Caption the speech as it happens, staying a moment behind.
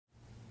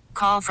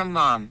Call from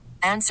mom.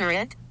 Answer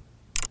it.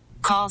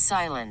 Call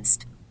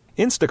silenced.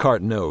 Instacart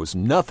knows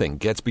nothing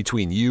gets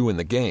between you and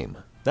the game.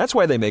 That's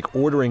why they make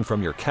ordering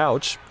from your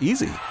couch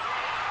easy.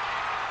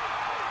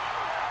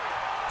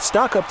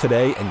 Stock up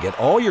today and get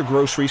all your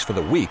groceries for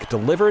the week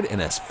delivered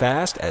in as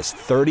fast as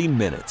 30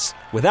 minutes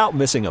without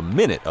missing a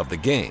minute of the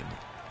game.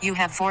 You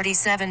have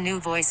 47 new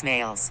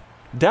voicemails.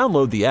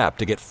 Download the app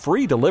to get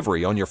free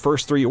delivery on your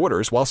first 3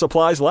 orders while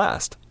supplies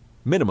last.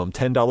 Minimum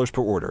 $10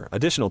 per order.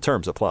 Additional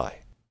terms apply.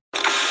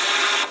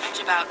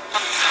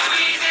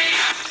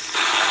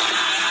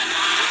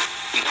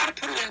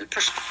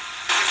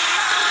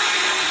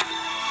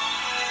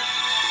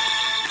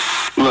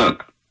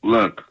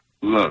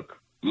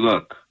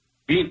 Look.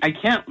 Bean, I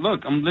can't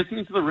look. I'm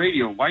listening to the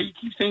radio. Why do you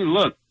keep saying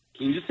look?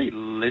 Can you just say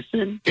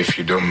listen? If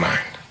you don't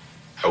mind,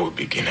 I will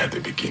begin at the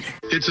beginning.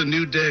 It's a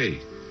new day.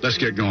 Let's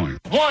get going.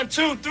 1,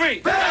 2, 3.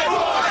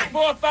 Bad boy!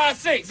 4, 5,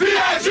 6.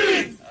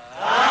 B.I.G.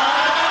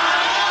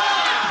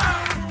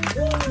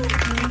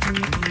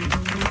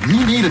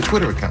 You need a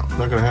Twitter account.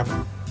 Not going to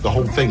happen. The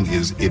whole thing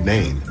is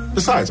inane.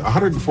 Besides,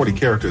 140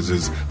 characters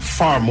is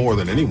far more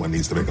than anyone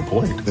needs to make a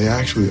point. They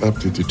actually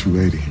upped it to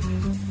 280.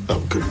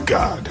 Oh, good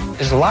God.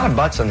 There's a lot of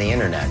butts on the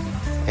internet.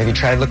 Have you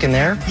tried looking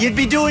there? You'd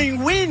be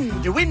doing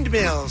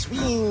windmills.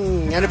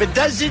 And if it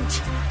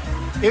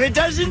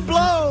doesn't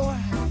blow,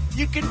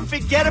 you can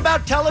forget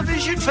about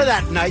television for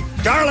that night.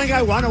 Darling,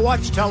 I want to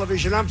watch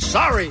television. I'm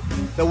sorry.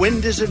 The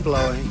wind isn't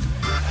blowing.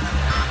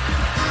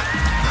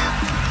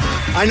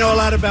 I know a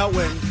lot about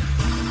wind.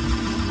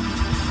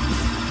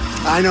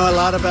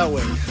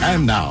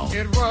 And now,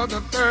 It was the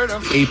 3rd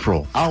of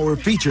April, our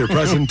feature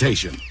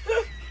presentation.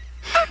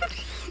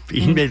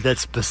 Bean made that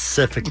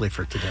specifically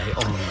for today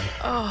only.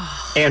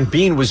 And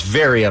Bean was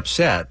very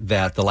upset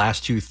that the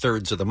last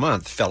 2/3 of the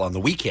month fell on the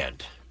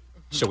weekend.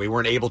 So we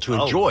weren't able to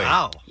enjoy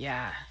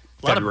Yeah.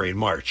 February and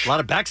March. A lot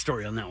of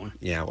backstory on that one.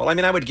 Yeah, well, I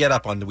mean, I would get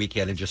up on the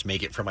weekend and just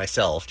make it for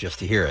myself just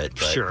to hear it.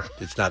 But Sure.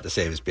 It's not the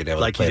same as being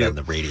able Like to play you it do. on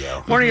the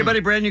radio. Morning, everybody.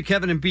 Brand new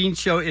Kevin and Bean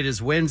show. It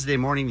is Wednesday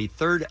morning, the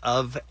 3rd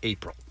of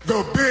April.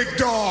 The big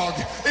dog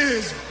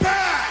is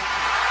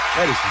back!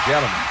 Ladies and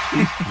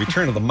gentlemen,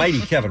 return of the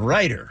mighty Kevin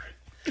Ryder.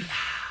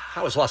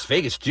 How was Las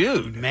Vegas,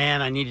 dude?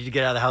 Man, I needed to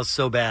get out of the house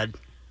so bad.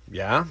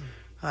 Yeah?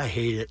 I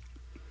hate it.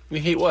 You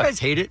hate You what? guys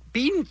hate it?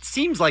 Bean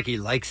seems like he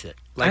likes it.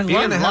 Like I being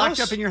love the locked house.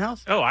 up in your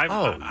house? Oh, I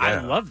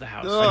yeah. love the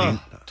house. Ugh.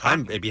 I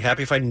mean, I'd be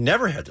happy if I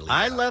never had to leave.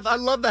 I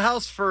love the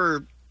house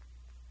for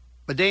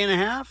a day and a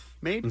half,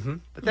 maybe.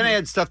 But then I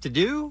had stuff to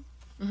do.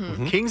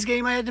 Kings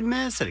game I had to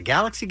miss, and a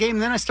Galaxy game.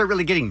 And then I start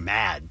really getting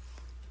mad.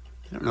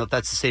 I don't know if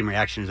that's the same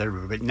reaction as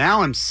everybody, but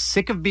now I'm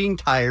sick of being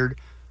tired.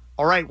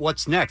 All right,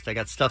 what's next? I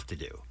got stuff to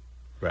do.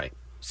 Right.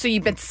 So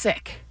you've been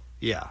sick.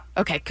 Yeah.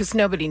 Okay, because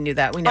nobody knew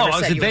that. We never I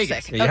was said in you Vegas.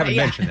 were sick. Yeah, you Okay, haven't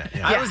mentioned that.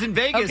 Yeah. I was in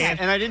Vegas, Okay.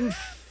 and I didn't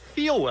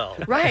feel well.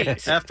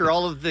 Right. After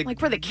all of the Like,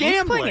 were the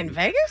Kings playing in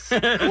Vegas?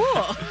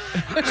 Cool.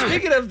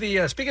 Speaking of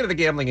the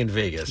gambling in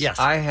Vegas, Yes.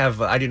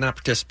 I do not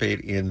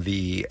participate in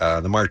the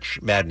March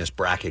Madness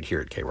bracket here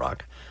at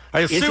K-Rock.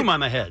 I assume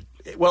I'm ahead.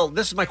 Well,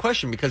 this is my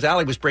question because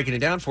Allie was breaking it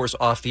down for us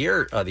off the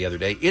air the other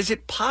day. Is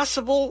it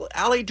possible,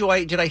 Allie,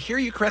 did I hear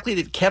you correctly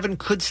that Kevin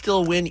could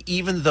still win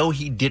even though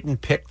he didn't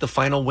pick the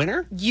final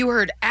winner? You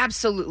heard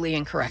absolutely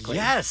incorrectly.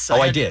 Yes.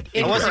 I did.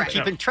 I wasn't Incorrect.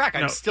 keeping track.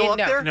 I'm No. still up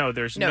there? no,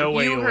 there's no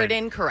way you you'll heard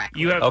win.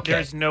 incorrectly. You have. Okay.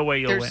 There's no way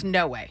you'll There's win.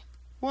 no way.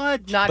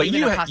 What? Not But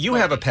even you a you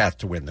have a possibility. path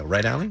to win, though,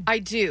 right, Allie? I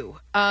do.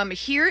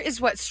 Here is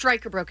what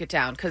Stryker broke it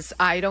down because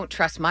I don't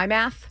trust my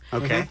math.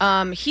 Okay.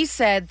 He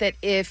said that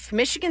if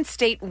Michigan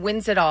State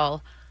wins it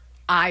all,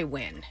 I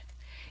win.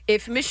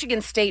 If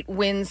Michigan State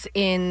wins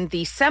in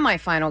the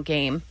semifinal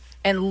game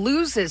and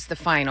loses the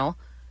final,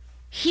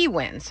 he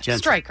wins. Gentry.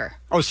 Stryker.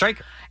 Oh,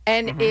 Stryker.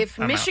 And if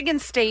I'm Michigan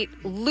State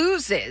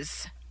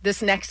loses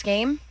this next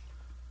game,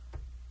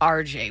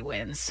 RJ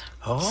wins.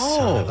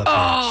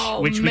 Oh,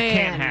 Which we man.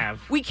 can't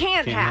have. We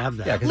can't have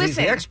that. Yeah, because he's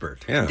the Listen, expert.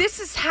 Yeah. This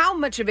is how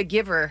much of a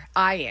giver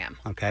I am.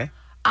 Okay.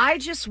 I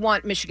just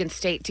want Michigan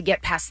State to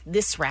get past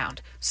this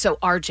round so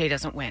RJ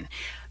doesn't win.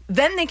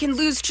 Then they can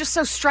lose just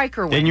so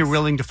Stryker wins. Then you're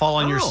willing to fall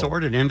on your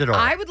sword and end it all.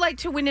 I would like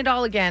to win it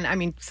all again. I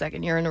mean,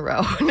 second year in a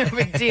row. No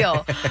big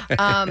deal.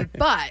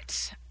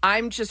 But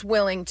I'm just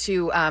willing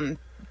to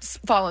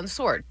fall on the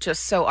sword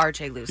just so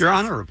RJ loses. You're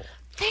honorable.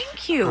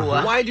 Thank you.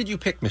 Why did you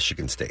pick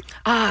Michigan State?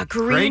 Green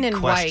Great and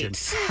question.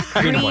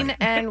 white. Green and Green white.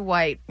 and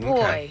white. Boy,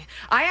 Okay.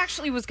 I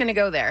actually was going to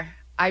go there.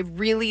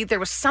 There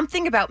was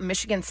something about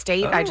Michigan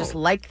State. I just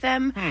liked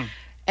them.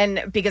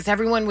 And because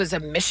everyone was a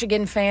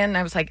Michigan fan,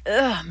 I was like,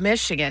 ugh,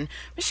 Michigan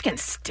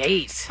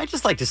State. I'd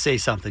just like to say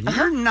something.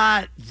 You're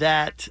not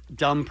that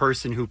dumb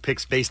person who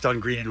picks based on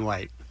green and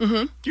white.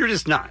 Mm-hmm. You're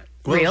just not.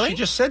 Well, Really? She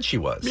just said she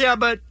was. Yeah,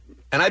 but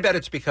And I bet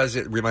it's because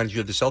it reminds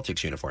you of the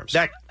Celtics uniforms.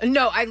 that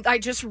No, I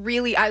just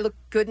really, I look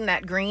good in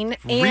that green.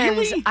 And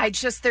Really?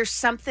 there's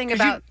something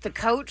about the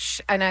coach,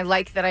 and I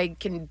like that I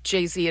can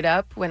Jay-Z it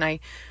up when I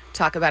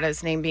talk about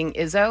his name being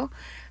Izzo.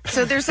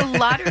 So there's a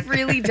lot of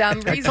really dumb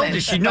reasons. I told you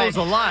she knows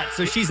a lot,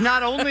 so she's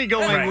not only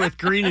going with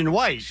green and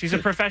white. She's a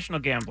professional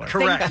gambler.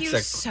 Correct. Thank you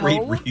That's a so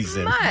great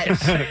reason. much.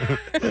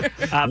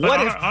 But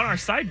on our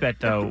side bet,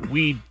 though,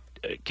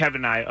 Kevin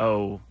and I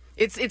owe...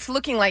 It's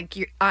looking like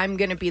I'm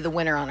going to be the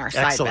winner on our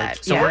side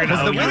bet. So we're going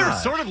to the winner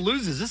sort of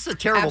loses. This is a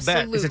terrible bet.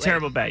 Absolutely. It's a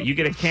terrible bet. You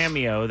get a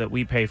cameo that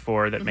we pay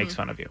for that makes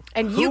fun of you.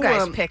 And you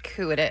guys pick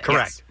who it is.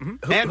 Correct.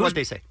 And what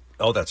they say.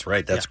 Oh, that's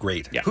right. That's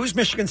great. Yeah. Who's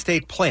Michigan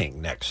State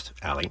playing next,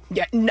 Allie?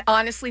 Yeah,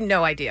 honestly,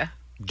 no idea.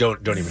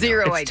 Don't even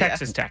Zero know. It's idea.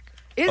 Texas Tech.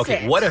 Is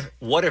Okay, it?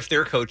 what if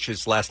their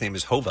coach's last name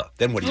is Hova?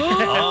 Then what do you do?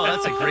 Oh,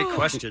 that's a great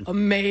question.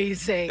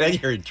 Amazing. Then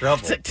you're in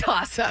trouble. It's a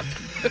toss-up.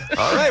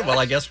 All right. Well,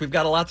 I guess we've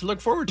got a lot to look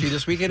forward to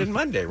this weekend and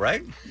Monday,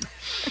 right?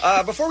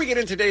 Before we get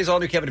into today's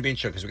all-new Kevin and Bean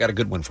show, because we got a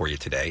good one for you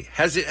today.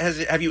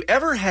 Have you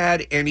ever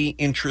had any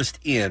interest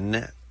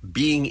in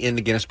being in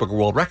the Guinness Book of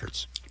World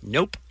Records?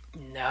 Nope.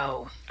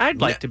 No. I'd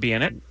like to be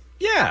in it.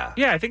 Yeah.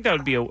 Yeah, I think that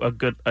would be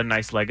a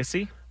nice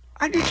legacy.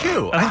 I do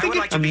too. I think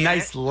It's a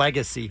nice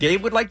legacy.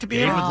 Dave would like to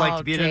be in Dave it. would like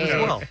to be in it as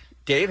Dave. well.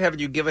 Dave, have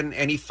you given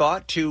any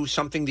thought to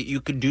something that you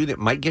could do that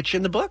might get you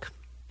in the book?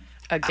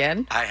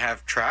 Again? I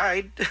have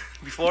tried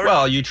before.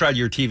 Well, you tried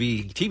your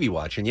TV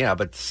watching, yeah,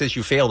 but since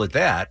you failed at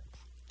that,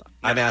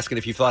 I'm asking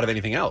if you thought of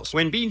anything else.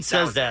 When Bean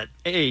says that,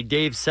 A,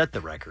 Dave set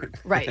the record.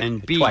 Right.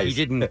 And B, Twice. he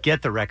didn't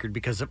get the record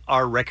because of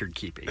our record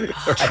keeping.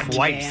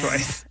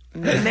 Twice.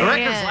 Man.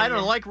 Records, I don't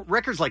know, like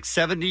records like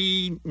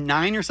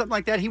 79 or something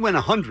like that. He went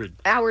 100.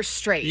 Hours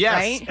straight, Yes.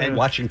 right? And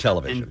watching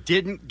television. And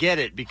didn't get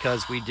it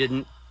because we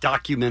didn't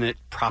document it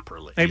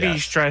properly. Maybe you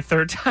should try a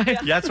third time.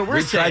 That's what we're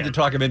We saying. tried to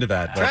talk him into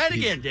that. but Try it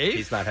he's- again, Dave.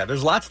 He's not having.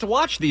 There's lots to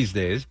watch these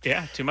days.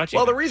 Yeah, too much.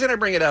 Well, the reason I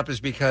bring it up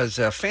is because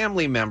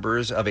family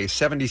members of a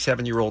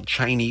 77-year-old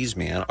Chinese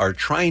man are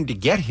trying to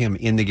get him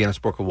in the Guinness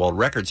Book of World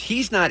Records.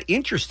 He's not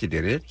interested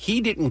in it.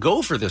 He didn't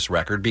go for this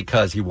record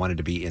because he wanted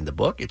to be in the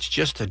book. It's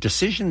just a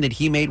decision that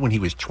he made when he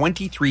was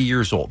 23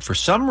 years old. For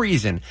some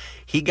reason,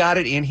 he got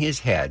it in his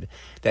head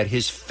that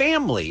his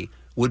family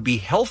would be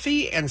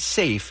healthy and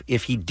safe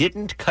if he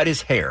didn't cut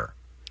his hair.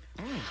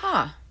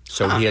 Huh.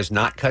 So he has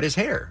not cut his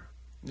hair.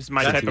 This is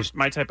my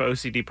type of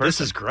OCD person.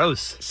 This is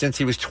gross. Since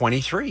he was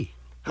 23.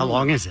 How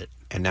long is it?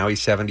 And now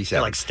he's 77.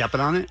 You're like stepping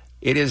on it?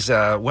 It is,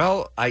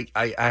 well, I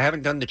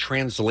haven't done the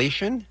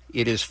translation.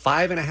 It is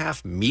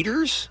 5.5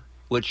 meters,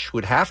 which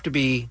would have to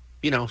be,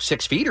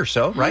 6 feet or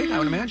so, right? I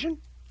would imagine.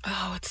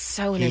 Oh, it's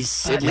so in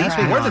his At butt least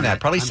crack. more than that,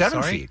 probably I'm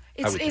 7 sorry? feet.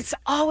 I would think. It's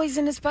always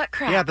in his butt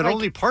crack. Yeah, but Like,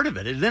 only part of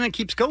it. And then it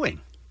keeps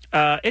going.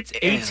 It's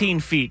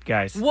 18 feet,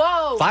 guys.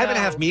 Whoa.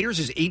 5.5 no. meters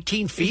is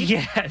 18 feet?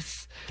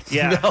 Yes.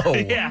 Yeah. No.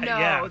 Yeah. No,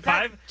 yeah. that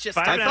Five. just-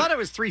 five I and a- thought it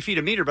was 3 feet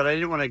a meter, but I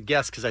didn't want to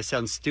guess because I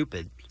sound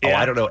stupid. Oh, Yeah.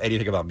 I don't know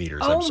anything about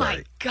meters. Oh I'm sorry.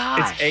 my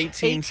gosh.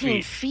 It's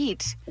 18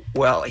 feet.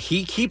 Well,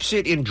 he keeps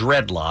it in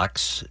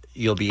dreadlocks.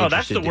 You'll be Oh, that's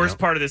interested the to worst know.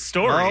 part of this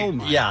story. Oh,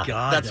 my Yeah,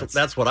 God.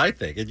 that's what I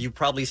think. And you've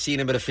probably seen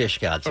him at a fish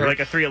concert. Or like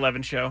a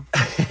 311 show.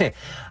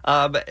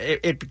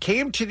 It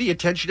came to the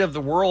attention of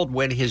the world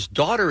when his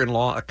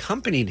daughter-in-law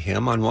accompanied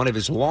him on one of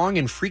his long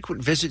and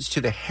frequent visits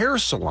to the hair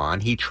salon.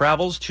 He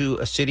travels to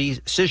a city,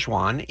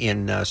 Sichuan,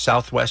 in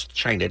southwest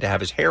China to have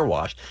his hair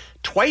washed.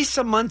 Twice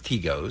a month he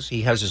goes.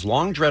 He has his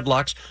long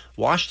dreadlocks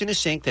washed in a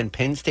sink, then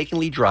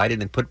painstakingly dried and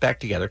then put back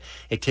together.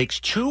 It takes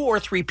 2 or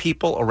 3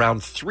 people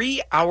around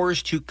 3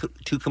 hours to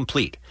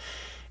complete.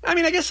 I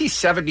mean, I guess he's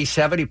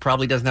 77. He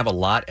probably doesn't have a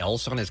lot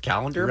else on his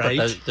calendar, Right.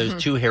 but there's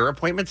 2 hair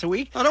appointments a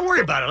week. Oh, don't worry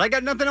about it. I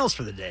got nothing else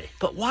for the day.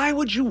 But why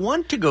would you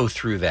want to go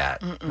through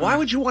that? Why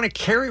would you want to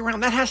carry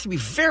around? That has to be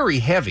very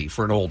heavy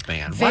for an old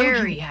man. Why would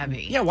Very you-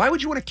 heavy. Yeah, why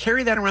would you want to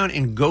carry that around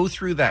and go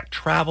through that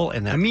travel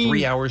and that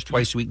 3 hours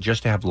twice a week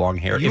just to have long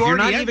hair? You If you're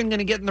already not had- even going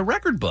to get in the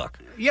record book.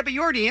 Yeah, but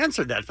you already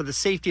answered that for the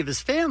safety of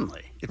his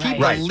family. If he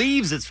Right.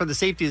 believes it's for the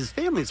safety of his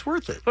family, it's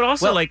worth it. But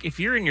also, Well- like,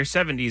 if you're in your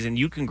 70s and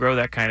you can grow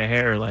that kind of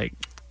hair, like,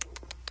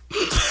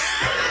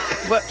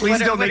 Please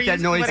don't make that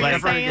noise What are you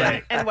ever saying?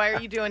 again. And why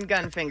are you doing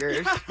gun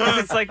fingers? 'cause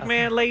it's like,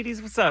 man,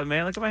 ladies, what's up,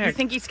 man? Look at my hair. You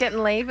think he's getting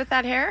laid with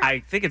that hair?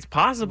 I think it's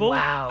possible.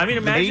 Wow. I mean,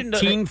 imagine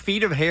 18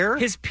 feet of hair?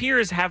 his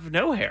peers have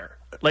no hair.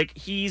 Like,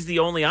 he's the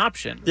only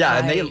option. Yeah,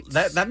 and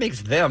Right. that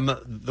makes them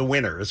the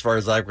winner as far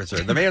as I'm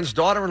concerned. The man's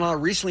daughter-in-law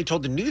recently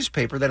told the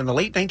newspaper that in the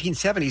late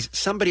 1970s,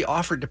 somebody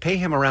offered to pay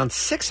him around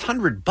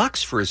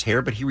 $600 for his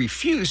hair, but he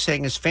refused,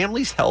 saying his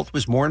family's health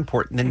was more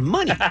important than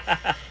money.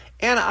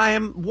 And I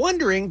am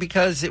wondering,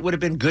 because it would have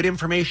been good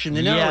information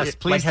to know. Yes,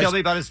 please tell me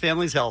about his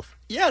family's health.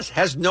 Yes,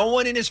 has no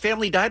one in his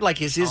family died?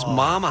 Like, is his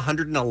mom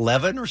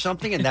 111 or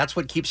something, and that's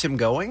what keeps him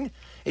going?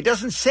 It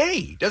doesn't say.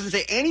 It doesn't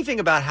say anything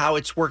about how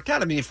it's worked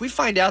out. I mean, if we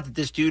find out that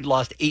this dude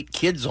lost 8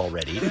 kids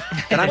already,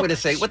 then I'm going to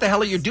say, what the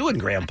hell are you doing,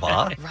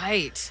 Grandpa?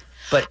 Right.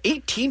 But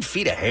 18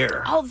 feet of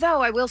hair.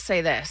 Although I will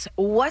say this,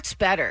 what's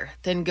better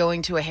than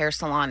going to a hair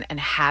salon and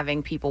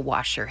having people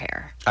wash your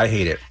hair? I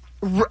hate it.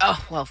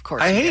 Oh, well, of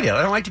course. I you hate do. it.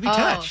 I don't like to be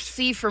touched.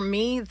 See, for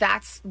me,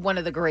 that's one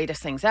of the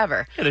greatest things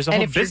ever. Yeah, there's a And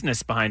whole if you're-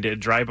 business behind it,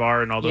 Dry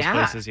Bar and all those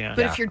places. Yeah.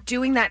 But if you're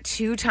doing that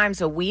 2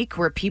 times a week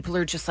where people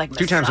are just like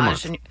 2 times a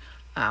month. massaging-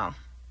 Oh.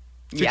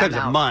 Two times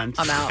a month.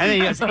 I'm out. And then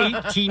he has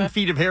 18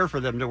 feet of hair for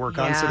them to work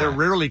on, so Yeah. they're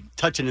rarely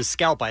touching his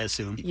scalp, I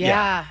assume.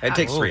 Yeah. It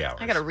takes 3 hours.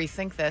 I got to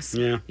rethink this.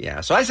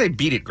 Yeah. So I say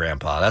beat it,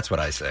 Grandpa. That's what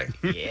I say.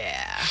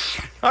 Yeah.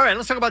 All right,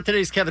 let's talk about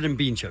today's Kevin and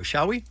Bean show,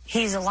 shall we?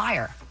 He's a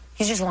liar.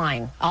 He's just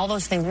lying. All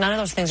those things, none of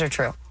those things are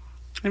true.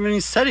 I haven't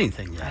even said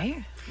anything yet.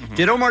 Right?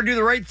 Did Omar do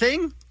the right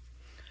thing?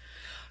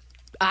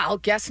 I'll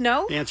guess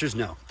no. The answer is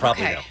no.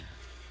 Probably Okay.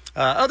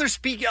 no.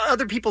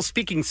 Other people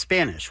speaking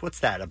Spanish. What's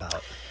that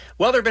about?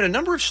 Well, there have been a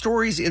number of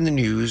stories in the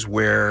news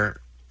where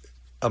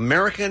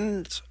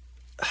Americans,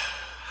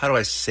 how do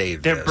I say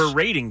this? They're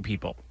berating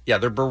people. Yeah,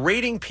 they're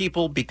berating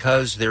people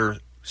because their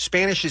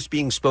Spanish is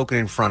being spoken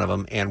in front of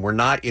them and we're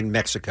not in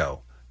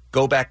Mexico.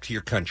 Go back to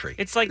your country.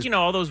 It's like,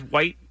 all those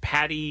white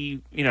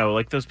patty,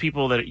 like those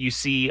people that you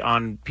see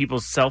on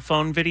people's cell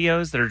phone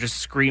videos that are just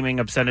screaming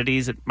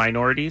obscenities at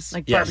minorities.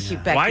 Like Barbecue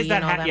Becky Why is that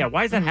and all them. Yeah,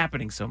 why is that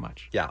happening so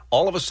much? Yeah,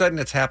 all of a sudden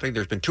it's happening.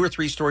 There's been 2 or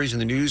 3 stories in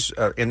the news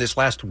in this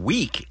last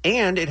week,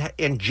 and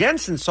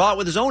Jensen saw it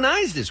with his own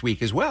eyes this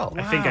week as well.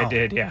 I think I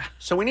did, yeah.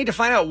 So we need to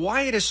find out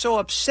why it is so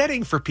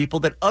upsetting for people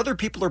that other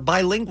people are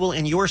bilingual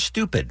and you're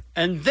stupid.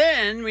 And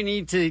then we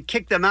need to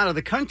kick them out of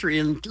the country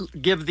and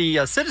give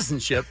the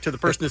citizenship to the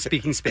person that's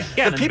speaking Spanish.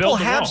 But people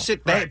have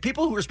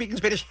people who are speaking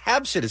Spanish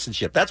have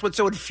citizenship. That's what's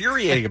so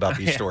infuriating about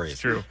these Yeah, stories. it's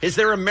true. Is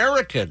there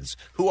Americans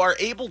who are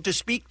able to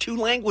speak 2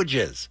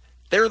 languages?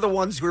 They're the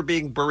ones who are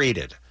being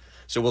berated.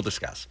 So we'll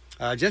discuss.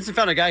 Jensen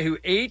found a guy who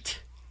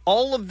ate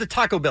all of the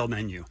Taco Bell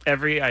menu.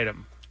 Every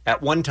item.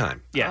 At one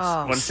time. Yes.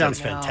 Oh, one Sounds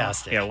sitting.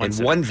 fantastic. Yeah, In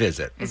one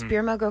visit. Is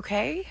Beer Mug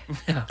okay?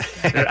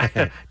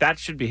 That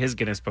should be his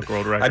Guinness Book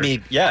World Record. I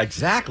mean, yeah,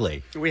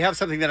 exactly. We have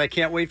something that I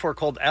can't wait for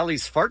called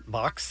Allie's Fart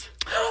Box.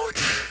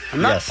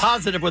 I'm not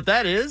positive what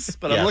that is,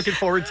 but I'm Yes. looking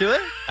forward to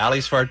it.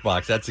 Allie's Fart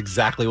Box. That's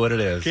exactly what it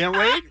is. Can't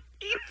wait.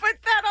 You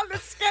put that on the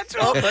schedule.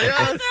 Oh, yeah.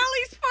 That's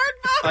Allie's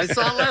fart box. I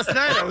saw it last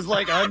night. I was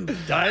like, I'm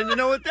dying to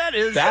know what that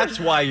is. That's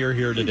why you're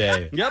here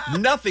today. Yep.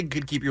 Nothing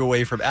could keep you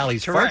away from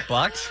Allie's Fart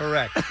Box.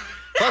 Correct.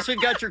 Plus,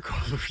 we've got your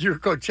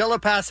Coachella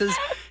passes,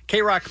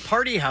 K-Rock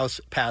Party House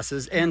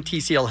passes, and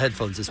TCL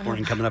headphones this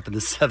morning coming up in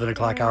the 7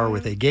 o'clock hour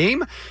with a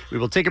game. We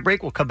will take a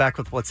break. We'll come back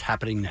with what's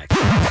happening next.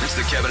 It's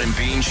the Kevin and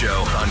Bean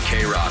Show on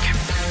K-Rock.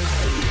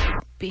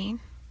 Bean,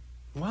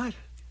 What?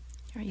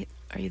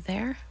 are you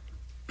there?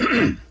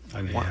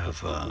 I may have.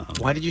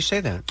 Why did you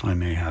say that? I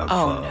may have.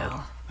 Oh,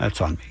 no. That's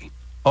on me.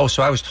 Oh,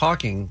 so I was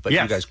talking, but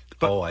Yes, you guys.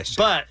 I see.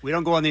 But we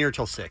don't go on the air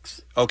till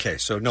 6. Okay,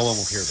 so no one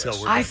will hear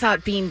this. I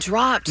thought Bean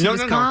dropped. He No,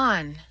 was no, no.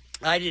 gone.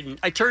 I didn't.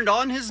 I turned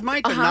on his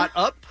mic, but Uh-huh. not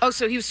up. Oh,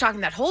 so he was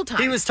talking that whole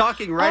time. He was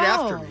talking right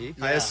after Oh. me.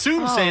 I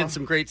assume saying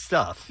some great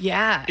stuff.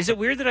 Yeah. Is it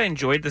weird that I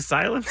enjoyed the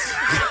silence?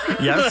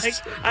 Yes.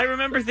 Like, I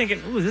remember thinking,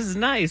 ooh, this is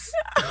nice.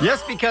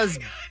 Yes, because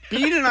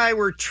Bean and I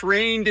were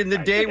trained in the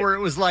day where it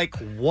was like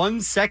 1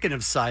 second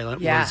of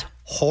silent Yeah. was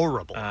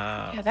horrible.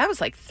 Yeah, that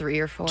was like 3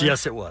 or 4.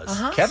 Yes, it was.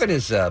 Uh-huh. Kevin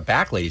is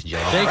back, ladies and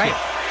gentlemen. Thank you.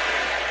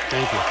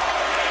 Thank you.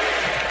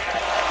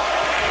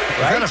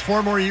 Is that a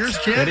 4 more years,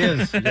 kid? It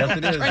is. Yes,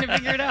 it is. Trying to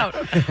figure it out.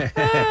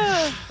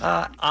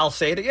 I'll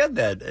say it again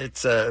then.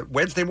 It's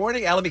Wednesday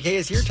morning. Alan McKay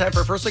is here. Time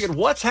for a first look at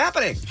what's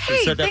happening.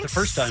 Hey, said that the thanks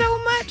first time.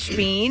 so much,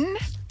 Bean.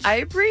 I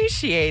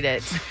appreciate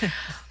it.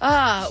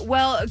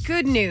 Well,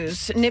 good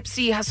news.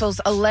 Nipsey Hussle's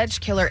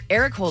alleged killer,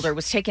 Eric Holder,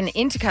 was taken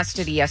into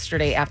custody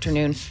yesterday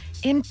afternoon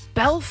in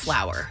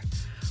Bellflower,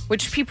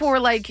 which people were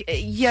like,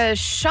 you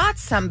shot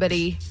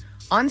somebody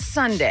on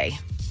Sunday,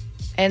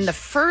 and the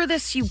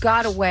furthest you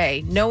got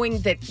away, knowing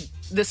that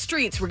the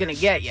streets were going to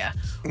get you,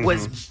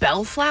 was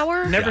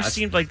Bellflower? Never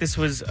seemed like this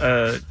was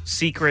a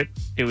secret.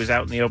 It was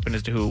out in the open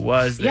as to who it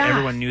was. That Yeah.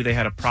 Everyone knew they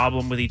had a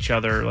problem with each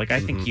other. Like, I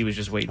think he was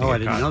just waiting to Oh, get I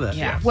didn't caught. know that.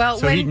 Yeah. Well,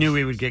 so he knew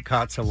he would get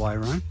caught, so why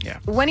run? Yeah.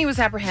 When he was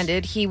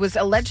apprehended, he was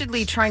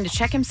allegedly trying to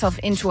check himself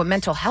into a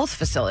mental health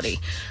facility.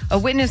 A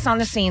witness on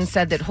the scene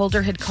said that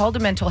Holder had called a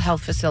mental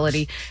health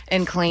facility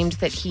and claimed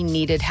that he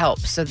needed help.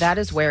 So that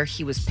is where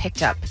he was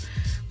picked up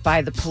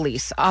by the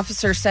police.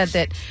 Officer said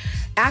that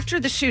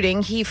after the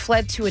shooting, he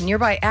fled to a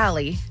nearby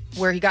alley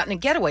where he got in a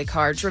getaway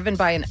car driven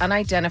by an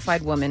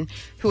unidentified woman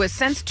who has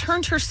since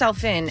turned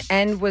herself in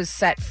and was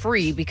set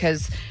free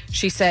because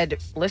she said,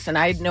 listen,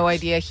 I had no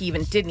idea he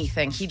even did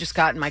anything. He just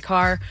got in my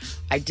car.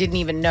 I didn't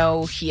even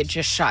know he had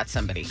just shot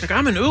somebody. Like,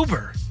 I'm an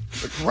Uber.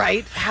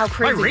 Right? How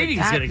crazy My rating's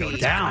would that gonna go be?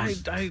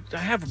 down. I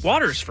have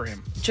waters for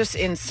him. Just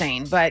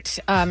insane. But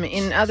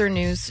in other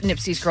news,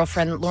 Nipsey's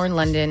girlfriend, Lauren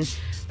London,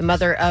 the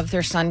mother of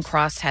their son,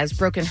 Cross, has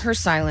broken her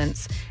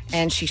silence,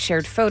 and she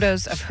shared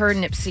photos of her,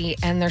 Nipsey,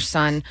 and their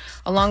son,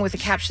 along with a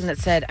caption that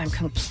said, I'm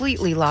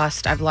completely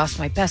lost. I've lost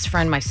my best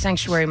friend, my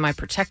sanctuary, my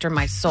protector,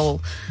 my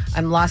soul.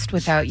 I'm lost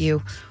without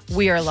you.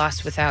 We are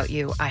lost without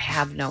you. I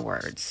have no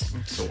words.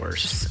 It's the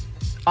worst. Just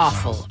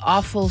awful,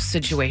 awful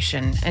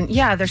situation. And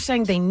yeah, they're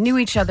saying they knew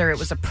each other. It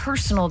was a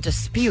personal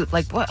dispute.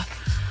 Like, what?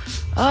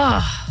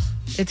 Oh,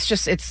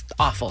 it's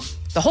awful.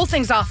 The whole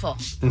thing's awful.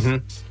 Mm-hmm.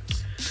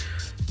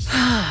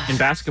 In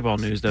basketball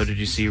news, though, did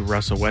you see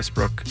Russell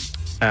Westbrook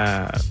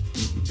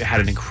had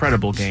an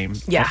incredible game.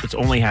 Yeah. It's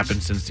only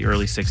happened since the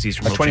early 60s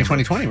from Like Will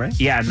 2020, right?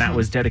 Yeah, and that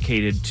was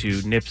dedicated to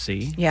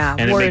Nipsey. Yeah,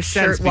 and wore it a makes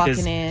shirt sense because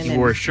walking in he and-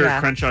 wore a shirt, yeah.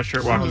 Crenshaw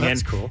shirt walking in.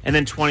 that's cool. And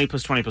then 20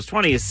 plus 20 plus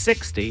 20 is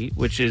 60,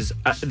 which is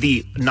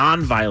the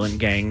non-violent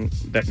gang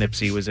that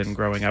Nipsey was in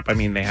growing up. I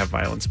mean, they have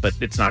violence, but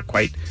it's not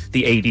quite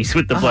the 80s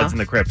with the Bloods and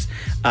the Crips.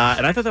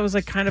 And I thought that was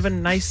like kind of a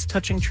nice,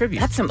 touching tribute.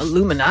 That's some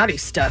Illuminati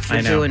stuff I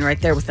you're know. doing right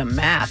there with the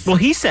math. Well,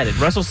 he said it.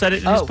 Russell said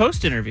it in his Oh.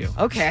 post-interview.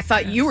 Okay, I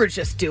thought you were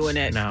just doing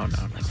it. No.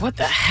 Like, what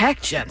the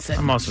heck, Jensen?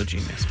 I'm also a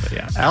genius, but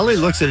yeah. Allie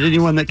looks at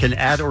anyone that can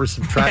add or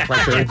subtract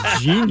like they're a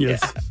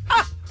genius.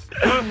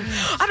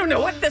 I don't know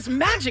what this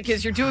magic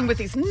is you're doing with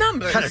these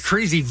numbers. What kind of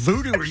crazy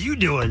voodoo are you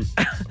doing?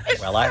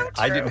 Well,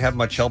 I didn't have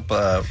much help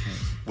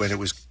when it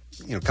was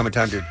coming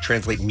time to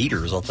translate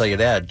meters, I'll tell you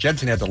that.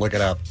 Jensen had to look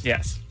it up.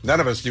 Yes. None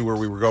of us knew where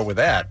we were going with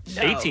that.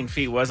 18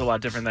 feet was a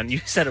lot different than you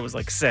said it was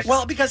like 6.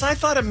 Well, because I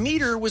thought a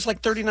meter was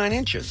like 39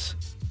 inches.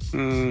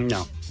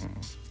 No.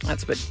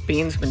 That's what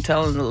Bean's been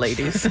telling the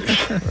ladies,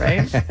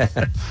 right?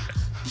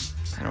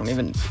 I don't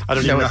even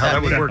know what how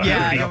that would means. work.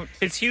 Yeah, I don't.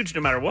 It's huge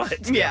no matter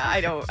what. Yeah,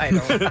 I don't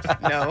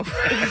know.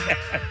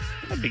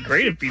 That'd be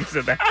great if Bean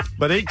said that.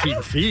 But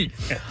 18 feet.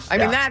 I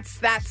mean,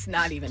 that's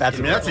not even. That's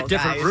doable, a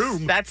different guys.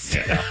 room. That's.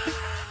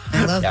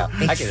 I love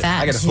big I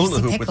fat get a hula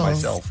juicy hoop with pickles.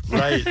 myself.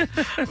 Right.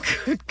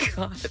 Good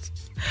God.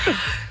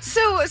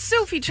 So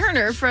Sophie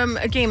Turner from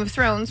Game of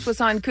Thrones was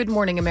on Good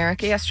Morning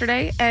America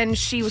yesterday, and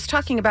she was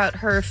talking about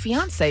her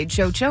fiance,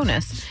 Joe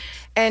Jonas.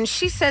 And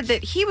she said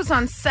that he was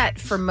on set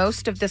for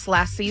most of this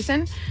last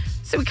season,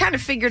 so we kind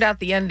of figured out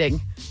the ending.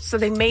 So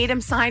they made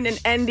him sign an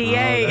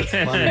NDA. Oh,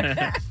 that's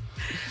funny.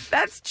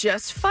 That's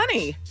just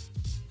funny.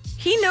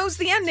 He knows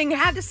the ending,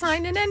 had to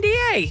sign an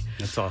NDA.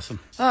 That's awesome.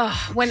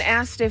 When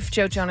asked if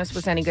Joe Jonas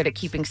was any good at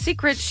keeping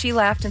secrets, she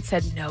laughed and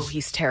said, no,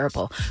 he's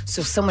terrible.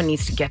 So someone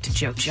needs to get to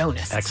Joe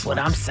Jonas. That's what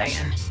I'm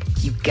saying.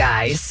 You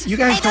guys. You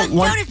guys don't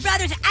want. Jonas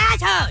Brothers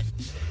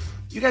assholes!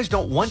 You guys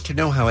don't want to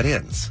know how it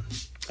ends.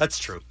 That's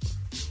true.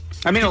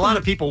 I mean, a lot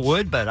of people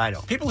would, but I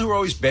don't. People who are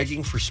always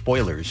begging for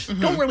spoilers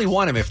don't really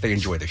want them if they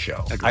enjoy the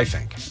show. I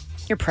think.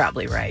 You're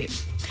probably right.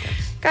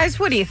 Guys,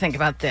 what do you think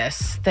about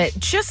this? That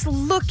just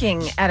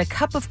looking at a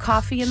cup of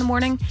coffee in the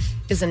morning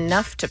is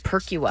enough to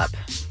perk you up.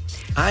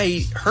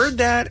 I heard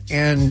that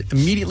and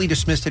immediately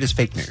dismissed it as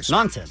fake news.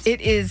 Nonsense.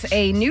 It is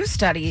a new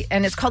study,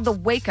 and it's called the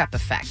wake-up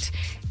effect.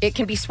 It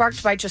can be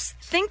sparked by just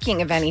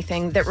thinking of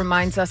anything that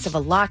reminds us of a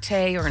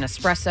latte or an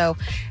espresso,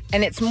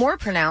 and it's more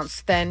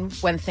pronounced than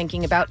when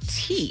thinking about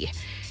tea.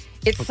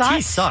 It's thought,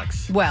 tea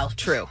sucks. Well,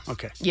 true.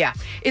 Okay. Yeah.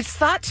 It's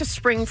thought to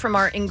spring from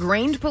our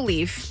ingrained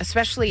belief,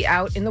 especially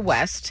out in the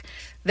West,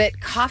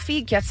 that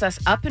coffee gets us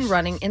up and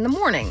running in the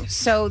morning.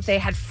 So they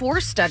had 4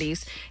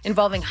 studies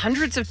involving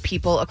hundreds of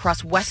people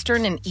across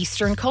Western and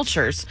Eastern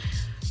cultures.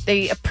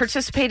 They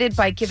participated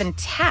by given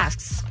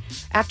tasks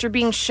after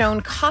being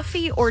shown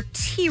coffee or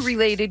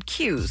tea-related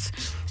cues.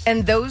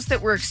 And those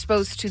that were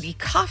exposed to the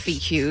coffee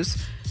cues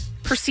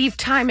perceived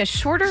time as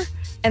shorter,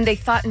 and they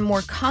thought in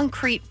more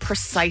concrete,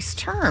 precise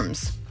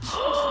terms.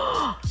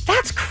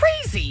 That's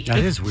crazy. That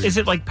is weird. Is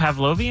it like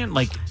Pavlovian?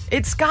 Like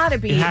It's got to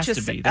be. it has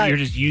just, to be that you're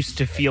just used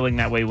to feeling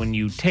that way when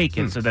you take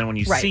it. So then when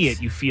you Right. see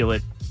it, you feel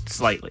it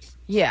slightly.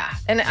 Yeah,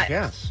 and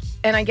Yes.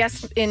 And I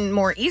guess in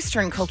more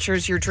Eastern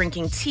cultures, you're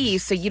drinking tea,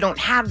 so you don't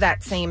have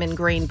that same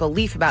ingrained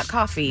belief about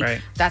coffee.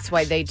 Right. That's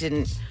why they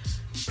didn't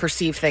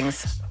perceive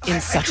things in I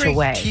such a drink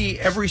way. tea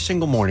every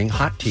single morning,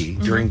 hot tea,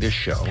 during this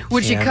show.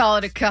 Would you And call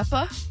it a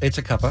cuppa? It's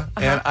a cuppa,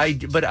 and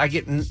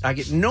I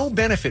get no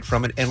benefit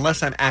from it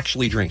unless I'm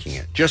actually drinking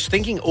it. Just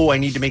thinking, I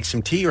need to make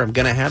some tea or I'm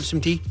going to have some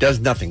tea does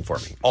nothing for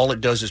me. All it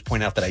does is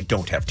point out that I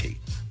don't have tea.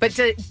 But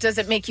does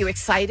it make you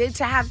excited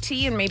to have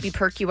tea and maybe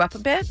perk you up a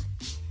bit?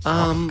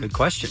 Good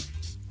question.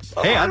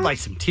 Hey, I'd like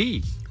some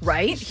tea.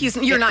 Right?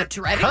 You're not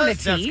dreading the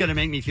Because that's tea. going to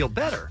make me feel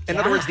better. In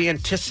other words, the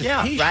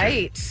anticipation. Yeah,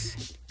 right.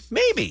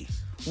 Maybe.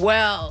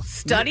 Well,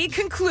 study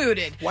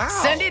concluded. Wow.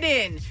 Send it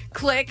in.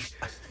 Click.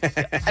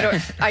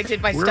 I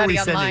did my Where are study we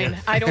sending online. it?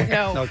 I don't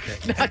know.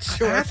 Okay. Not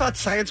sure. I thought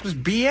science was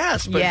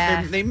BS, but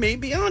Yeah. they may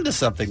be onto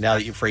something now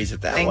that you phrase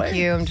it that way. Thank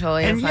you. I'm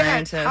totally And a yet,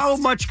 scientist. how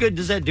much good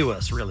does that do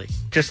us, really?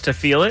 Just to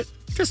feel it.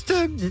 Just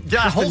to a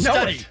whole know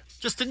study. it.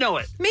 Just to know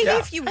it. Maybe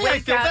if you Hey, I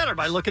wake feel up- better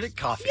by looking at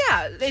coffee.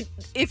 Yeah,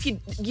 if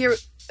you're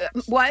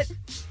what?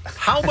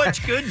 How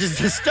much good does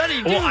the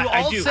study do? Well, I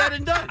all do. said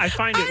and done. I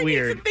find it I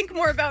weird. need to think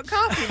more about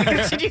coffee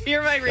because did you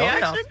hear my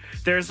reaction?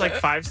 There's like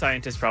 5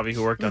 scientists probably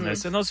who worked on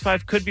this, and those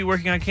 5 could be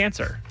working on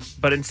cancer,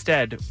 but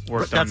instead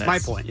worked on That's this. my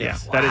point, Yeah,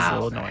 yes. that is a Wow,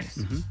 little nice.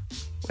 annoying.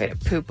 Way to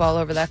poop all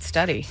over that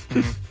study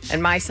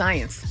and my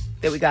science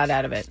that we got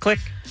out of it. Click.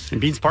 And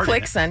Bean's part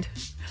Click of it. send.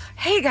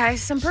 Hey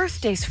guys, some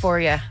birthdays for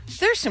you.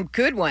 There's some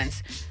good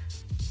ones.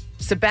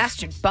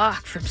 Sebastian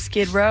Bach from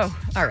Skid Row.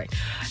 All right.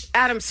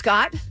 Adam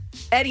Scott,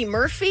 Eddie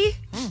Murphy,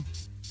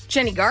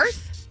 Jenny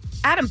Garth,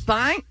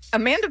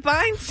 Amanda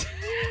Bynes,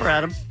 Or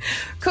Adam.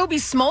 Kobe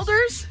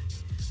Smulders,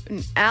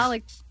 and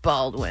Alec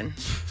Baldwin.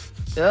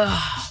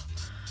 Ugh.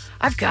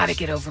 I've got to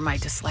get over my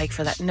dislike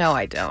for that. No,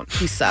 I don't.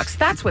 He sucks.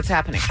 That's what's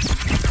happening.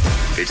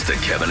 It's the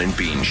Kevin and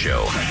Bean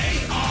Show.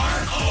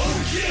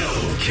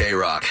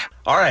 K-Rock.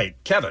 All right,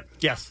 Kevin.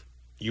 Yes.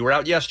 You were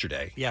out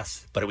yesterday.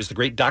 Yes. But it was the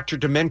great Dr.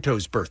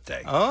 Demento's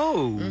birthday.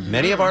 Oh.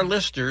 Many of our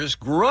listeners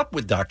grew up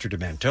with Dr.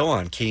 Demento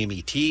on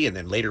KMET and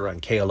then later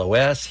on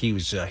KLOS.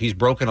 He's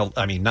broken,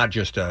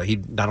 he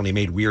not only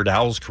made Weird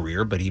Al's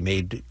career, but he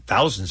made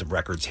thousands of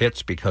records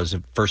hits because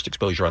of first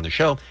exposure on the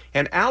show.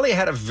 And Allie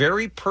had a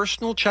very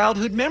personal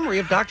childhood memory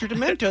of Dr.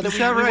 Demento that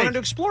we wanted to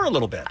explore a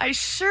little bit. I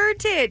sure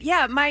did.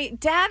 Yeah, my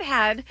dad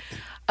had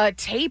a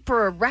tape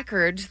or a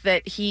record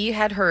that he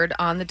had heard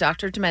on the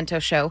Dr.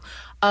 Demento show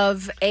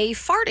of a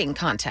farting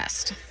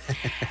contest.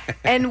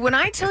 And when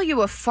I tell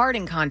you a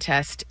farting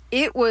contest,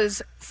 it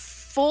was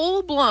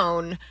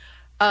full-blown,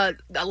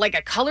 like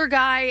a color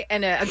guy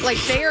and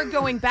they are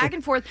going back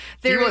and forth.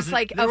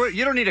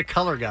 You don't need a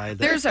color guy.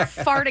 There's a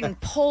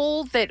farting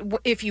pole that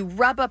if you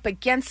rub up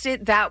against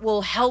it, that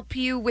will help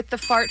you with the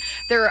fart.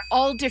 There are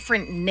all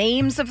different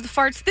names of the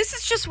farts. This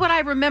is just what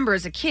I remember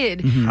as a kid.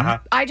 Mm-hmm. Uh-huh.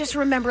 I just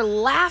remember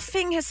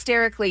laughing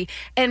hysterically,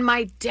 and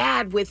my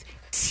dad with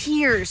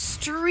tears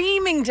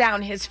streaming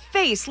down his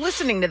face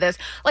listening to this.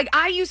 Like,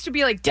 I used to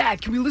be like,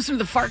 Dad, can we listen to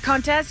the fart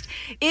contest?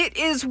 It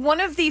is one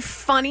of the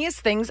funniest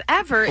things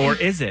ever. Or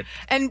is it?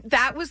 And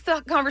that was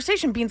the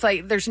conversation. Bean's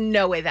like, there's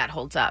no way that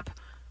holds up.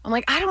 I'm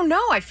like, I don't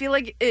know. I feel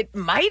like it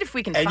might if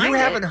we can find it. And you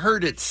haven't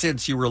heard it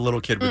since you were a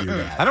little kid with your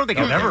dad. I don't think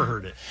I've ever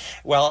heard it.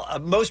 Well,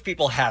 most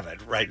people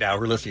haven't right now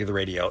who are listening to the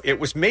radio. It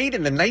was made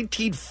in the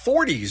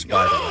 1940s,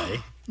 by the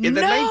way. In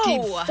the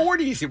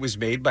 1940s, it was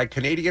made by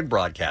Canadian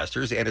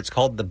broadcasters, and it's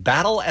called The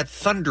Battle at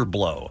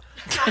Thunderblow.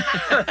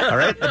 All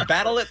right? The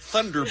Battle at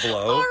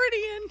Thunderblow.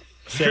 Already in.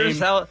 Here's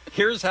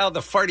how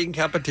the farting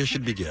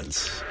competition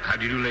begins. How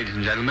do you do, ladies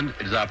and gentlemen?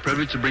 It is our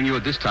privilege to bring you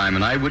at this time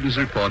an eyewitness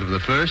report of the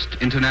first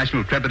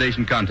International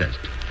Trepidation Contest.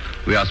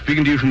 We are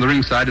speaking to you from the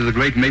ringside of the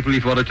great Maple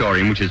Leaf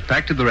Auditorium, which is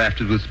packed to the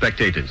rafters with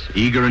spectators,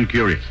 eager and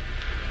curious.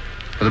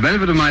 For the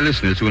benefit of my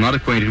listeners who are not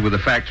acquainted with the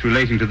facts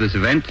relating to this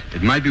event,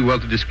 it might be well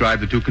to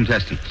describe the two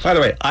contestants. By the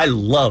way, I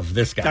love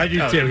this guy. I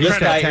do too. He's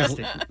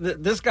fantastic.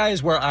 This guy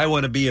is where I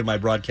want to be in my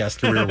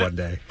broadcast career one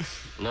day.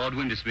 Lord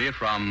Windermere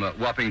from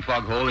Wapping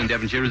Foghole in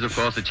Devonshire is, of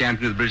course, the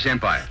champion of the British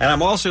Empire. And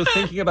I'm also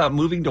thinking about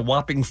moving to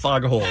Wapping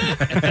Foghole.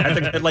 I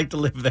think I'd like to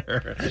live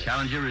there. The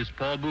challenger is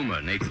Paul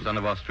Boomer, native son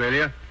of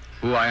Australia,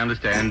 who, I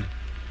understand,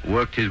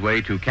 worked his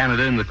way to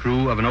Canada in the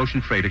crew of an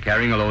ocean freighter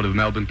carrying a load of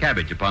Melbourne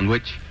cabbage, upon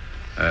which,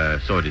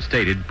 so it is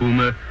stated,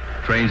 Boomer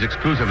trains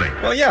exclusively.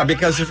 Well, yeah,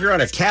 because if you're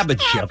on a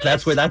cabbage ship,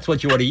 that's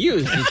what you want to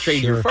use to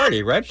train your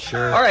farting, right?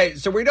 Sure. All right,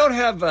 so we don't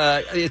have.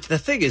 The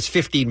thing is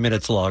 15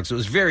 minutes long, so it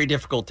was very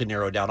difficult to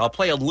narrow down. I'll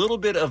play a little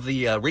bit of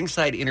the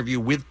ringside interview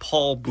with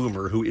Paul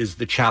Boomer, who is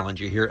the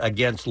challenger here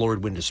against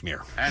Lord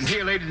Windermere. And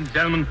here, ladies and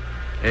gentlemen,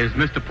 is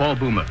Mr. Paul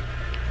Boomer.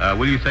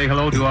 Will you say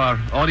hello to our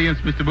audience,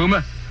 Mr.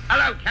 Boomer?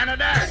 Hello,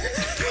 Canada.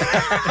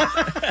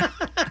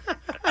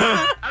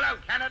 Hello,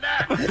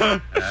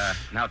 Canada.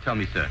 Now tell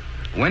me, sir,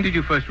 when did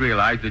you first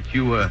realize that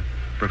you were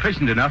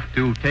proficient enough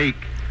to take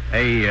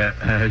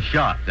a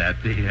shot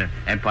at the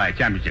Empire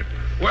Championship?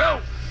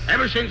 Well,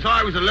 ever since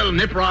I was a little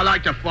nipper, I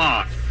liked to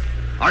fart.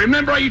 I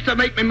remember I used to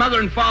make my mother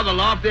and father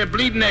laugh their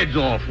bleeding heads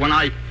off when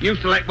I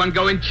used to let one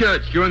go in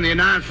church during the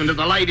announcement of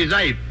the Ladies'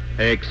 Aid.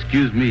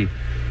 Excuse me,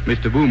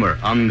 Mr. Boomer,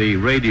 on the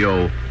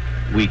radio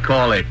we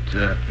call it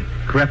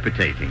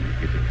crepitating.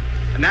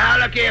 Now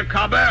look here,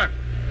 Cobber.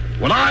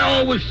 What I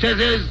always says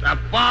is, a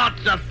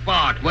fart's a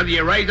fart, whether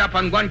you raise up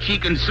on one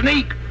cheek and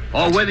sneak,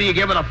 or whether you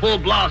give it a full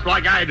blast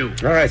like I do.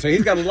 All right, so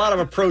he's got a lot of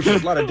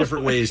approaches, a lot of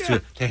different ways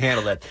to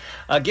handle that.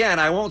 Again,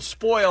 I won't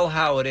spoil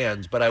how it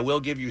ends, but I will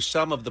give you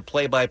some of the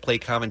play-by-play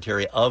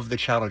commentary of the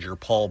challenger,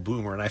 Paul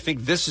Boomer. And I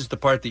think this is the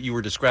part that you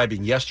were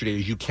describing yesterday,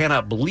 is you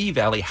cannot believe,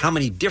 Allie, how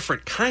many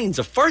different kinds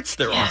of farts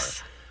there are.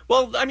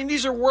 Well, I mean,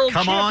 these are world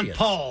champions.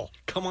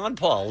 Come on,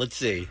 Paul. Let's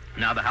see.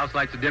 Now the house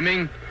lights are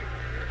dimming,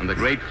 and the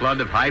great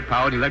flood of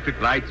high-powered electric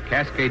lights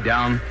cascade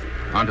down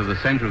onto the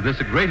center of this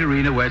great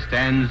arena where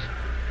stands,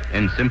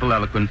 in simple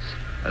eloquence,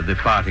 the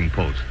farting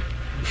post.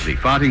 The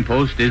farting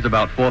post is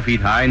about 4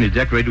 feet high and is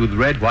decorated with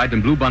red, white,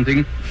 and blue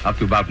bunting up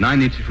to about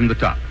 9 inches from the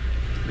top.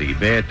 The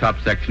bare top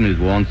section is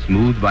worn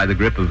smooth by the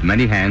grip of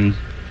many hands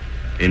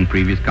in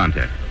previous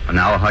contests. And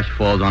now a hush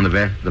falls on the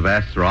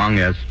vast throng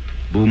as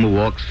Boomer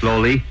walks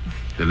slowly,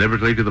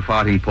 deliberately to the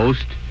farting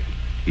post.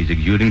 He's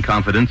exuding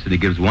confidence, and he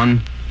gives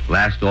one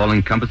last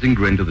all-encompassing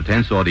grin to the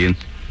tense audience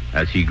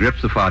as he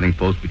grips the farting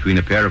post between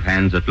a pair of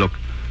hands that look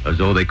as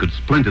though they could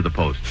splinter the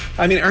post.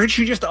 I mean, aren't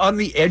you just on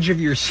the edge of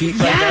your seat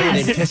right now in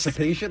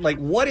anticipation? Like,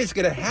 what is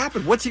going to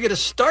happen? What's he going to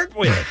start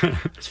with?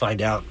 Let's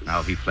find out.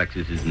 Now he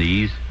flexes his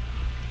knees,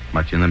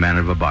 much in the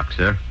manner of a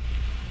boxer.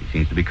 He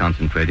seems to be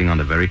concentrating on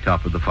the very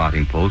top of the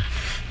farting post.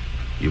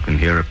 You can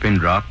hear a pin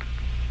drop,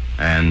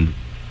 and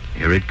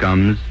here it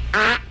comes.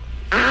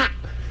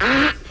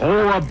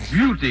 Oh, a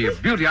beauty, a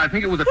beauty. I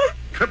think it was a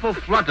triple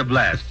flutter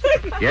blast.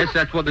 Yes,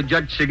 that's what the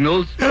judge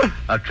signals.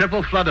 A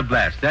triple flutter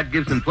blast. That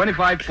gives them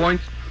 25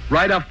 points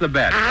right off the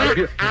bat.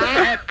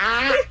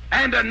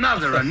 And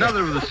another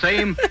of the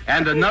same,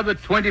 and another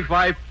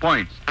 25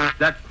 points.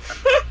 That's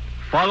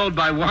followed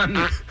by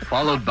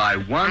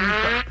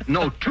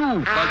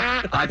two,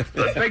 I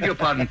beg your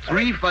pardon,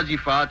 3 fuzzy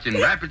farts in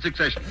rapid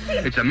succession.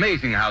 It's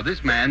amazing how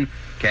this man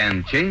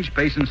can change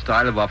pace and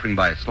style of offering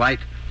by a slight,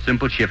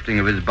 simple shifting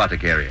of his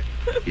buttock area.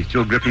 He's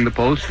still gripping the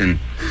post in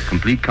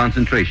complete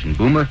concentration.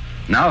 Boomer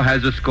now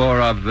has a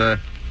score of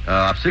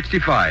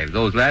 65.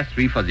 Those last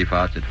 3 fuzzy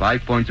farts at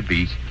 5 points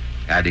apiece,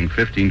 adding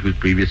 15 to his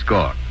previous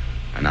score.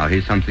 And now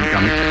here's something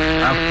coming.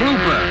 A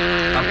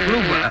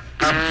flooper,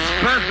 a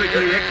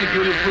perfectly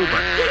executed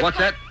flooper. What's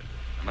that?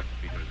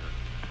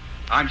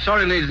 I'm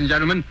sorry, ladies and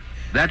gentlemen.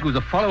 That was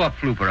a follow-up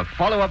flooper.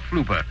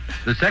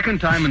 The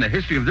second time in the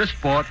history of this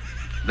sport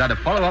that a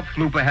follow-up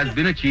flooper has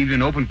been achieved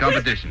in open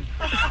competition.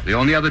 The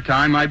only other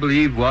time, I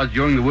believe, was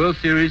during the World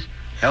Series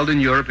held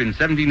in Europe in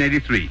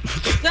 1783.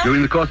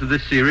 During the course of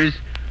this series,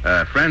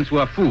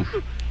 Francois Fouf,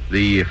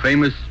 the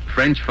famous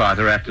French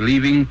farter, after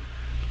leaving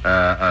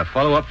a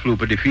follow-up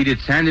flooper, defeated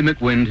Sandy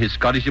McWind, his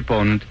Scottish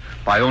opponent,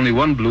 by only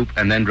 1 bloop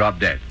and then dropped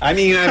dead. I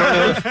mean, I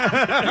don't know.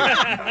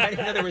 I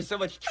didn't know there was so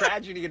much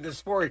tragedy in this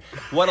sport.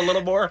 Want a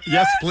little more?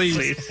 Yes,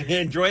 please.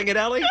 Enjoying it,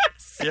 Ellie?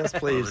 Yes,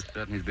 please. Well, it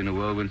certainly has been a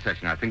whirlwind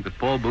session. I think that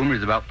Paul Boomer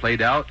is about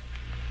played out,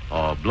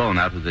 or blown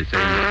out, as they say.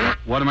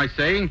 What am I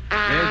saying?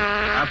 There's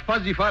a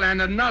fuzzy fart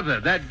and another.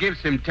 That gives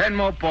him 10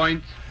 more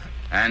points,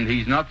 and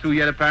he's not through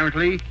yet,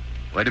 apparently.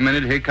 Wait a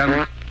minute, here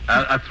comes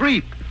a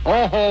threep.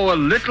 Oh, a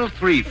little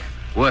threep.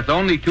 Worth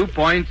only 2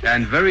 points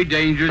and very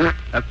dangerous.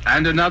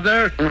 And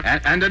another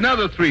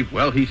threep.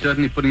 Well, he's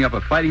certainly putting up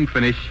a fighting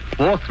finish.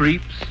 4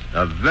 threeps,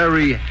 a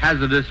very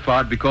hazardous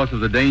fart because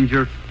of the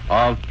danger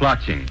of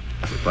plotching.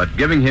 But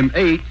giving him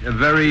 8, a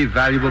very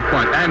valuable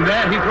point. And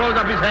there he throws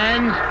up his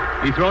hands.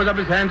 He throws up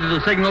his hands as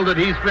a signal that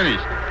he's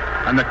finished.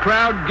 And the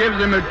crowd gives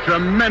him a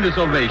tremendous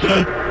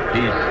ovation.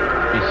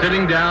 He's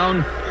sitting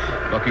down,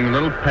 looking a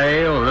little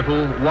pale, a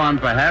little wan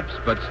perhaps,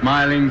 but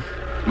smiling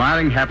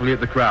happily at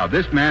the crowd.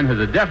 This man has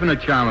a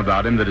definite charm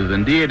about him that has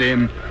endeared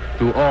him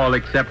to all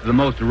except the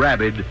most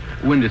rabid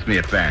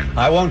Windesmere fans.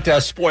 I won't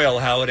spoil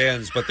how it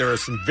ends, but there are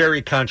some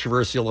very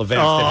controversial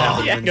events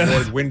that happen when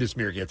Lord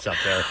Windesmere gets up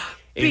there.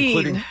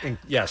 Bean.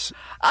 Yes.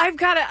 I've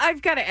got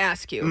to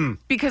ask you,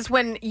 because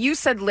when you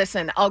said,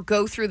 listen, I'll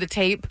go through the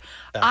tape,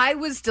 I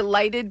was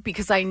delighted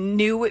because I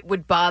knew it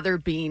would bother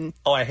Bean.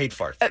 Oh, I hate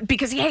farts.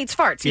 Because he hates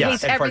farts. He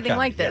hates everything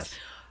like this. Yes.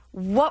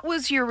 What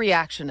was your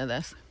reaction to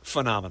this?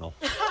 Phenomenal.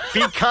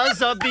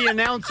 Because of the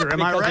announcer,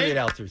 am I right? Because of the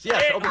announcers,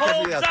 yes. It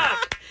holds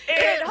up.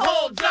 It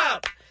holds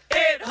up.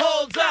 It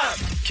holds up.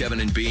 Kevin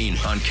and Bean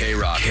on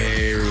K-Rock.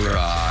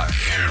 K-Rock.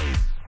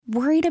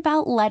 Worried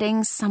about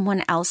letting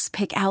someone else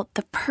pick out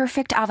the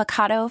perfect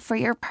avocado for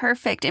your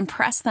perfect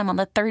impress them on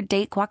the third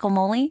date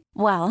guacamole?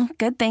 Well,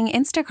 good thing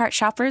Instacart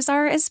shoppers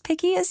are as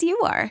picky as you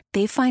are.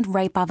 They find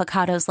ripe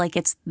avocados like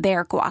it's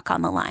their guac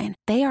on the line.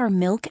 They are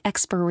milk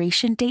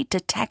expiration date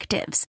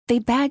detectives. They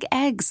bag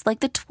eggs like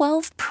the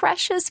 12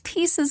 precious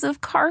pieces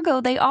of cargo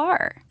they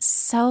are.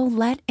 So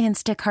let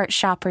Instacart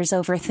shoppers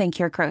overthink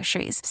your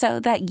groceries so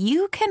that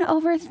you can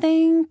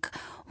overthink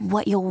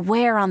what you'll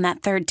wear on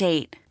that third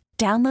date.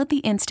 Download the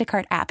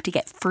Instacart app to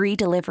get free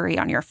delivery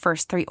on your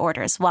first 3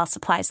 orders while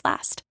supplies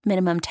last.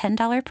 Minimum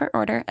 $10 per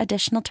order.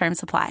 Additional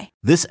terms apply.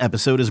 This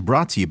episode is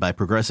brought to you by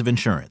Progressive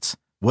Insurance.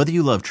 Whether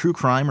you love true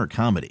crime or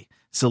comedy,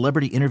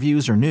 celebrity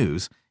interviews or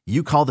news,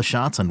 you call the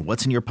shots on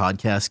what's in your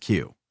podcast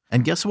queue.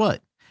 And guess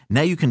what?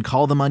 Now you can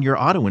call them on your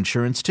auto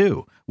insurance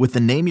too with the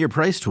Name Your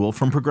Price tool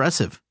from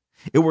Progressive.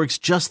 It works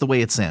just the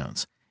way it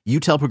sounds. You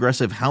tell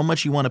Progressive how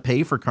much you want to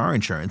pay for car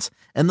insurance,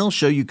 and they'll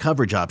show you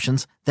coverage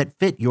options that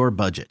fit your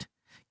budget.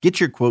 Get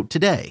your quote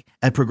today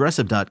at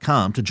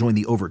Progressive.com to join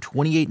the over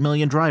 28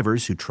 million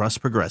drivers who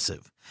trust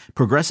Progressive.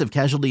 Progressive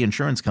Casualty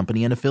Insurance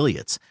Company and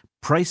Affiliates.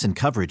 Price and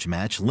coverage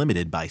match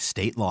limited by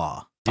state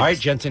law. All right,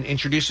 Jensen,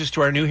 introduce us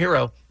to our new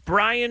hero.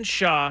 Brian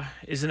Shaw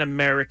is an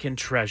American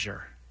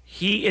treasure.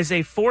 He is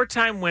a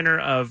 4-time winner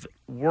of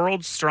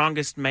World's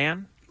Strongest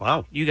Man.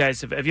 Wow. You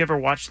guys, have you ever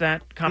watched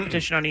that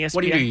competition on ESPN?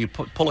 What do you do? You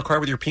pull a card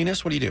with your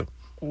penis? What do you do?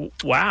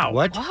 Wow.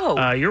 What?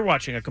 Whoa. You're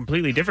watching a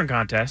completely different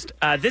contest.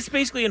 This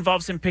basically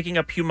involves him picking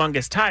up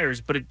humongous tires,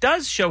 but it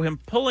does show him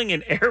pulling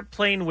an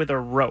airplane with a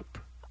rope.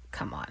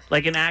 Come on.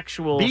 Like an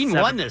actual... Bean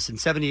won this in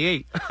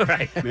 78.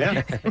 Right.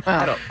 Yeah.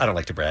 I don't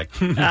like to brag.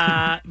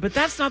 But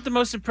that's not the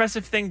most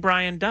impressive thing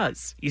Brian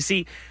does. You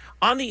see,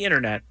 on the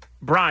internet,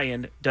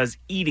 Brian does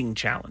eating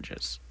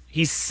challenges.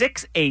 He's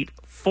 6'8",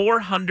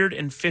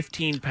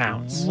 415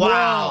 pounds.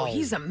 Wow.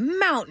 He's a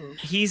mountain.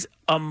 He's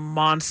a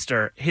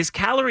monster. His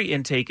calorie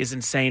intake is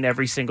insane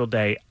every single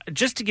day.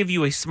 Just to give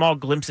you a small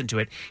glimpse into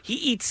it, he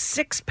eats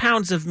 6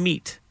 pounds of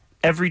meat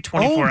every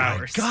 24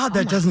 hours. Oh, my God,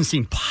 that doesn't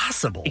seem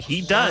possible.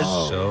 He does.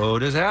 Whoa. So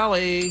does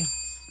Allie.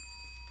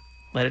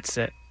 Let it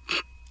sit.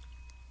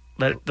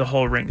 Let the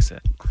whole ring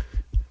sit.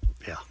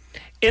 Yeah.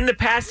 In the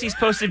past, he's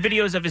posted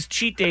videos of his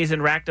cheat days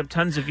and racked up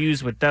tons of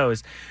views with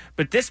those.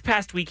 But this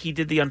past week, he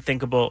did the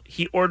unthinkable.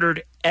 He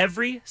ordered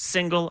every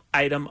single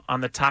item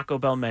on the Taco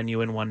Bell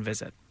menu in one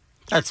visit.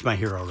 That's my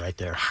hero right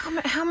there.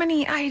 How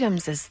many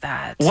items is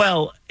that?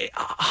 Well,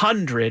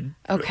 100.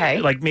 Okay.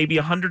 Like maybe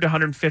 100 to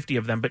 150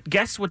 of them. But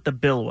guess what the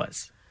bill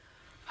was?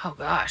 Oh,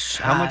 gosh.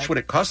 How much would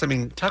it cost? I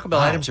mean, Taco Bell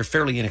items are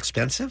fairly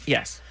inexpensive.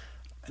 Yes.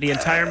 The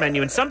entire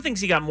menu. And some things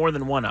he got more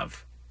than one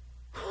of.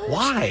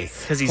 Why?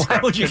 Because he's Why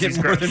gross. would you 'Cause get he's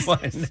more gross. than one?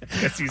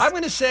 'Cause he's- I'm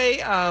going to say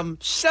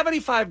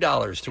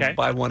 $75 to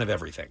buy one of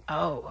everything.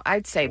 Oh,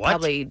 I'd say What?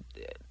 probably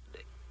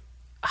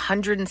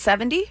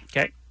 170.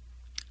 Okay.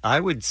 I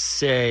would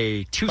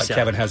say But 270.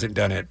 Kevin hasn't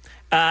done it.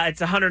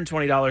 It's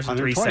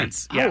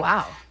 $120.03. Oh,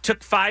 wow.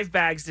 Took 5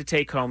 bags to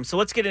take home. So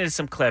let's get into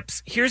some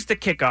clips. Here's the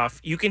kickoff.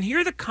 You can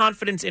hear the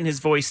confidence in his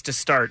voice to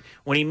start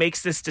when he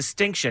makes this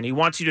distinction. He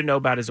wants you to know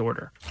about his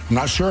order. I'm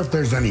not sure if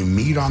there's any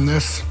meat on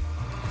this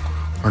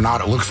or not.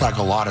 It looks like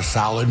a lot of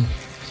salad.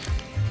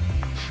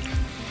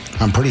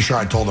 I'm pretty sure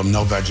I told him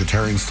no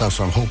vegetarian stuff,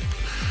 so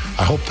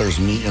I hope there's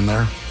meat in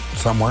there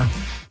somewhere.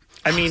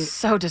 I mean,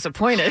 so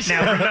disappointed.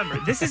 Now remember,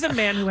 this is a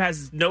man who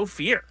has no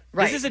fear.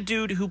 Right. This is a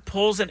dude who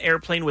pulls an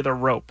airplane with a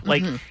rope.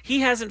 Like,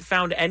 he hasn't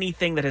found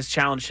anything that has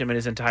challenged him in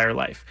his entire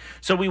life.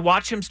 So we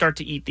watch him start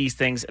to eat these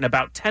things, and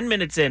about 10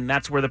 minutes in,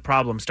 that's where the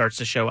problem starts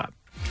to show up.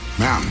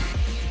 Man,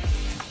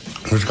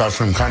 it's got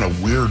some kind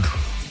of weird.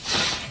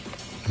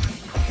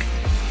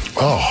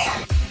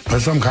 Oh,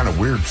 there's some kind of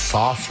weird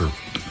sauce or.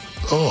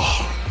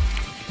 Oh,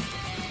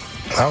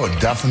 that would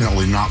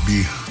definitely not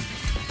be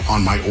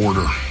on my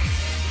order.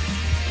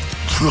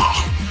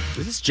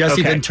 Is this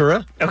Jesse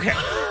Ventura? Okay.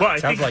 Well, I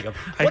Sounds think, like a. I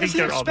What think does he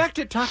they're all- expect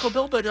at Taco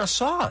Bell but a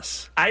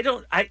sauce?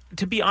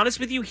 To be honest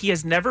with you, he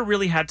has never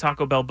really had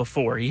Taco Bell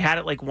before. He had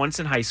it like once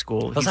in high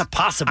school. How's that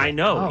possible? I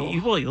know.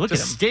 Oh. You look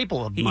It's at a him.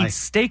 staple of he my- eats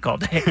steak all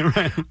day.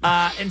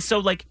 And so,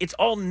 like, it's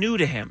all new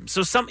to him.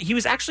 So he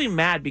was actually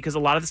mad because a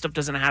lot of the stuff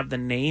doesn't have the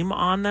name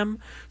on them.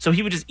 So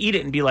he would just eat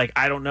it and be like,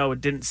 I don't know,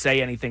 it didn't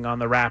say anything on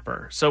the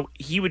wrapper. So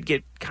he would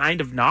get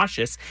kind of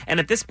nauseous. And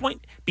at this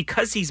point,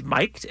 because he's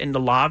mic'd and the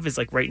lav is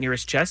like right near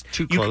his chest,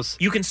 Too close.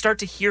 You can start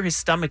to hear his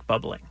stomach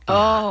bubbling.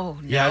 Oh,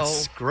 no. Yeah,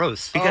 it's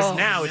gross. Because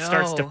now it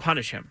starts to no.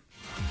 punish him.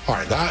 All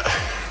right, I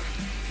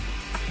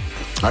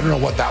don't know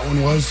what that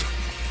one was,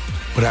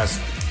 but it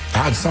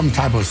had some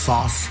type of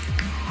sauce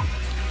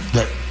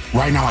that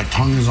right now my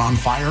tongue is on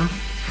fire,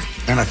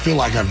 and I feel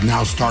like I've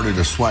now started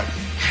to sweat.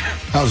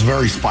 That was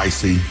very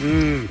spicy.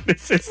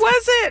 Was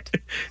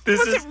it? This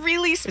Was is- it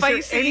really Is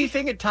spicy? there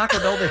anything at Taco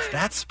Bell that's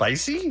that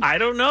spicy? I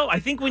don't know. I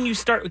think when you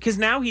start, because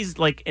now he's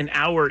like an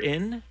hour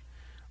in,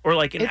 or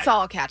like It's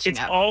all catching it's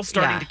up. all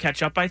starting Yeah. to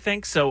catch up. I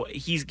think so.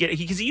 He's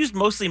because he used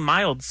mostly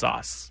mild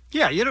sauce.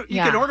 Yeah, you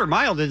can order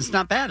mild and it's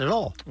not bad at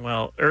all.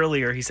 Well,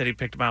 earlier he said he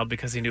picked mild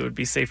because he knew it would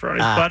be safer on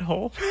his Ah.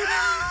 butthole.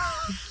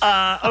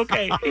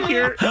 Okay,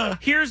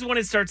 here's when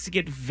it starts to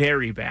get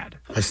very bad.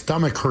 My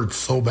stomach hurts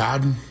so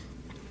bad,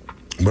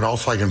 but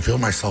also I can feel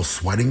myself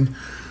sweating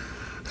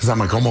because I'm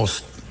like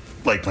almost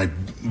like my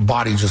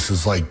body just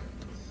is like,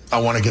 I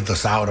want to get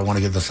this out. I want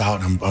to get this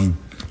out. And I'm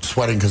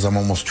sweating because I'm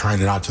almost trying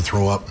not to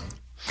throw up.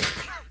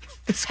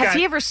 Has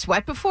he ever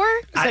sweat before?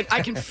 He's like,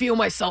 I can feel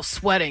myself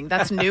sweating.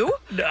 That's new?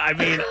 No, I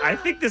mean, I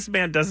think this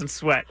man doesn't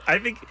sweat. I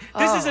think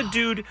this is a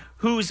dude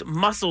whose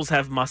muscles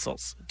have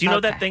muscles. Do you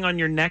know that Okay. thing on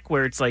your neck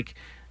where it's like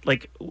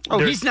Oh,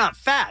 there's- he's not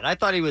fat. I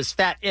thought he was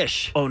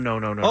fat-ish. Oh, no.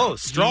 Oh,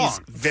 strong. He's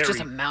very, It's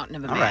just a mountain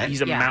of a All man. right.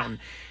 He's a Yeah. mountain.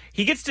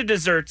 He gets to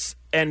desserts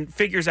and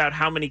figures out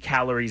how many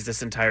calories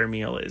this entire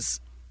meal is.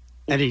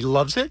 And he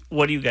loves it?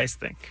 What do you guys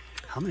think?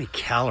 How many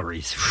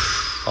calories?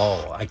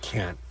 Oh, I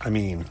can't. I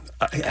mean,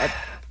 the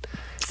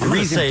I'm gonna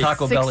reason say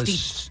Taco Bell 60.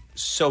 is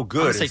so I'm good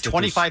gonna is say that there's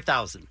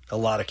 25,000. a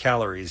lot of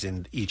calories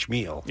in each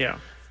meal. Yeah.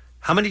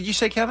 How many did you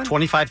say, Kevin?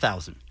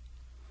 25,000.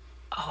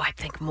 Oh, I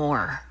think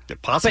more.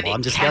 Possible. But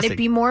I'm just can guessing. it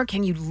be more?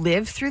 Can you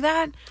live through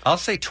that? I'll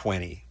say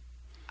 20.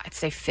 I'd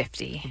say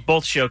 50.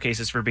 Both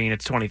showcases for being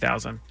it's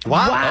 20,000.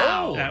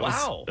 Wow. That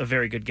was a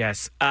very good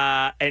guess.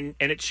 And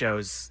it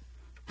shows.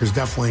 There's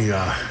definitely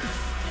a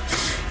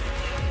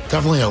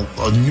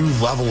new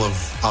level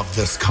of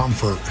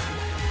discomfort.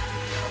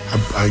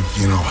 I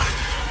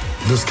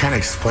just can't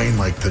explain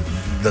like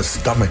the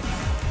stomach,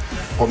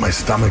 what my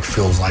stomach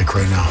feels like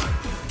right now.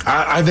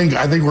 I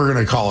think we're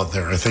gonna call it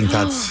there. I think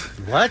that's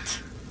What?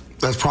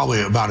 that's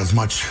probably about as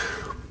much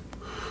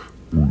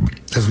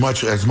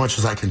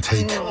as I can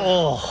take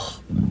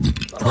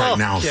right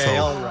now. Okay, So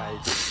all right.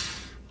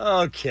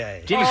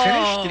 Okay. Did he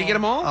finish? Did he get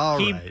them all? All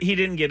He right. he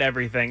didn't get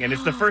everything, and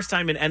it's the first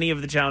time in any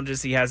of the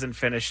challenges he hasn't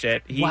finished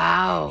it.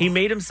 Wow. He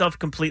made himself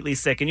completely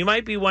sick, and you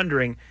might be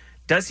wondering,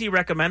 does he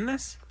recommend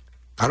this?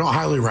 I don't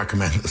highly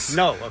recommend this.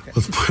 No, okay.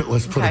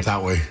 Let's put Okay. it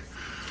that way.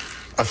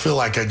 I feel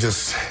like I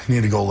just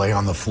need to go lay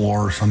on the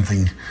floor or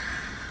something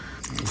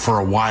for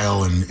a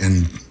while,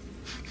 and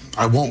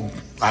I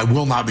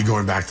will not be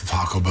going back to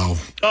Taco Bell.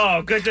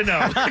 Oh, good to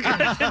know.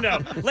 Good to know.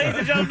 Ladies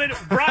and gentlemen,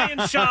 Brian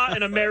Shaw,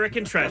 an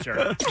American treasure.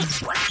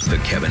 The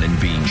Kevin and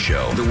Bean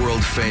Show, the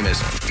world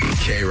famous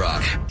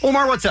K-Rock.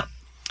 Omar, what's up?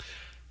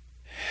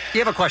 You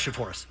have a question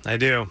for us. I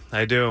do.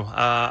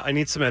 I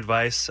need some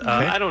advice.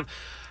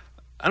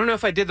 I don't know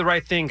if I did the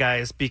right thing,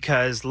 guys,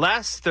 because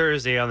last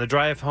Thursday on the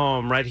drive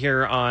home right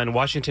here on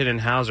Washington and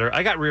Hauser,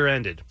 I got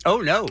rear-ended.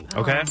 Oh, no.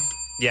 Okay?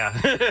 Yeah,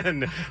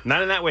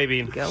 not in that way,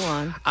 Bean. Go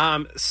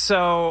on.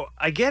 So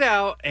I get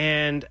out,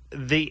 and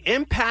the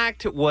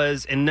impact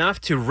was enough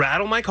to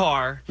rattle my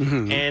car,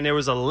 and there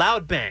was a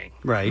loud bang.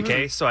 Right.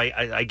 Okay, so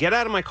I get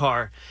out of my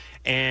car,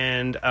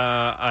 and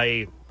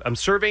I'm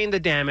surveying the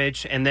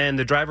damage, and then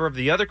the driver of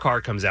the other car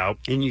comes out.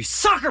 And you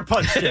sucker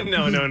punched him.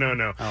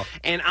 No. Oh.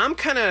 And I'm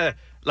kind of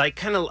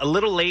a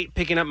little late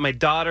picking up my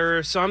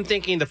daughter. So I'm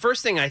thinking, the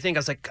first thing I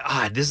was like,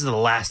 God, this is the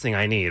last thing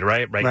I need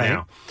right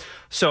now.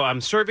 So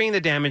I'm surveying the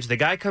damage. The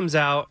guy comes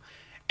out,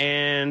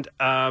 and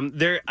I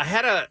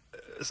had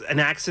an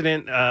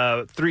accident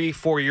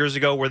 3-4 years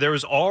ago where there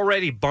was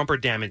already bumper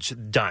damage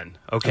done.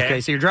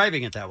 Okay, so you're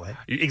driving it that way.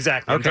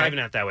 Exactly. I'm driving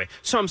it that way.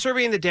 So I'm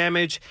surveying the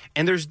damage,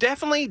 and there's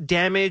definitely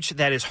damage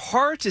that is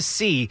hard to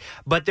see,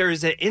 but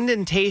there's an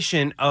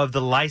indentation of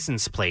the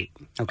license plate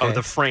of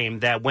the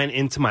frame that went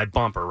into my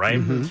bumper, right?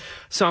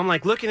 So I'm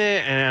like looking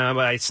at it, and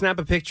I snap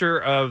a picture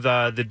of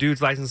the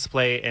dude's license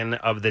plate and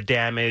of the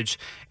damage,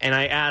 and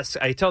I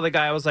tell the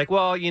guy, I was like,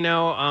 well, I don't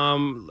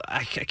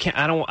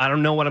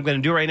know what I'm going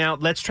to do right now.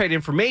 Let's trade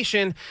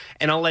information,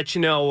 and I'll let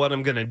you know what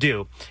I'm going to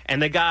do.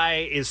 And the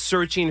guy is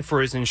searching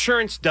for his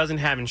insurance, doesn't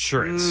have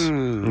insurance.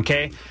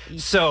 Okay,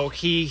 so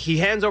he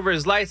hands over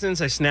his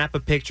license. I snap a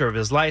picture of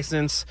his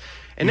license,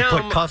 and you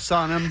now put cuffs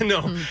on him.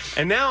 No,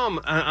 and now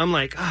I'm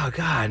like, oh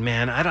God,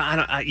 man, I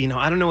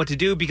don't know what to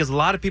do, because a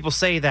lot of people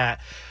say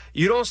that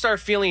you don't start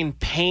feeling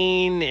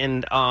pain,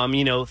 and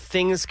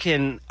things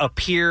can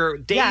appear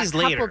days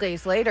later. A couple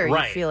days later,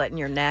 Right. you feel it in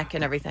your neck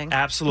and everything.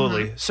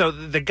 Absolutely. So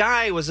the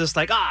guy was just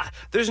like,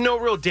 there's no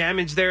real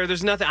damage there.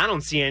 There's nothing. I don't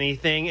see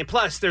anything. And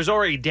plus, there's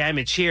already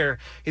damage here.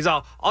 He's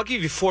all, I'll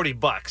give you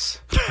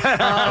 $40.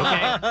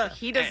 Okay.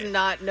 He does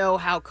not know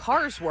how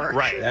cars work.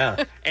 Right.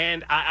 Yeah.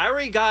 And I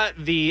already got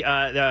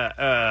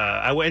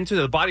I went to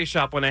the body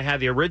shop when I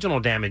had the original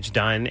damage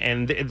done,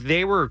 and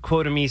they were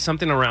quoting me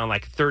something around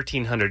like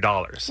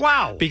 $1,300.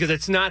 Wow. Because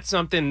it's not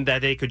something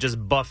that they could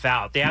just buff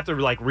out. They have to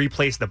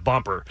replace the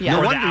bumper. Yeah. No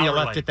or the wonder you outer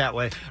left light. it that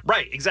way.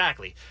 Right,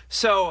 exactly.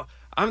 So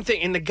I'm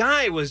thinking, and the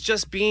guy was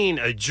just being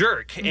a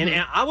jerk,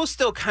 and I was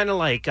still kind of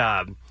like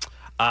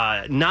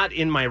not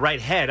in my right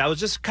head. I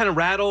was just kind of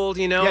rattled,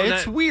 Yeah,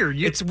 it's weird.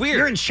 It's weird.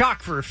 You're in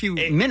shock for a few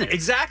minutes.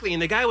 Exactly.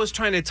 And the guy was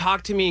trying to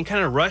talk to me and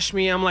kind of rush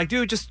me. I'm like,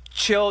 dude, just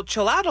chill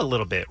out a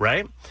little bit,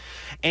 right?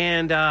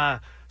 And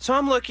so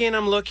I'm looking,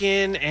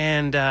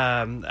 and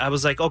I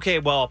was like, okay,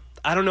 well,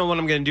 I don't know what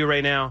I'm going to do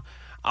right now.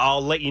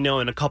 I'll let you know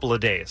in a couple of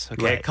days.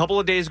 Okay, Right. A couple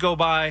of days go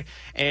by,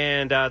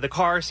 and the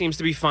car seems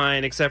to be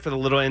fine except for the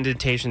little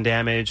indentation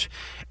damage.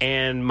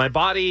 And my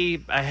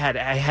body, I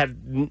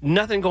had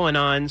nothing going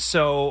on,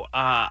 so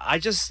I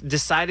just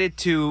decided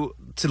to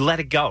let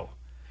it go.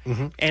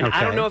 And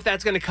I don't know if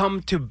that's going to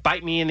come to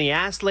bite me in the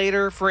ass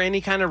later for any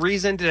kind of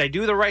reason. Did I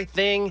do the right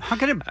thing? How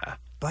can it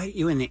bite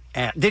you in the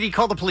ass? Did he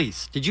call the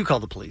police? Did you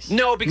call the police?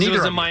 No, because Neither it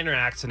was a of you. minor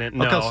accident.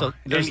 No, Okay, so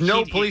there's And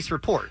no police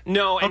report.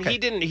 No, and Okay. he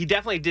didn't. He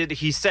definitely did.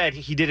 He said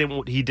he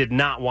didn't. He did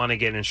not want to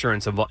get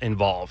insurance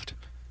involved.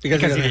 Because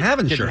he doesn't have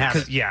didn't insurance.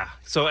 have it. Yeah.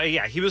 So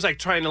he was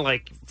trying to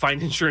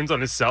find insurance on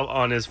his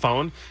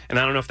phone, and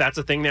I don't know if that's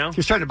a thing now.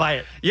 He's trying to buy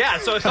it. Yeah.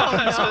 So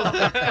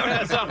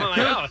I'm like,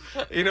 oh,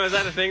 is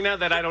that a thing now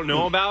that I don't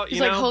know about? He's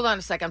like, hold on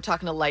a sec, I'm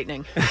talking to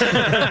Lightning.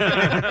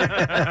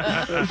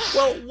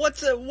 Well,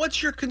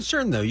 what's your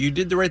concern though? You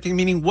did the right thing.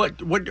 Meaning,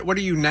 what are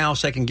you now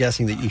second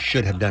guessing that you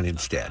should have done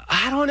instead?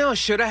 I don't know.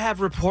 Should I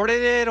have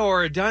reported it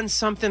or done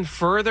something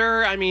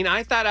further? I mean,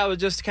 I thought I was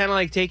just kind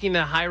of taking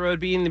the high road,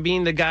 being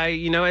the guy.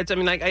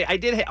 I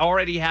did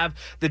already have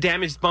the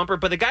damaged bumper,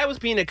 but the guy was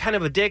being a kind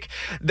of a dick.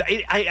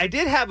 I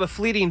did have a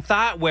fleeting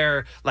thought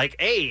where,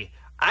 hey,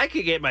 I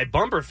could get my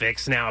bumper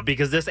fixed now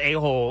because this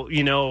a-hole,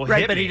 Right,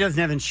 hit but me. he doesn't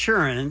have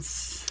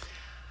insurance.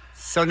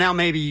 So now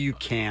maybe you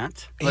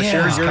can't. Unless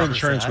Yeah. yours Your covers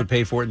insurance that. would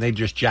pay for it, and they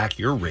just jack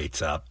your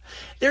rates up.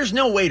 There's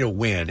no way to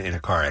win in a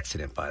car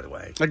accident, by the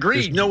way. Agreed.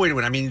 There's no way to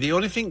win. I mean, the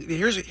only thing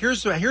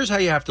here's how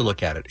you have to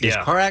look at it. Is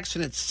Yeah. car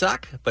accidents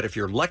suck, but if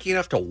you're lucky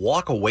enough to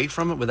walk away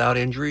from it without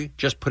injury,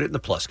 just put it in the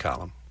plus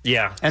column.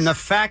 Yeah. And the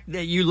fact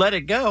that you let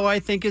it go, I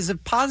think, is a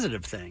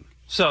positive thing.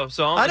 So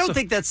I don't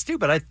think that's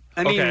stupid.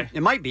 I mean, Okay.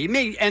 it might be. It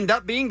may end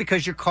up being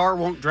because your car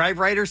won't drive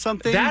right or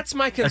something. That's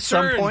my at some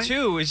concern point.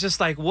 too. Is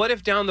just what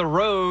if down the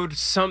road,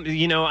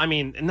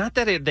 not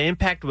that the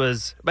impact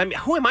was. I mean,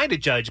 who am I to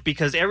judge?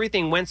 Because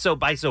everything went so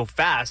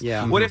fast.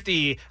 Yeah. What if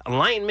the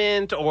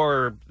alignment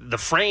or the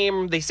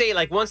frame? They say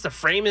once the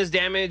frame is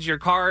damaged, your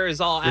car is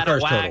all out of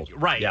car's whack.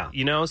 totaled. Right.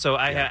 Yeah. So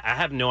I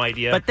have no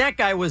idea. But that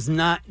guy was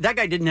not. That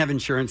guy didn't have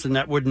insurance, and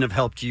that wouldn't have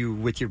helped you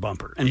with your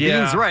bumper. And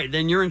Yeah. Bean's right.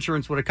 Then your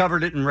insurance would have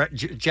covered it and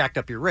jacked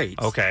up your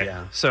rates. Okay.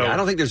 Yeah. So I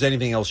don't think there's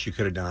anything else you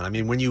could have done. I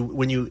mean, when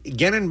you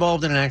get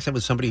involved in an accident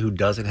with somebody who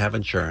doesn't have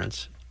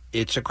insurance,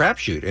 it's a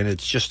crapshoot, and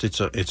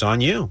it's on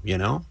you.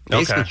 Basically,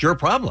 Okay. it's your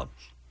problem.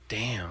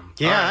 Damn.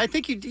 Yeah, All right. I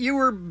think you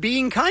were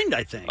being kind,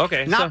 I think.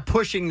 Okay, Not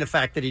pushing the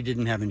fact that he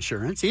didn't have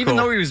insurance, even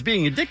Cool. though he was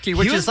being a dick to you,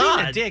 which he was is being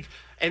odd. a dick.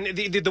 And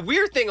the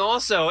weird thing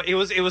also, it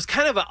was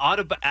kind of an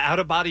out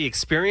of body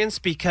experience,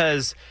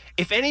 because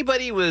if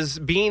anybody was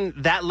being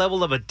that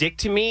level of a dick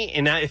to me,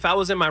 and if I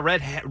was in my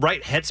right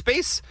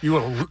headspace, you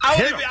would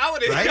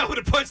I would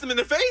have punched them in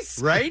the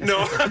face, right?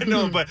 No,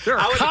 but they're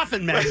a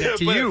coffin magnet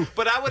to you.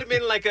 But I would have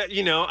been like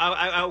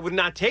I would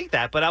not take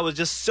that. But I was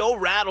just so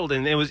rattled,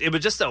 and it was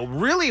just a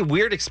really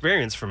weird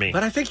experience for me.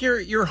 But I think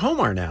you're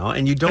Homer now,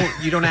 and you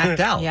don't act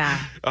out. Yeah.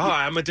 Oh,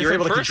 I'm a different You're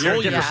able to person.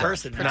 control You're a different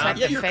yourself. person.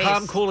 Yeah, you're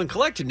calm, cool, and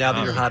collected now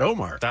that you're Hot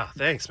Omar. Oh,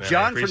 thanks, man.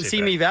 John from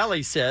Simi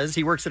Valley says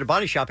he works at a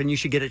body shop, and you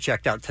should get it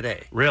checked out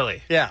today.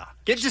 Really? Yeah.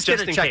 Just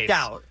get it in checked case.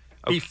 out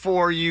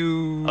before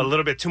you... A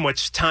little bit too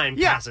much time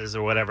passes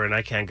or whatever, and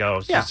I can't go.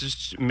 So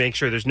just make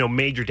sure there's no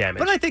major damage.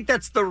 But I think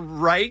that's the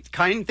right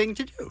kind thing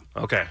to do.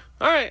 Okay.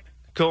 All right.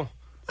 Cool.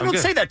 I don't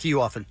say that to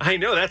you often. I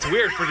know, that's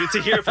weird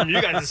to hear from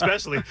you guys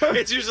especially.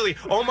 It's usually,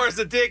 Omar's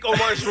the dick,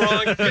 Omar's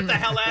wrong, get the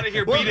hell out of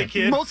here, beat a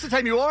kid. Most of the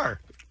time you are.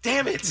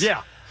 Damn it.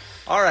 Yeah.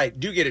 All right,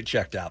 do get it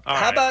checked out. All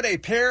How right. about a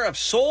pair of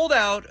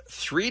sold-out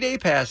 3-day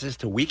passes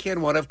to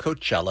Weekend 1 of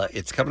Coachella?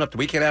 It's coming up the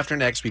weekend after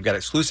next. We've got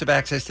exclusive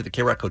access to the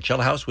K-Rock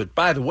Coachella House with,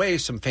 by the way,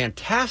 some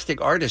fantastic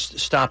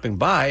artists stopping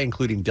by,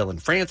 including Dylan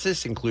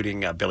Francis,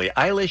 including Billie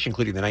Eilish,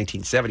 including the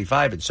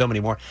 1975, and so many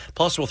more.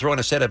 Plus, we'll throw in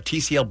a set of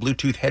TCL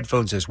Bluetooth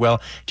headphones as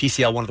well.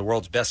 TCL, one of the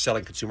world's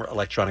best-selling consumer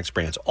electronics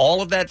brands.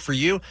 All of that for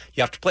you.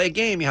 You have to play a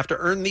game. You have to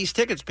earn these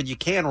tickets, but you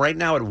can right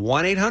now at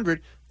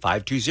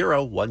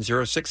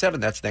 1-800-520-1067.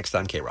 That's next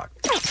on K-Rock.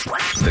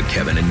 The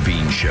Kevin and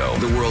Bean Show.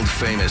 The world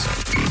famous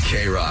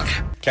K-Rock.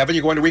 Kevin,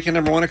 you're going to weekend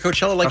number 1 at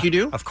Coachella like you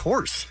do? Of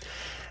course.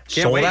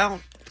 Sold out.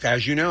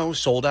 As you know,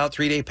 sold out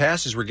 3-day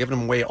passes. We're giving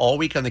them away all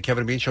week on the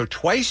Kevin and Bean Show,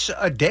 twice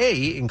a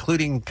day,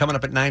 including coming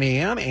up at 9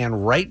 a.m.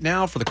 and right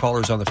now for the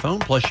callers on the phone.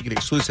 Plus, you get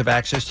exclusive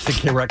access to the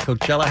K-Rock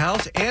Coachella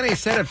House and a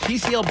set of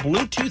TCL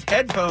Bluetooth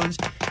headphones.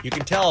 You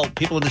can tell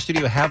people in the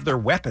studio have their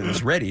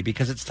weapons ready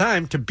because it's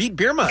time to beat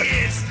Beer Mug.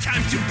 It's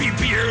time to be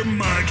Beer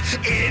Mug.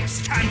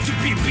 It's time to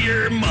be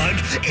Beer Mug.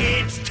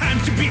 It's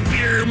time to be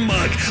Beer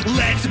Mug.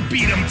 Let's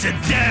beat him to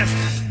death.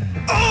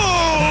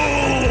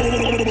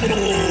 Oh,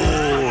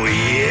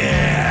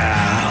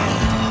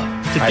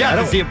 yeah. To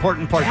death is the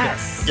important part there.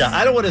 Yeah,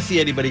 I don't want to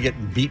see anybody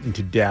getting beaten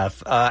to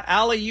death.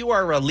 Allie, you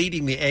are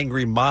leading the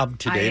angry mob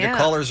today. I The am.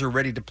 callers are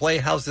ready to play.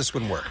 How's this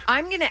one work?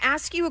 I'm going to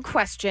ask you a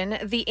question.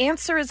 The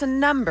answer is a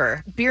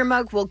number. Beer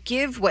Mug will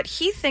give what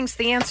he thinks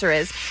the answer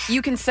is.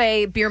 You can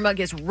say Beer Mug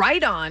is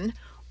right on,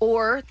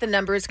 or the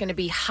number is going to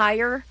be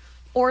higher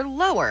or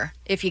lower.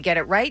 If you get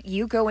it right,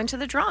 you go into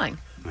the drawing.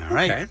 All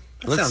right. Okay.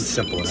 That sounds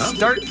simple enough.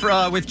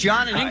 Start with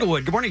John in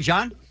Inglewood. Good morning,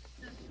 John.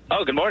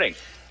 Oh, good morning.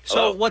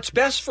 So what's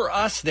best for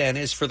us then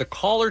is for the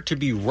caller to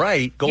be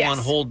right, go Yes. on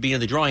hold, be in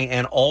the drawing,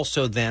 and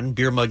also then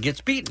Beer Mug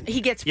gets beaten.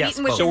 He gets Yes,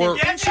 beaten with so we're-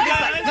 an Not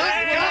right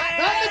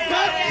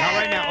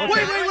now. Okay.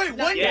 Wait.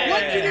 When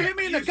can you hit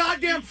me in the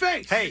goddamn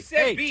face? Hey,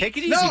 take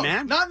it easy, no,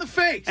 man. not in the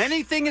face.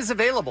 Anything is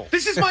available.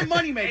 This is my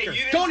moneymaker.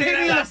 Don't hit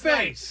me in the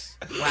face.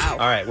 Wow. All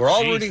right, we're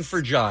all rooting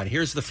for John.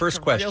 Here's the first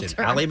question.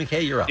 turn. Allie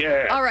McKay, you're up.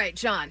 All right,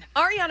 John.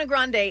 Ariana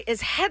Grande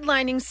is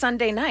headlining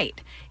Sunday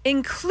night.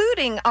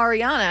 Including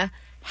Ariana,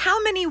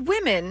 how many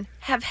women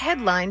have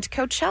headlined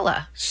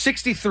Coachella?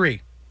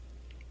 63.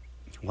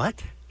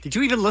 What? Did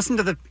you even listen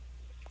to the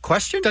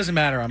question? Doesn't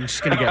matter. I'm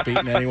just going to get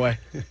beaten anyway.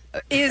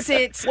 Is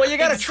it Well, you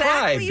gotta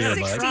try, exactly Beer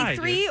Mug.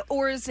 63,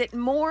 or is it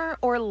more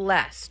or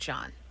less,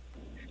 John?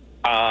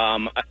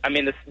 I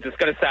mean, this is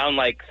going to sound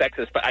like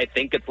sexist, but I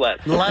think it's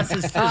less. Less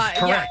is correct,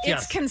 Yeah,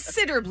 yes. it's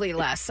considerably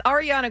less.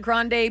 Ariana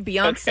Grande,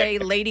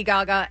 Beyonce, Lady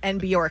Gaga, and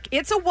Bjork.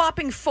 It's a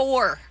whopping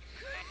 4.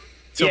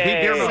 So beat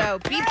Beer Mug. So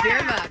beat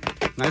Beer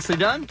Mug. Nicely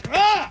done.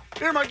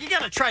 Beer Mug, you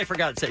got to try, for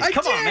God's sake. I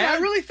Come on, did. man. I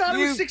really thought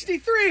it was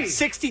 63.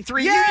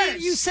 63?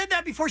 Yes. You said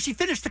that before she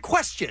finished the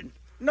question.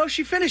 No,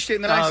 she finished it,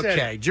 and then I said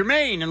Okay.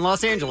 Jermaine in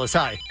Los Angeles.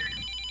 Hi.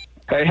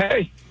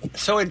 Hey.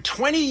 So in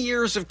 20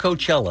 years of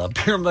Coachella,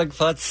 Beer Mug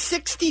thought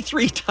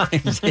 63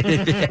 times it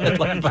had been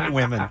headlined by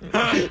women.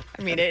 I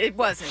mean, it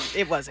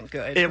wasn't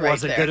good. It right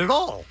wasn't there. good at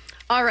all.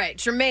 All right,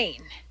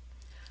 Jermaine.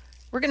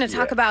 We're going to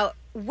talk about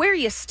where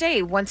you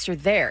stay once you're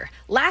there.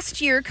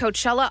 Last year,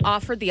 Coachella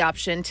offered the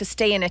option to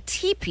stay in a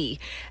teepee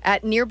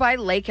at nearby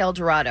Lake El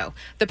Dorado.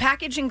 The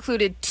package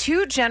included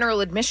 2 general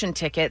admission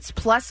tickets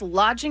plus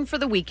lodging for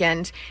the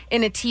weekend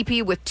in a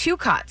teepee with 2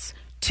 cots,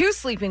 2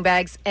 sleeping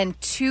bags, and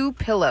 2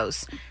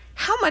 pillows.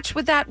 How much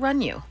would that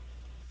run you?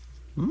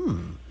 All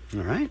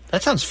right.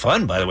 That sounds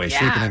fun, by the way, Yeah.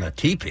 sleeping in a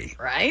teepee.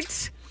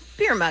 Right?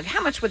 Beer Mug,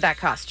 how much would that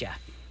cost you?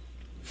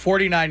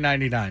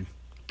 $49.99.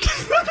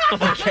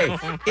 Okay.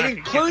 It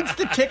includes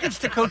the tickets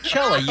to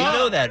Coachella. You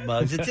know that,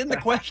 Muggs. It's in the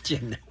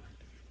question.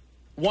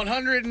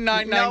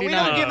 $109.99. No, we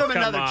don't give him come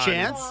another on.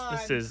 chance.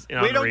 This is We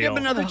don't give unreal. him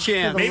another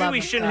chance. Maybe love we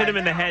of shouldn't hit him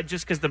in the head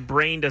just because the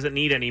brain doesn't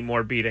need any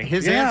more beating.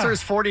 His Yeah. answer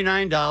is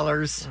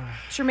 $49.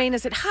 Jermaine,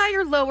 is it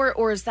higher, lower,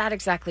 or is that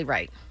exactly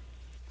right?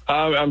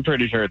 I'm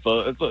pretty sure it's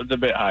a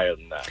bit higher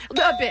than that.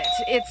 A bit.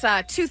 It's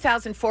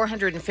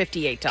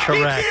 $2,458.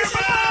 Correct.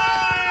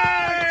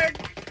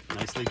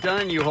 Nicely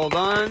done. You hold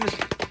on.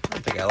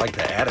 think I like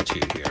the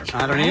attitude here.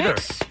 I don't either.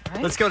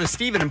 Let's go to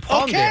Stephen in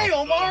Palmdale. Okay,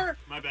 Omar.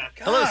 My bad.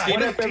 Hello,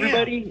 Stephen. What up,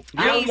 everybody?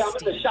 Hi, I'm in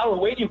the shower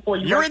waiting for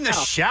you. You're right in the now.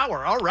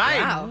 shower. All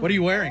right. Wow. What are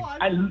you wearing?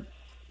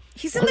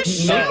 He's in the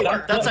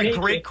shower. That's a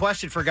great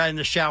question for a guy in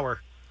the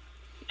shower.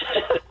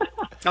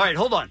 All right,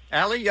 hold on.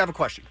 Allie, you have a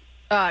question.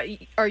 Are you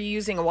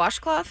using a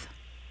washcloth?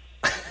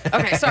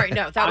 Okay, sorry.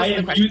 No, that I wasn't the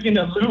am question. using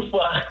a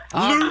loofah.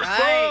 All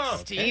right,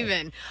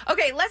 Steven.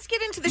 Okay, let's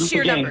get into the Loofah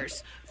sheer gang.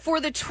 numbers. For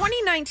the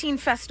 2019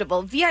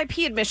 festival, VIP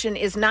admission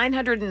is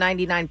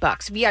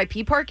 $999.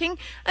 VIP parking,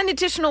 an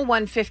additional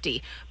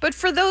 $150. But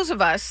for those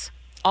of us,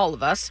 all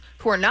of us,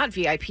 who are not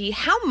VIP,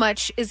 how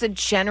much is a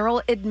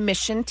general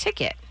admission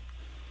ticket?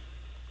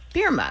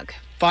 Beer mug.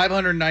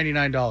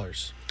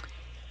 $599.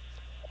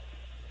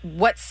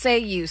 What say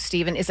you,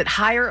 Stephen? Is it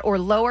higher or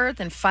lower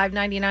than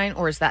 $599,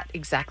 or is that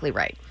exactly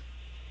right?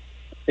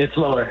 It's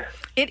lower.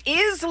 It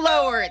is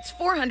lower. It's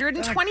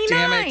 $429.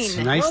 Damn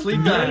it. Nicely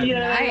done.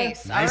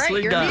 Nice. All Nicely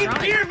right, you're done. in the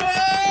drawing.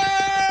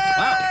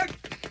 Wow.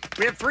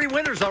 We have 3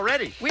 winners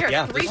already. We are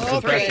Yeah, 3 this is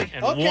for 3. impressive.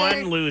 And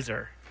one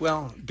loser.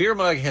 Well, Beer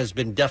Mug has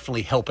been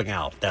definitely helping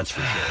out, that's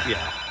for sure.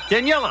 Yeah.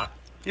 Daniela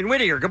in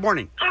Whittier, good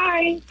morning.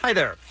 Hi. Hi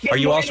there. Are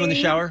you also in the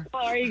shower?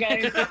 How are you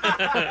guys?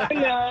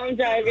 No, I'm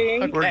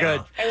driving. We're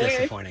good.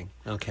 Disappointing.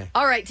 Okay.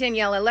 All right,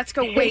 Daniela, let's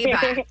go way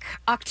back.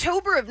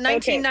 October of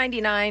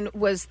 1999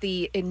 was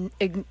the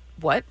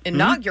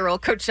inaugural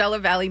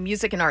Coachella Valley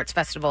Music and Arts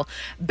Festival.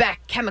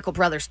 Beck, Chemical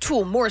Brothers,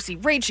 Tool, Morrissey,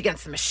 Rage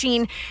Against the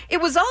Machine. It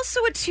was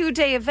also a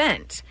 2-day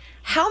event.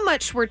 How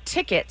much were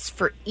tickets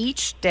for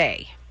each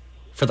day?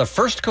 For the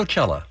first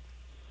Coachella.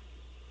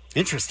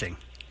 Interesting.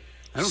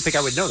 I don't think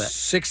I would know that.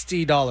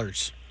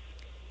 $60.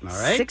 All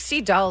right.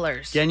 $60.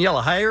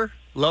 Daniela, higher,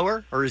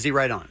 lower, or is he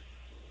right on?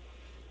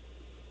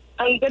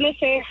 I'm going to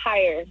say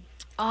higher.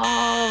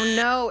 Oh,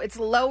 no, it's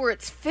lower.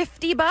 It's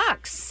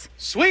 $50.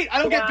 Sweet.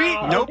 I don't get beat.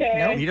 Nope.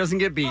 He doesn't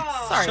get beat.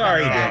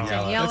 Sorry about that,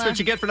 Daniela. Daniela. That's what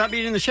you get for not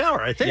being in the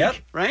shower, I think. Yep.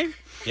 Right?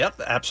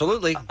 Yep,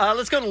 absolutely.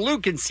 Let's go to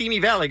Luke in Simi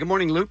Valley. Good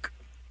morning, Luke.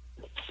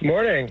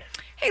 Morning.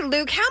 Hey,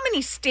 Luke, how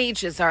many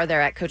stages are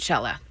there at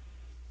Coachella?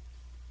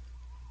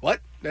 What?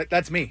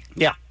 That's me.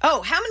 Yeah.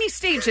 Oh, how many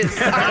stages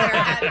are there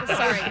at...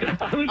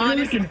 Sorry.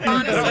 Honestly,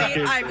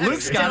 I'm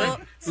Luke's still, got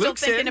it. still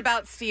Luke's thinking in.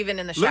 about Steven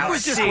in the Luke shower.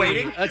 was just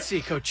waiting. Let's see.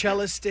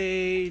 Coachella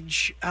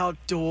stage,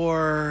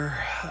 outdoor,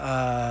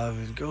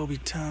 Gobi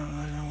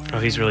Town. Oh,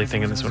 he's really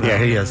thinking this one Yeah,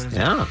 out. he is.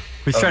 Yeah.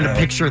 He's trying to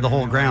picture the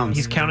whole grounds.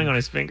 He's counting on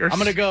his fingers. I'm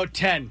going to go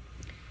 10.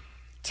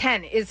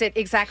 10. Is it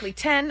exactly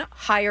 10,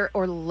 higher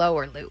or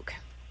lower, Luke?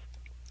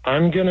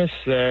 I'm going to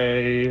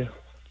say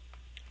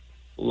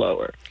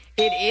lower.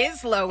 It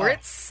is lower.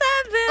 It's 7.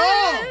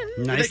 Oh!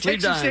 Did they Nicely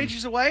take some done.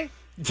 stages away?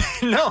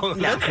 No,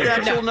 that's the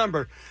actual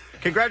number.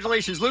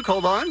 Congratulations, Luke.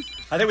 Hold on.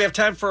 I think we have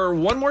time for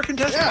one more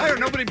contestant. Why are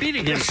nobody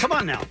beating him? Come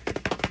on now.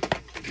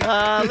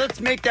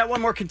 Let's make that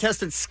one more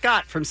contestant,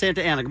 Scott from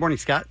Santa Ana. Good morning,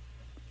 Scott.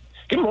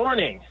 Good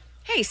morning.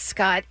 Hey,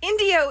 Scott.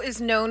 Indio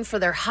is known for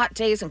their hot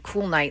days and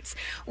cool nights.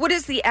 What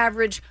is the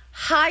average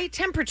high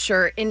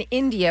temperature in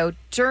Indio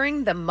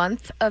during the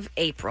month of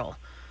April?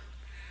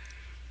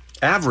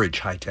 Average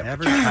high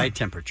temperature. Average high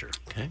temperature.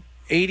 Okay.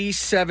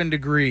 87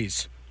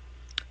 degrees.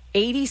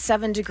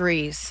 87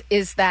 degrees.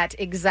 Is that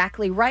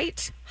exactly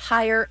right,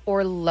 higher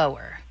or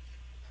lower?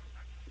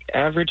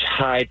 Average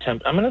high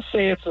temp. I'm going to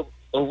say it's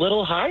a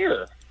little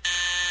higher.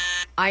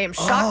 I am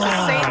shocked to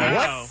say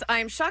this. I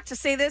am shocked to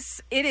say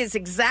this. It is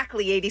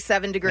exactly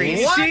 87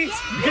 degrees. What? See?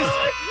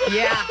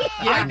 Yeah.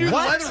 I do the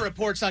What? weather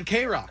reports on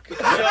K-Rock.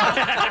 What are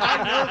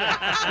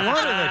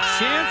the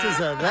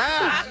chances of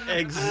that?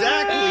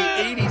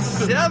 Exactly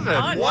 87.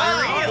 What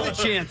Wow. are the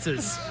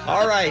chances?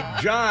 All right,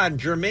 John,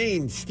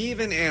 Jermaine,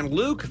 Stephen, and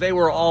Luke, they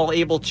were all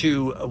able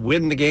to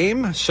win the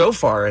game so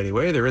far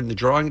anyway. They're in the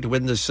drawing to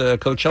win this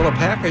Coachella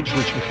package,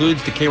 which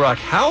includes the K-Rock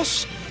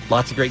House,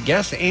 lots of great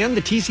guests, and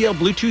the TCL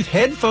Bluetooth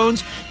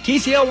headphones.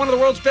 TCL, one of the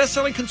world's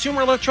best-selling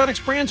consumer electronics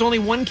brands. Only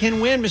one can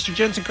win. Mr.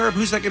 Jensen Karp,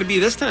 who's that going to be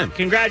this time?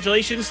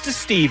 Congratulations to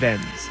Steven.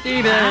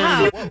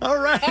 Steven. All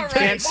right.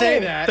 Can't say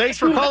that. Thanks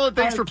for calling.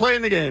 Thanks for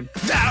playing the game.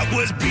 That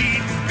was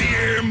Pete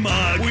Beer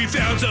Mug. We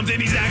found something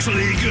he's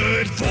actually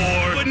good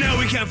for. But now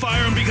we can't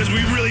fire him because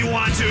we really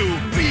want to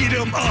beat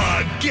him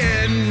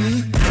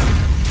again.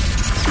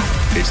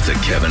 It's the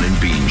Kevin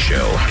and Bean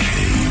Show.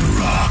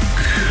 K-Rock.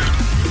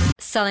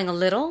 Selling a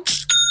little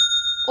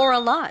or a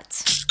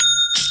lot?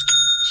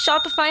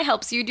 Shopify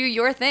helps you do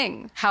your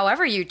thing,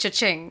 however you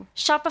cha-ching.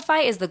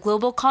 Shopify is the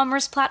global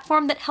commerce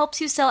platform that helps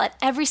you sell at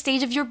every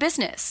stage of your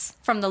business.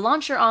 From the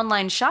launch your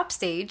online shop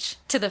stage,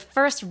 to the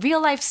first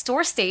real-life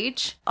store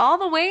stage, all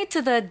the way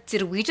to the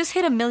did we just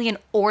hit 1 million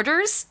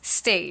orders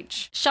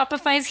stage.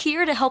 Shopify's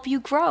here to help you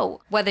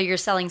grow. Whether you're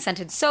selling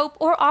scented soap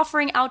or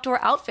offering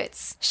outdoor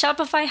outfits,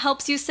 Shopify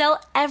helps you sell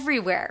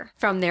everywhere.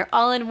 From their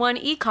all-in-one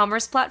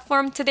e-commerce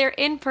platform to their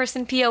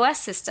in-person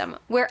POS system.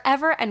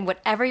 Wherever and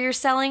whatever you're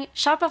selling,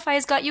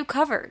 Shopify's got got you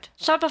covered.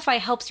 Shopify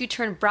helps you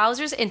turn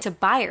browsers into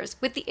buyers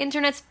with the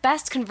internet's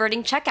best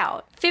converting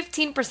checkout.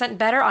 15%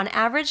 better on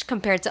average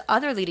compared to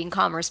other leading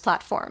commerce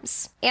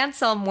platforms. And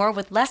sell more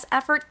with less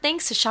effort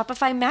thanks to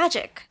Shopify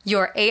Magic,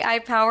 your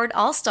AI-powered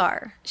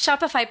all-star.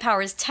 Shopify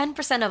powers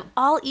 10% of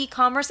all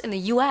e-commerce in the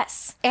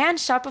U.S. And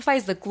Shopify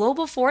is the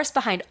global force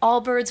behind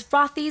Allbirds,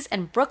 Rothy's,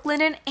 and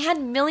Brooklinen,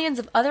 and millions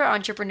of other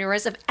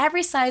entrepreneurs of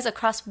every size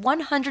across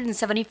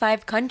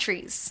 175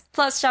 countries.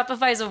 Plus,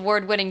 Shopify's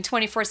award-winning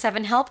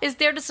 24/7 help is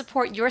there to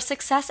support your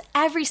success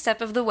every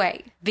step of the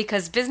way.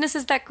 Because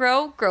businesses that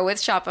grow, grow with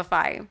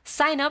Shopify.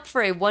 Sign up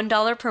for a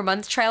 $1 per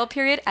month trial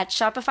period at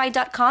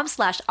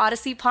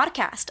shopify.com/Odyssey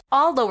Podcast,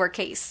 all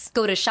lowercase.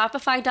 Go to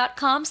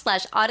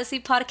shopify.com/Odyssey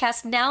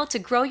Podcast now to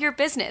grow your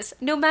business,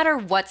 no matter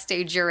what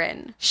stage you're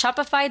in.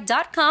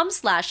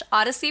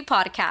 Shopify.com/Odyssey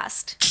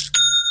Podcast.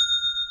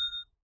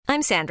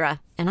 I'm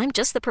Sandra, and I'm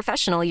just the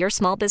professional your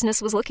small business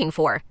was looking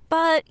for.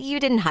 But you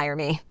didn't hire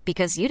me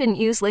because you didn't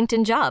use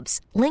LinkedIn Jobs.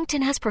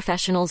 LinkedIn has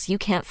professionals you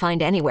can't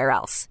find anywhere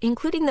else,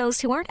 including those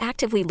who aren't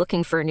actively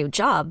looking for a new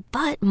job,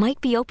 but might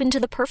be open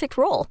to the perfect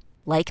role,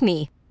 like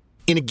me.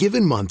 In a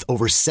given month,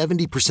 over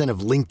 70%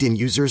 of LinkedIn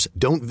users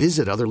don't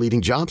visit other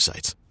leading job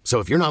sites. So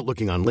if you're not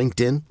looking on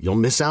LinkedIn, you'll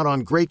miss out on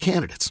great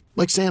candidates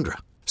like Sandra.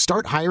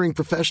 Start hiring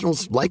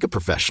professionals like a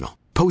professional.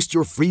 Post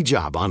your free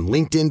job on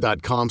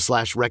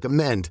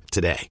linkedin.com/recommend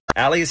today.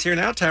 Allie is here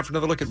now. Time for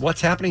another look at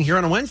what's happening here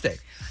on a Wednesday.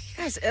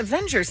 Guys,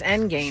 Avengers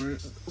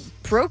Endgame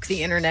broke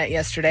the internet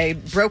yesterday,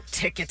 broke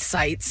ticket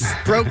sites,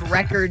 broke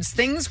records.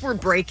 Things were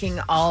breaking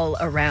all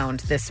around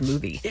this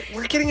movie.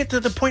 We're getting it to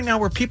the point now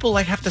where people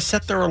have to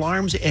set their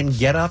alarms and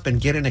get up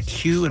and get in a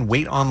queue and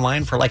wait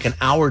online for an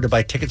hour to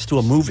buy tickets to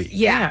a movie.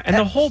 Yeah, and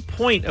the whole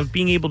point of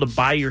being able to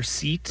buy your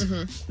seat,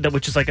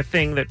 which is a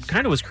thing that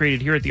kind of was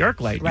created here at the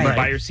ArcLight, you can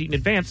buy your seat in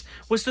advance,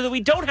 was so that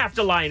we don't have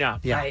to line up.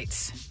 Yeah.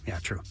 Right. Yeah,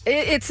 true.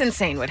 It's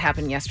insane what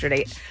happened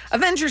yesterday.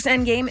 Avengers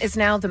Endgame is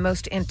now the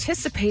most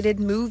anticipated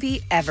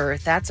movie ever.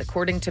 That's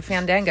according to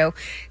Fandango.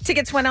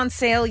 Tickets went on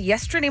sale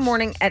yesterday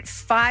morning at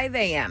 5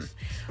 a.m.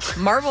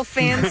 Marvel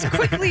fans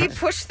quickly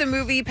pushed the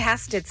movie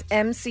past its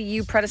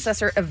MCU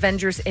predecessor,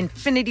 Avengers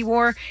Infinity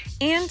War,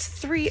 and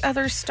 3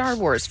 other Star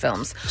Wars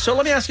films. So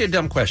let me ask you a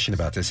dumb question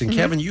about this. And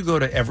Kevin, you go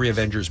to every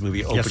Avengers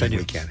movie opening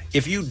weekend.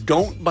 If you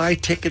don't buy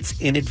tickets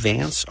in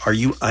advance, are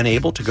you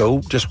unable to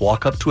go just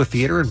walk up to a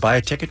theater and buy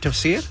a ticket to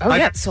see it? Oh,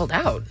 yeah, it's sold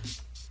out.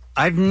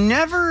 I've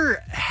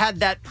never had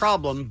that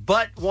problem,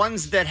 but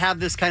ones that have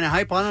this kind of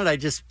hype on it, I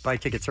just buy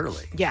tickets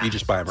early. Yeah. You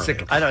just buy them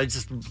early. I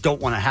just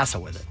don't want to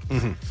hassle with it.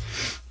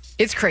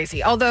 It's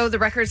crazy. Although the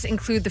records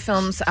include the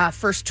film's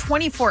first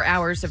 24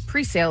 hours of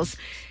pre-sales,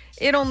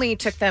 it only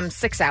took them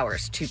 6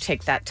 hours to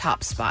take that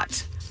top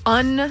spot.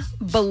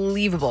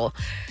 Unbelievable.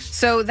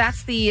 So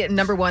that's the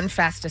number 1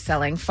 fastest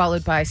selling,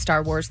 followed by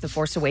Star Wars The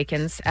Force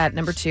Awakens at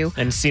number 2.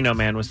 And Encino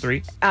Man was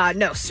 3?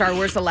 No, Star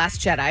Wars The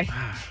Last Jedi.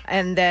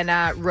 And then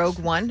Rogue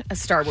One, A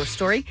Star Wars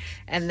Story.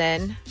 And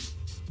then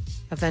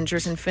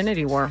Avengers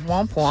Infinity War.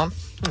 Womp womp.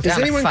 Is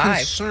anyone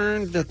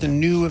concerned that the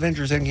new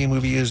Avengers Endgame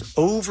movie is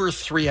over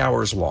 3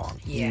 hours long?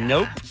 Yeah.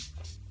 Nope.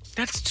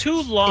 That's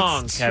too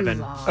long, It's too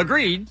Kevin. long.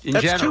 Agreed. In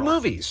That's general. 2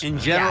 movies. In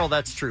general,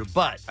 that's true,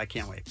 but I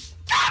can't wait.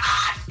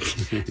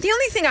 The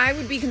only thing I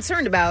would be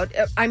concerned about,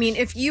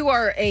 if you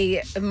are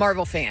a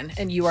Marvel fan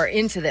and you are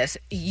into this,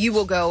 you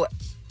will go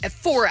at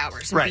 4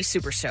 hours and be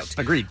super stoked.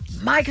 Agreed.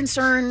 My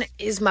concern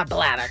is my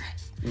bladder.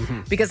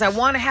 Because I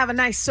want to have a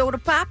nice soda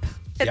pop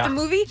at the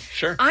movie.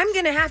 Sure. I'm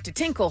going to have to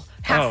tinkle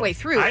halfway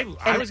through.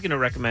 I was going to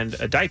recommend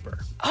a diaper.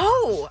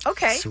 Oh,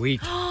 okay. Sweet.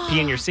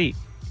 Pee in your seat.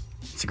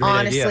 It's a great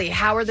Honestly, idea.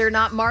 how are there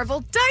not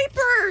Marvel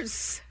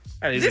diapers?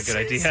 That is a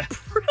good idea.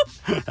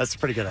 That's a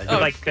pretty good idea.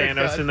 With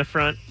Thanos in the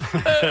front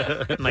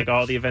and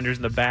all the Avengers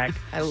in the back.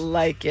 I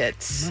like it.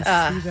 See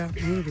that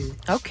movie.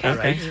 Okay.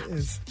 Okay. It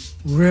is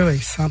really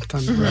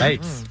something.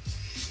 Right.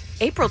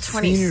 April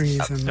 20th.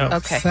 Sceneries and the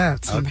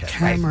sets and the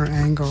camera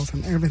angles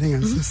and everything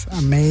is just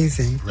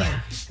amazing.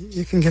 Right.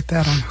 You can get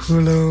that on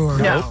Hulu or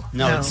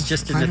No, it's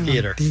just in the find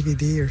it on theater.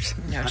 DVD or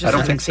something. No, just I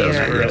don't in think the so.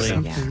 theater. Really.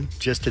 Yeah.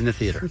 Just in the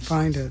theater. You can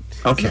find it.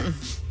 Okay.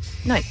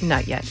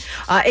 Not yet.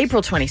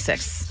 April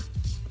 26th,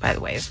 by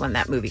the way, is when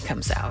that movie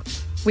comes out.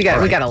 We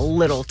got a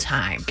little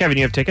time. Kevin,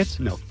 you have tickets?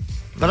 No,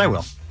 but I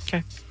will.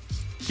 Okay.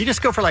 You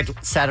just go for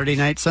Saturday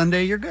night,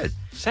 Sunday, you're good.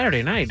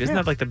 Saturday night, isn't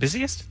that the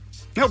busiest?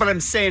 No, but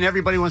I'm saying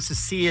everybody wants to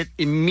see it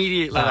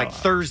immediately,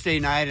 Thursday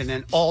night, and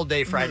then all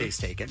day Friday's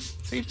taken.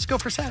 So you just go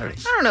for Saturday.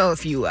 I don't know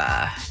if you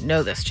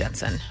know this,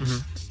 Jensen.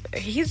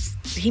 He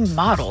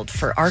modeled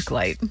for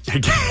ArcLight.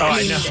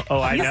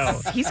 I know.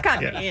 He's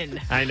gotten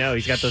in. I know.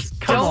 He's got those.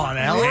 Don't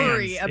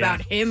worry about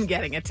him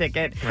getting a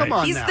ticket. Come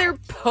on He's now. their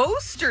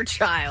poster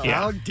child.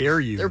 How dare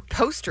you? Their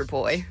poster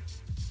boy.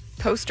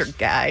 Poster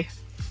guy.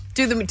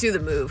 Do the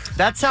move.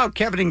 That's how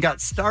Kevin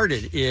got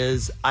started.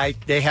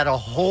 They had a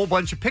whole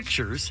bunch of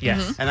pictures.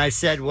 Yes. And I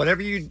said,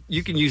 whatever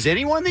you can use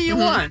any one that you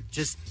want,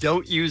 just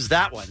don't use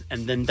that one.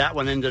 And then that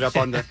one ended up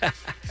on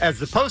as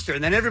the poster.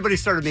 And then everybody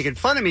started making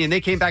fun of me, and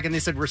they came back and they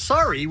said, "We're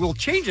sorry, we'll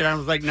change it." And I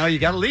was like, "No, you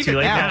got to leave Too it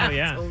late now. now,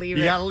 yeah.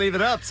 You got to leave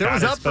it up." So it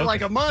was up for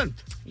like a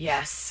month.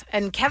 Yes,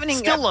 and Kevin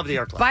Still love the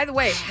Arc Light. By the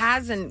way,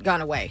 hasn't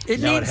gone away. It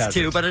needs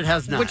to, but it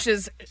has not. Which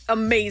is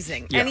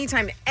amazing. Yeah.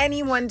 Anytime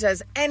anyone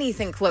does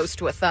anything close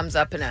to a thumbs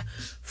up in a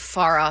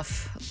far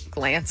off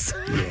glance.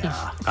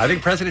 Yeah. I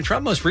think President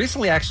Trump most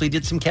recently actually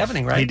did some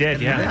Kevining, right? He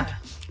did, yeah.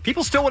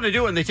 People still want to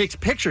do it, and they take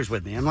pictures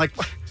with me. I'm like,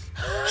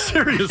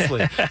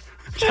 seriously?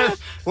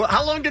 Well,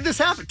 how long did this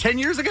happen? 10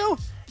 years ago?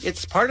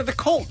 It's part of the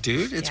cult,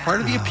 dude. It's part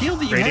of the appeal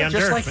that you Radion have,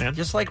 Durf,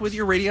 just like with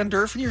your Radion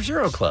Durf and your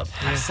Zero Club.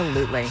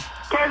 Absolutely.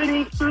 Kevin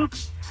eats poop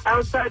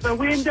outside the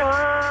window.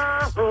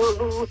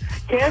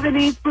 Kevin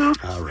eats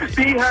poop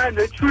behind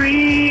the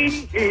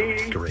tree.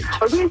 Great.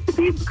 I wish the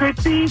people could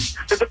see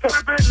that the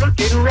pervert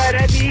looking right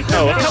at me.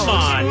 Oh, come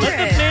on.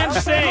 Let the man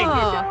sing.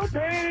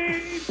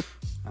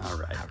 All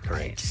right.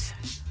 Great.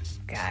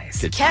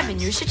 Guys. Good Kevin,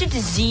 you're such a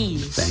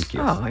disease. Thank you.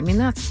 Oh, I mean,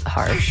 that's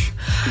harsh.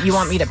 You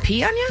want me to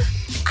pee on you?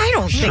 I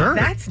don't Sure.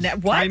 think that's...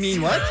 what? I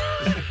mean, what?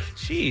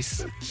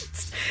 Jeez.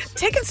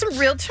 Taking some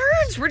real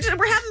turns. We're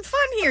having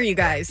fun here, you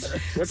guys.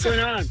 What's going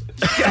on?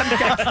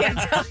 I can't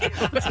tell you.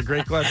 That's a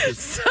great question.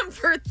 Some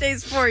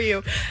birthdays for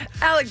you.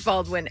 Alec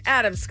Baldwin,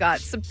 Adam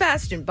Scott,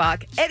 Sebastian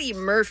Bach, Eddie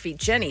Murphy,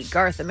 Jenny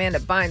Garth, Amanda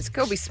Bynes,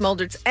 Kobe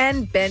Smolderts,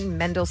 and Ben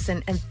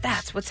Mendelsohn. And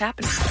that's what's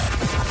happening.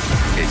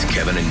 It's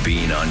Kevin and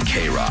Bean on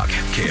K-Rock,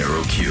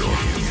 KROQ.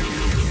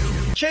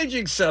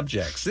 Changing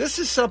subjects. This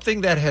is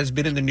something that has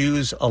been in the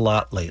news a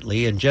lot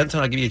lately. And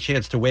Jensen, I'll give you a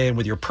chance to weigh in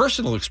with your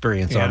personal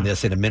experience on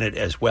this in a minute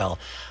as well.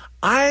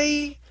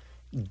 I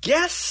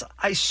guess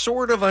I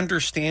sort of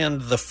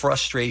understand the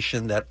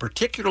frustration that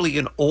particularly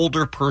an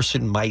older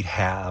person might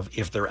have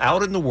if they're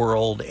out in the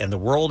world and the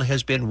world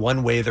has been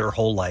one way their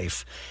whole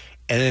life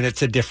and then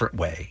it's a different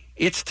way.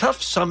 It's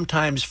tough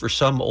sometimes for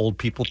some old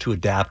people to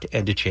adapt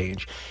and to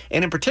change.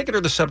 And in particular,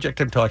 the subject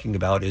I'm talking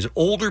about is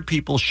older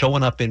people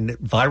showing up in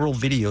viral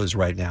videos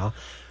right now,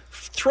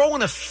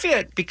 throwing a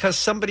fit because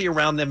somebody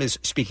around them is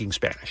speaking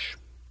Spanish.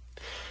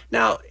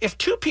 Now, if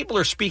two people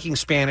are speaking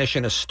Spanish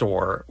in a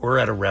store or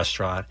at a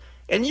restaurant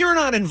and you're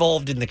not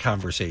involved in the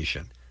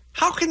conversation,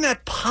 how can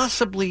that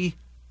possibly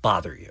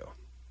bother you?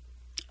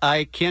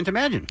 I can't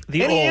imagine.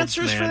 The Any olds,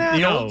 answers man. for that?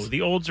 No,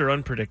 the olds are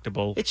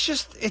unpredictable. It's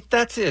just,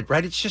 that's it,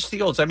 right? It's just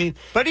the olds. I mean,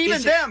 but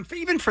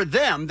even for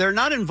them, they're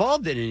not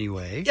involved in any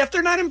way. If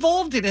they're not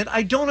involved in it,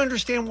 I don't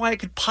understand why it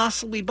could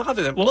possibly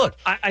bother them. Well, look,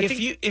 I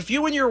think if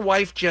you and your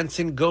wife,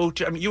 Jensen,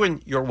 you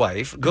and your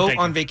wife go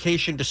on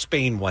vacation to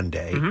Spain one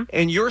day,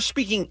 and you're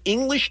speaking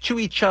English to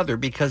each other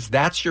because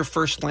that's your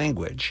first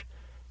language,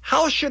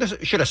 how should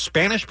a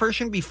Spanish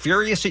person be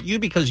furious at you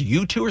because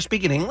you two are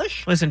speaking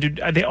English? Listen,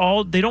 dude, they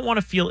don't want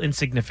to feel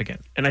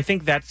insignificant. And I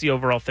think that's the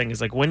overall thing is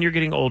like when you're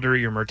getting older,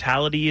 your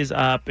mortality is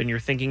up and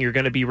you're thinking you're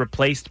going to be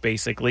replaced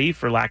basically,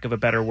 for lack of a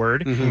better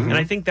word. And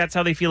I think that's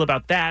how they feel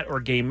about that or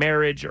gay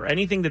marriage or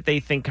anything that they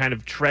think kind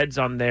of treads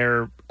on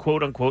their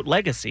quote unquote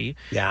legacy.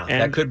 Yeah,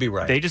 and that could be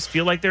right. They just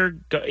feel like they're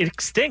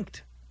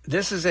extinct.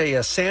 This is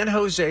a San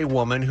Jose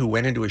woman who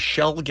went into a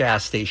Shell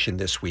gas station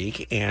this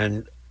week,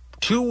 and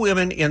two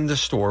women in the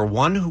store,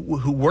 one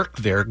who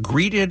worked there,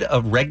 greeted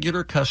a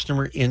regular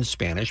customer in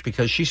Spanish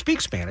because she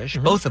speaks Spanish.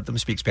 Both of them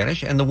speak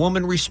Spanish, and the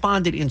woman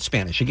responded in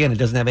Spanish. Again, it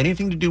doesn't have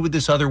anything to do with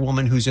this other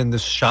woman who's in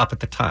this shop at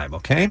the time,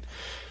 okay?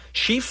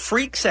 She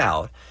freaks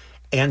out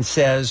and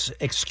says,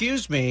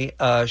 excuse me,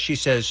 she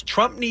says,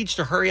 Trump needs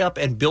to hurry up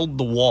and build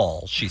the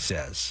wall, she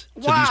says,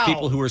 to these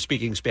people who are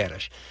speaking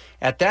Spanish.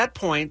 At that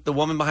point, the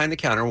woman behind the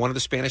counter, one of the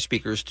Spanish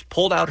speakers,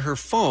 pulled out her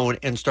phone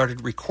and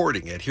started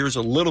recording it. Here's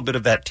a little bit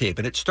of that tape.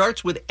 And it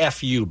starts with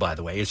F you, by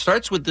the way. It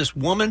starts with this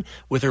woman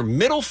with her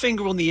middle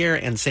finger in the air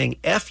and saying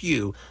F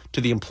you to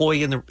the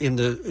employee in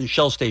the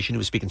Shell station who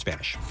was speaking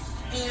Spanish.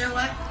 You know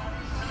what?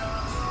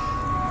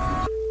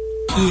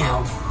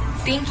 You.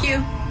 Thank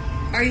you.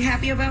 Are you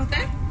happy about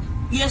that?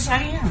 Yes, I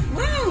am.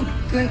 Woo!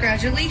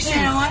 Congratulations.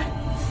 You know what?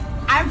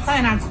 I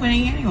plan on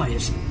quitting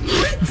anyways.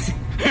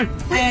 And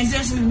it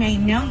doesn't make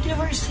no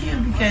difference to you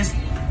because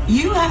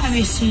you have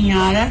a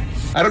senora.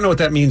 I don't know what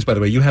that means, by the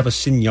way. You have a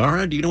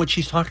senora? Do you know what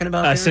she's talking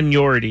about?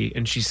 Seniority,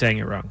 and she's saying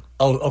it wrong.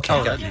 Oh,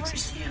 okay. It doesn't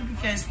difference to you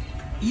because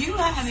you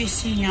have a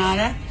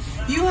senora.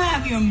 You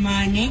have your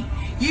money.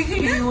 You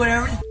can do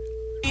whatever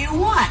you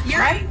want,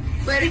 right?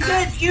 But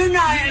because you're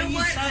not you know a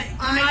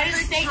what? United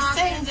States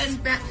citizen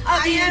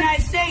of the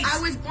United States. I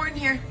was born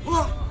here.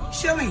 Well,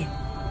 show me.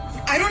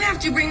 I don't have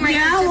to bring my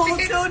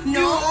certificate.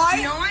 No,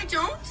 I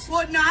don't.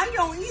 Well, no, I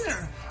don't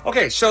either.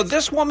 Okay, so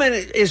this woman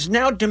is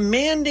now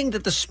demanding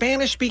that the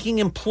Spanish-speaking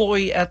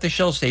employee at the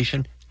Shell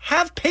station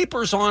have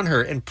papers on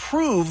her and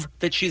prove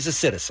that she's a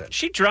citizen.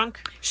 She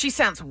drunk? She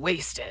sounds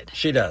wasted.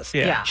 She does.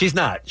 Yeah. She's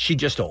not. She's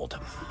just old.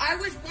 I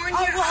was born Oh,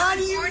 here. well, how I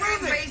do was you born prove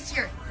and it? raised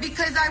here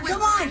because I was Come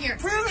born on, here.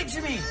 prove it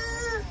to me.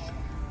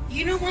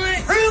 You know what?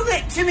 Prove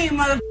it to me,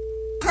 mother.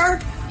 her.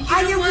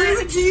 I know agree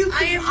what? with you.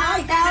 I am I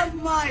not have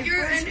gonna- my.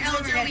 You're an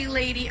elderly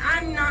lady.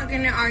 I'm not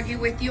going to argue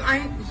with you.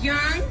 I'm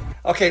young.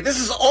 Okay, this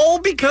is all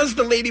because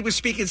the lady was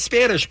speaking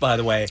Spanish, by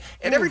the way.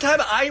 And every time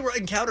I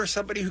encounter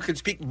somebody who can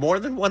speak more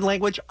than one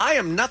language, I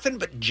am nothing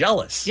but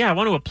jealous. Yeah, I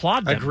want to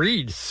applaud them.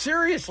 Agreed.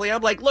 Seriously,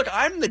 I'm like, look,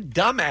 I'm the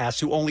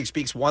dumbass who only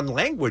speaks one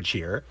language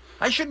here.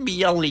 I shouldn't be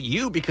yelling at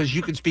you because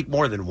you can speak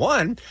more than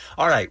one.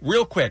 All right,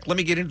 real quick, let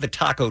me get into the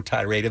taco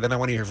tirade, and then I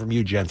want to hear from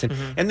you, Jensen.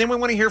 And then we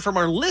want to hear from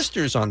our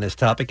listeners on this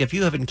topic. If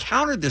you have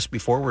encountered this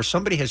before where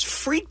somebody has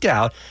freaked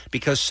out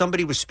because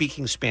somebody was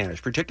speaking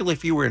Spanish, particularly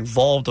if you were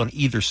involved on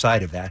either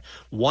side of that,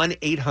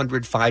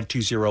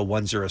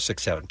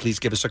 1-800-520-1067. Please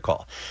give us a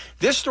call.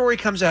 This story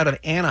comes out of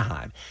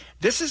Anaheim.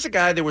 This is a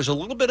guy, there was a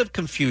little bit of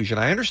confusion.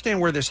 I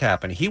understand where this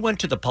happened. He went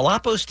to the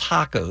Palapos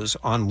Tacos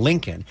on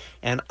Lincoln,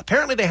 and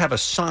apparently they have a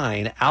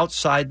sign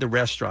outside the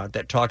restaurant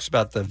that talks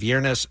about the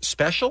Viernes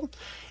Special,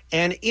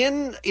 and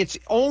it's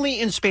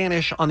only in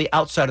Spanish on the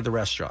outside of the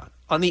restaurant.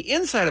 On the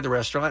inside of the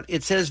restaurant,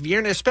 it says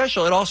Viernes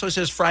Special. It also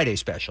says Friday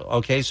Special.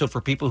 Okay, so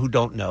for people who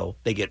don't know,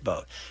 they get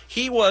both.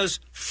 He was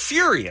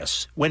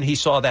furious when he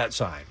saw that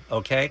sign,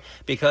 okay,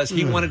 because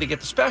he wanted to get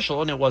the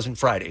special and it wasn't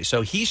Friday.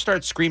 So he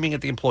starts screaming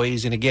at the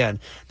employees. And again,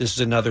 this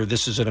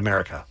is in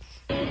America.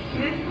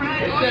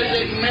 It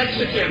says it's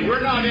Mexican.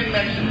 We're not in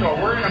Mexico.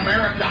 We're in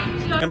America.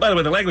 And by the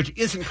way, the language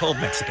isn't called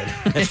Mexican.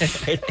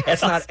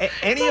 That's not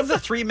any of the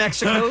three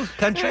Mexico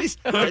countries.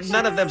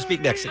 None of them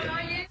speak Mexican.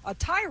 A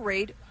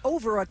tirade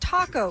over a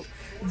taco.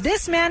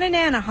 This man in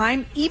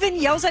Anaheim even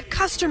yells at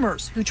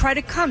customers who try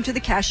to come to the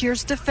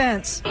cashier's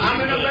defense. I'm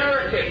an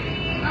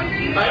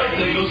American. I don't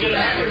think you'll get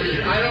a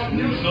hamburger. I don't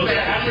do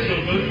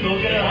Spanish.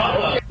 Go get a hot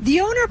dog.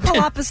 The owner of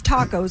Palapos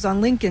Tacos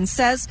on Lincoln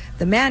says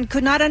the man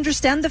could not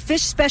understand the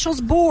fish specials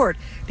board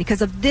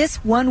because of this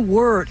one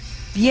word,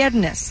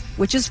 Viernes,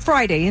 which is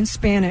Friday in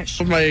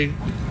Spanish. My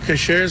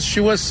cashier,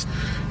 she was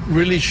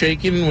really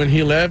shaking when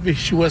he left.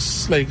 She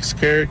was like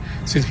scared.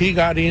 Since he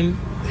got in,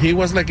 he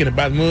was like in a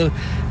bad mood.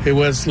 He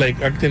was like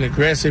acting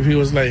aggressive. He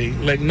was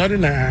like not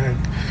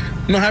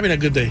having a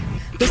good day.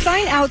 The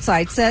sign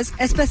outside says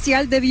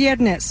Especial de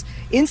Viernes.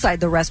 Inside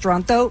the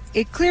restaurant, though,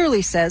 it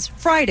clearly says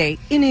Friday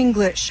in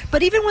English.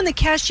 But even when the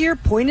cashier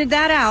pointed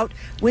that out,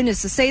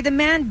 witnesses say the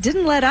man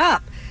didn't let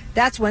up.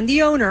 That's when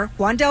the owner,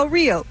 Juan Del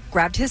Rio,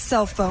 grabbed his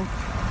cell phone.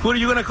 What are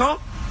you going to call?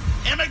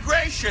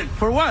 Immigration.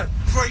 For what?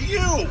 For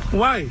you.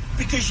 Why?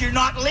 Because you're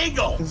not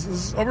legal. This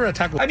is over a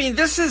taco. I mean,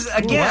 this is,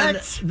 again,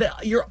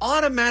 you're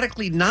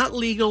automatically not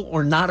legal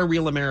or not a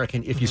real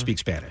American if you speak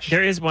Spanish.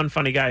 There is one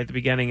funny guy at the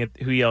beginning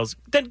who yells,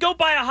 "Then go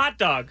buy a hot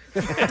dog."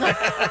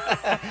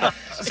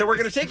 So we're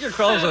going to take your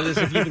calls on this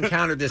if you've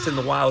encountered this in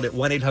the wild at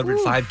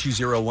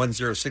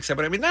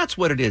 1-800-520-1067. I mean, that's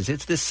what it is.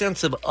 It's this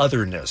sense of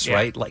otherness,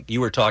 right? Like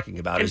you were talking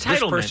about. Is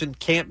this person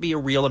can't be a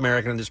real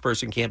American and this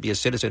person can't be a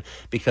citizen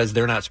because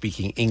they're not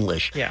speaking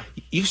English. Yeah.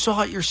 You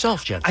saw it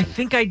yourself, Jensen. I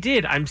think I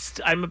did. I'm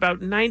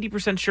about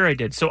 90% sure I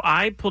did. So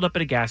I pulled up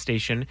at a gas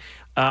station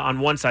on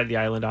one side of the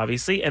island,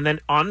 obviously, and then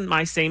on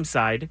my same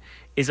side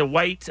is a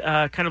white,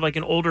 kind of like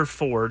an older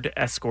Ford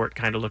Escort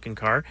kind of looking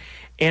car,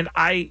 and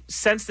I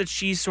sense that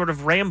she's sort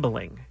of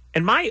rambling.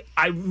 And I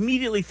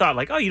immediately thought,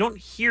 like, oh, you don't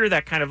hear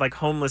that kind of like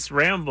homeless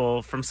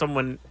ramble from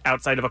someone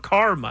outside of a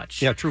car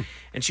much. Yeah, true.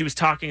 And she was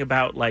talking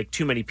about like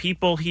too many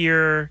people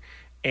here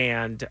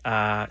and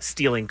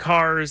stealing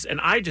cars, and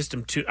I'm just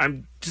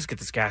get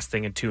this gas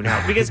thing and tune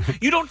out because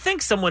you don't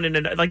think someone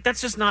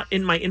that's just not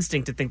in my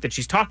instinct to think that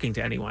she's talking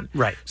to anyone.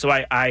 Right. So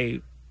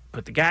I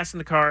put the gas in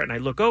the car and I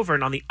look over,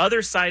 and on the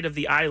other side of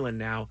the island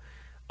now,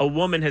 a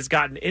woman has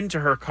gotten into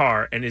her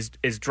car and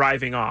is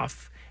driving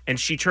off. And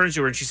she turns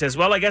to her and she says,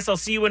 "Well, I guess I'll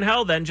see you in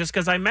hell then, just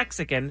because I'm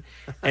Mexican,"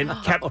 and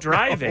kept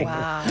driving.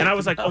 Wow. And I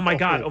was like, oh my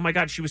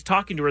God, she was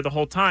talking to her the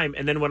whole time.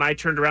 And then when I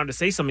turned around to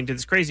say something to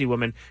this crazy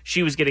woman,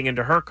 she was getting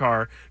into her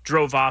car,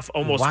 drove off,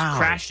 almost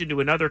crashed into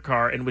another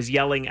car, and was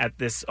yelling at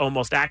this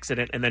almost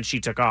accident, and then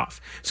she took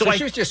off. So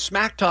she was just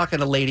smack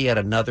talking a lady at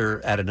another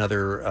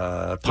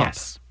pump.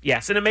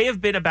 Yes, and it may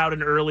have been about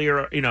an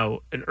earlier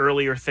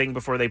thing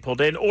before they pulled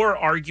in, or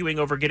arguing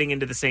over getting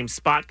into the same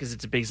spot because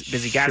it's a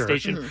busy gas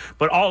station. Mm-hmm.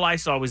 But all I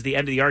saw was the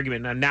end of the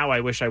argument, and now I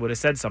wish I would have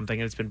said something,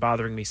 and it's been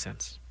bothering me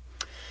since.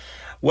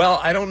 Well,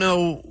 I don't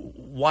know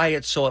why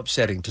it's so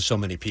upsetting to so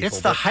many people.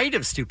 It's the height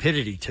of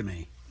stupidity to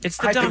me. It's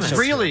the dumbest. It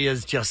really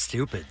is just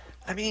stupid.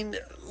 I mean,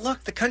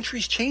 look, the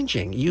country's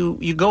changing.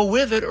 You go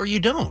with it or you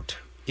don't,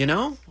 you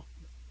know?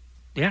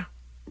 Yeah.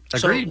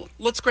 Agreed. So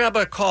let's grab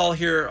a call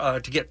here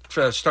to get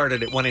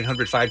started at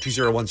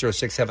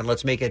 1-800-520-1067.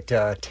 Let's make it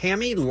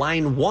Tammy,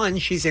 line 1.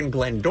 She's in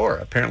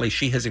Glendora. Apparently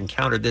she has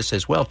encountered this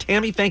as well.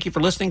 Tammy, thank you for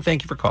listening.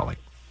 Thank you for calling.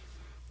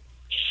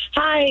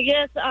 Hi,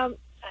 yes. I'm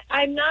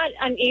not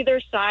on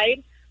either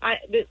side.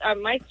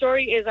 My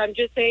story is, I'm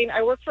just saying,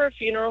 I work for a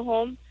funeral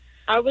home.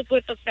 I was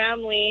with a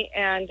family,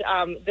 and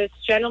this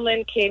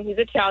gentleman came. He's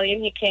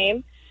Italian. He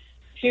came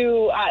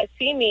to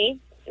see me,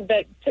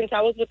 but since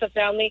I was with the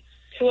family,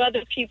 2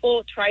 other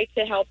people tried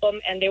to help him,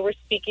 and they were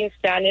speaking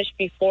Spanish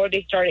before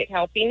they started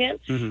helping him.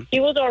 Mm-hmm. He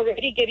was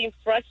already getting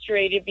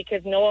frustrated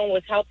because no one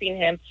was helping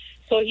him.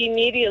 So he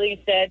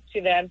immediately said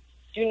to them,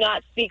 do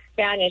not speak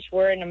Spanish.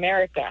 We're in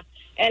America.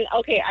 And,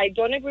 okay, I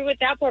don't agree with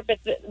that part, but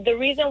the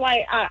reason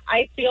why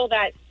I feel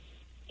that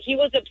he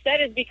was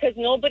upset is because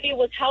nobody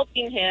was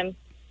helping him,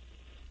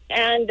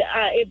 and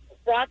it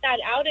brought that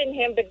out in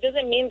him, but it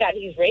doesn't mean that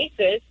he's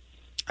racist.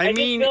 I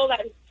mean, just feel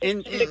that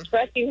he's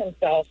expressing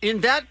himself.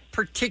 In that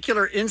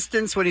particular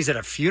instance, when he's at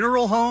a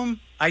funeral home,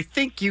 I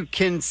think you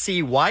can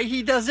see why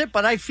he does it,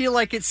 but I feel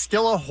like it's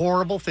still a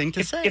horrible thing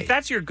to say. If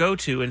that's your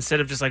go-to, instead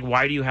of just like,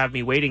 why do you have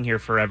me waiting here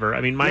forever?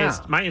 I mean, my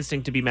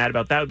instinct to be mad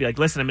about that would be like,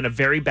 listen, I'm in a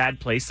very bad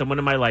place. Someone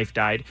in my life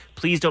died.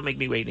 Please don't make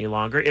me wait any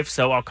longer. If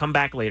so, I'll come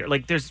back later.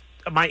 Like,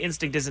 my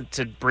instinct isn't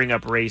to bring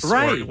up race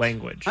or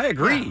language. I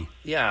agree.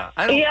 Yeah.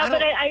 But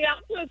I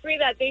also agree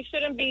that they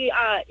shouldn't be,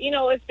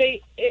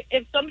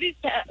 if somebody's,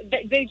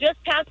 they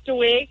just passed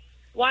away,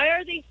 why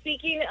are they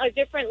speaking a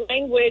different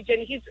language?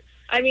 And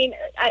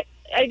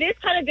it is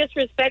kind of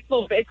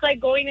disrespectful. But it's like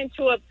going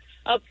into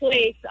a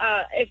place,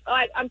 if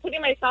I'm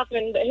putting myself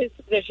in his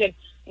position,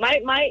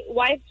 my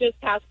wife just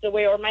passed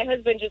away or my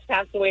husband just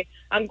passed away.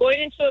 I'm going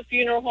into a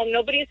funeral home.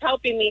 Nobody's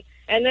helping me.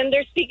 And then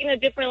they're speaking a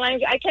different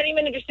language. I can't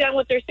even understand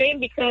what they're saying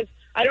because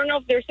I don't know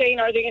if they're saying,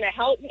 are they going to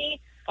help me?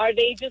 Are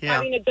they just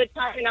having a good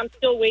time and I'm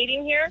still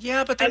waiting here?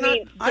 Yeah, but they're not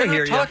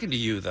talking to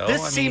you, though.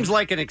 This seems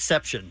like an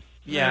exception.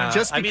 Yeah.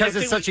 Just because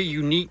it's such a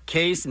unique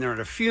case and they're at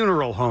a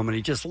funeral home and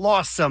he just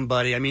lost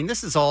somebody. I mean,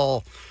 this is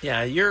all...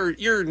 Yeah,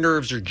 your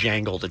nerves are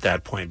jangled at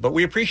that point. But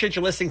we appreciate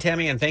you listening,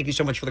 Tammy, and thank you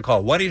so much for the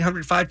call.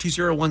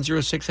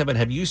 1-800-520-1067.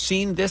 Have you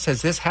seen this?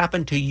 Has this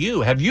happened to you?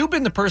 Have you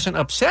been the person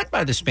upset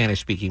by the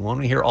Spanish-speaking one?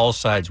 We hear all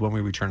sides when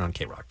we return on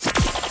K-Rock.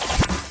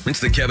 It's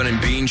the Kevin and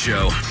Bean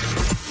Show.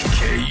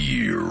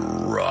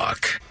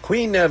 K-Rock.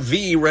 Queen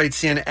V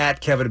writes in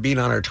at Kevin and Bean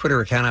on our Twitter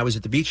account. I was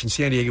at the beach in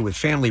San Diego with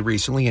family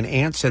recently. An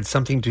aunt said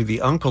something to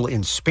the uncle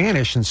in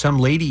Spanish, and some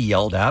lady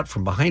yelled out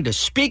from behind us,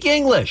 "Speak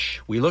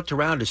English!" We looked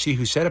around to see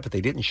who said it, but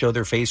they didn't show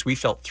their face. We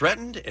felt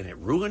threatened, and it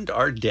ruined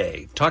our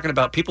day. Talking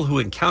about people who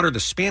encounter the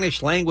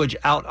Spanish language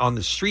out on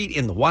the street,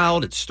 in the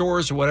wild, at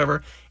stores or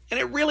whatever, and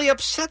it really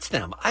upsets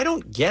them. I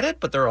don't get it,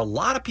 but there are a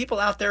lot of people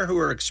out there who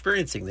are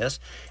experiencing this.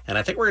 And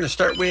I think we're going to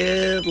start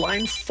with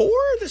line 4.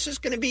 This is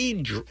going to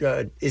be,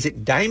 is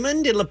it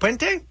Diamond in La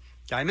Puente?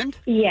 Diamond?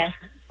 Yes.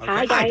 Okay.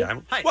 Hi, guys.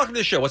 Diamond. Hi. Welcome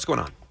to the show. What's going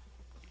on?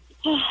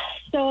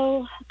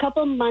 So a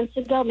couple of months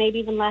ago, maybe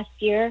even last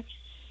year,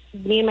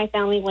 me and my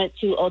family went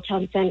to Old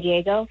Town San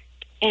Diego,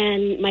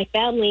 and my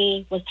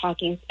family was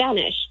talking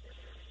Spanish.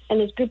 And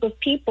this group of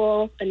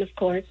people, and of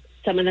course,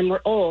 some of them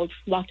were old,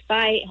 walked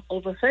by,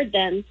 overheard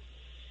them.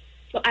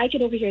 So I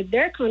could overhear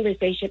their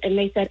conversation, and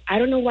they said, I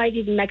don't know why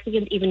these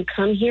Mexicans even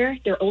come here.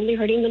 They're only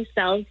hurting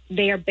themselves.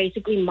 They are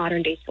basically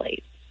modern-day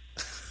slaves.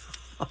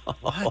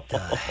 What the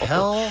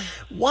hell?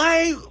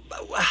 Why?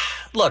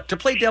 Look, to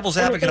play devil's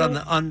advocate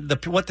on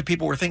what the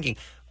people were thinking,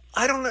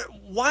 I don't know.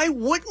 Why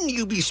wouldn't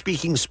you be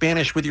speaking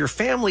Spanish with your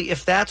family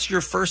if that's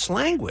your first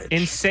language?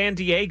 In San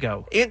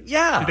Diego. Did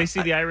they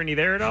see the irony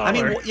there at all? I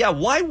mean,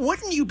 why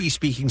wouldn't you be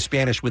speaking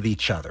Spanish with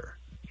each other?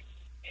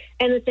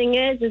 And the thing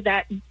is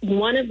that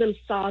one of them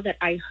saw that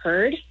I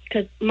heard,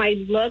 because my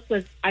look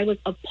was, I was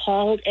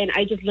appalled, and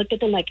I just looked at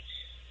them like,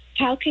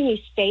 how can you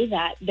say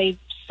that? They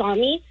saw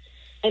me,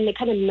 and they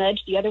kind of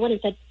nudged the other one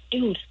and said,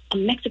 dude, a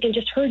Mexican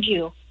just heard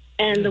you.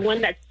 And the one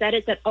that said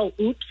it said, oh,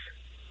 oops.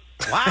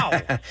 Wow.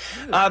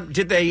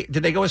 Did they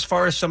go as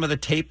far as some of the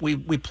tape we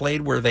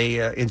played where they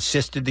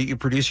insisted that you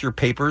produce your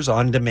papers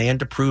on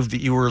demand to prove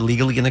that you were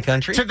legally in the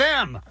country? To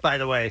them, by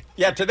the way.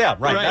 Yeah, to them,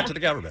 right. Not to the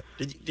government.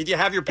 Did you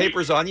have your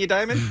papers on you,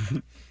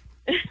 Diamond?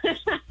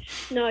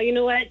 No, you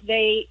know what?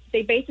 They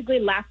basically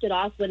laughed it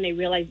off when they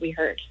realized we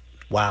heard.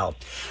 Wow.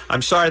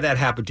 I'm sorry that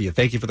happened to you.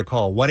 Thank you for the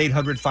call.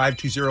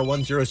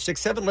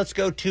 1-800-520-1067. Let's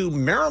go to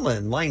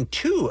Marilyn, line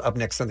 2, up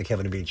next on the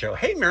Kevin and Bean Show.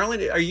 Hey,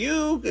 Marilyn,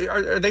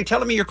 are they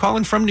telling me you're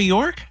calling from New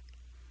York?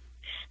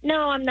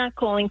 No, I'm not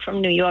calling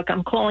from New York.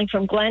 I'm calling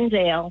from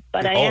Glendale,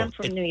 but I am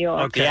from New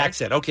York. Okay. The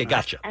accent. Okay,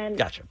 gotcha.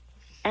 Gotcha.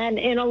 And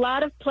in a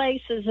lot of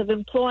places of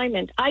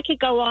employment, I could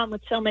go on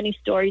with so many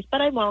stories, but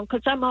I won't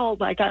because I'm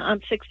old.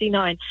 I'm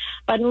 69.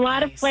 But in a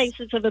lot of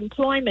places of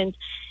employment,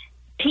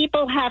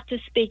 people have to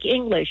speak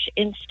English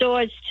in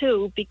stores,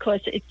 too, because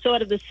it's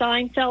sort of the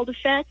Seinfeld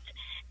effect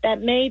that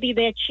maybe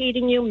they're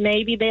cheating you,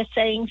 maybe they're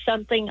saying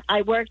something.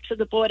 I worked for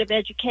the Board of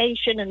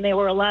Education, and there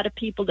were a lot of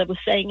people that were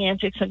saying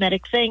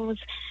anti-Semitic things,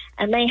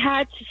 and they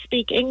had to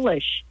speak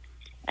English.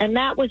 And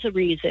that was a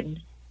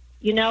reason.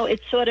 You know,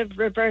 it's sort of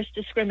reverse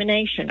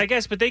discrimination. I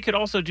guess, but they could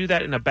also do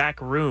that in a back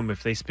room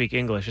if they speak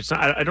English. It's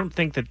not. I don't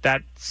think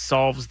that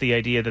solves the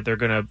idea that they're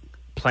going to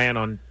plan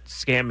on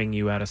scamming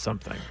you out of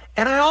something.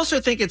 And I also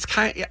think it's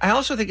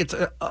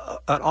an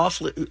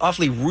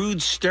awfully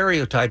rude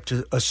stereotype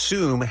to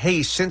assume,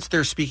 hey, since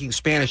they're speaking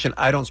Spanish and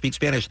I don't speak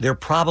Spanish, they're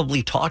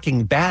probably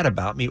talking bad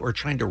about me or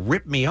trying to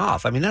rip me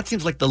off. I mean, that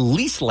seems like the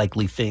least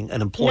likely thing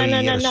an employee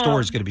at a store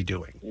is going to be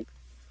doing.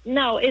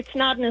 No, it's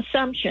not an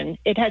assumption.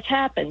 It has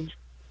happened.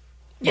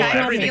 Yeah,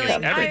 everything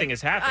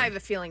has happened. I have a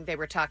feeling they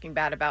were talking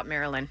bad about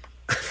Marilyn.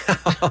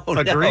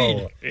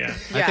 Agreed. Yeah.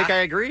 I think I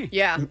agree.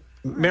 Yeah.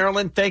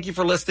 Marilyn, thank you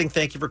for listening.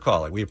 Thank you for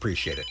calling. We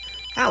appreciate it.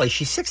 Allie,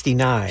 she's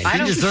 69. I She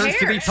don't deserves to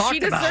care. be talked She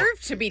about.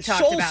 deserves to be talked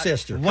Soul about.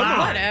 sister. Come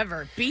Wow. on.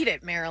 Whatever. Beat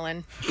it,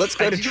 Marilyn. Let's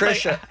go to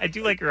Trisha. I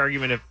do like your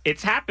argument of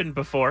it's happened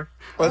before.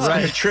 Let's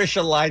go to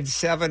Trisha, line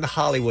 7,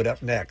 Hollywood,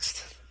 up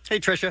next. Hey,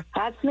 Trisha.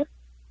 That's me.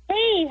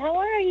 Hey, how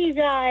are you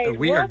guys?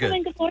 We are Welcome good.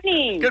 and good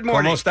morning. Good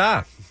morning. ¿Cómo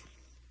está?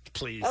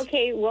 Please.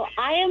 Okay, well,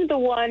 I am the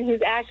one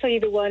who's actually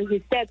the one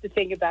who said the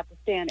thing about the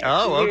Spanish.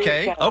 Oh, Years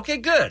okay. ago. Okay,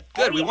 good.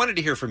 Good. Oh, We yeah. wanted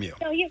to hear from you.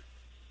 So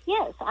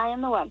yes, I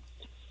am the one.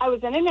 I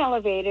was in an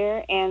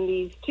elevator, and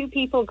these two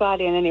people got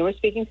in, and they were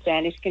speaking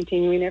Spanish,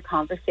 continuing their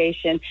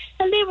conversation,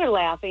 and they were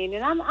laughing.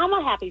 And I'm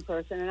a happy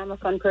person, and I'm a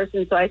fun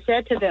person, so I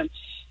said to them,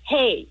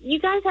 "Hey, you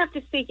guys have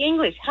to speak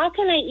English. How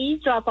can I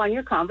eavesdrop on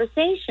your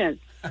conversation?"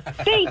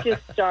 They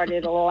just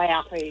started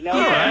laughing. Okay?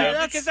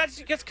 Yeah, because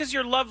that's because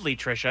you're lovely,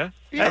 Trisha.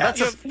 Yeah,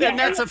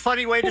 that's a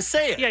funny way to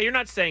say it. Yeah, you're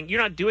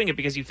not doing it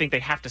because you think they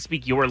have to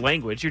speak your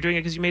language. You're doing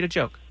it because you made a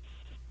joke.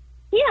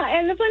 Yeah,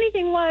 and the funny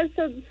thing was,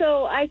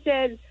 so I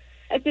said,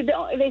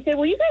 they said,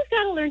 well, you guys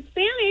got to learn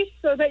Spanish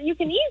so that you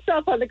can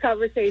eavesdrop on the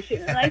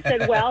conversation. And I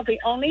said, well,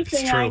 the only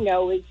thing I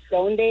know is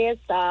donde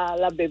está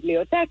la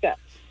biblioteca.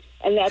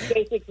 And that's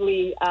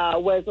basically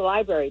where's the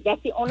library.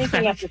 That's the only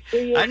thing after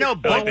 3 years. I know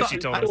of Boca.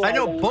 Spanish. I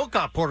know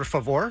Boca, por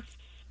favor.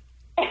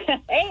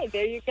 Hey,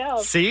 there you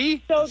go.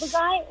 See? So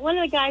one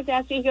of the guys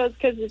asked me, he goes,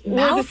 because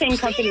we're the same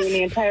company in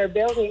the entire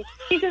building.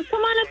 He says,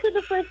 come on up to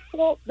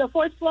the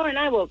fourth floor, and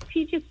I will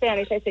teach you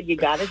Spanish. I said, you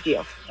got a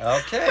deal.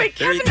 Okay. Wait,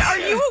 Kevin, are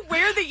you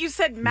aware that you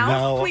said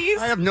mouth, please?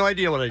 I have no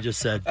idea what I just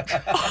said.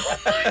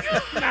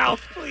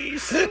 Mouth,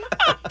 please. Sin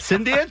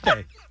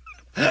diente.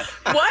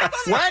 What?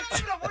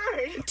 What?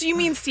 Do you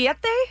mean siete?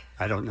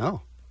 I don't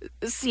know.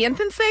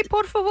 Siéntense,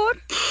 por favor.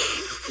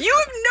 You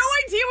have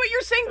no idea what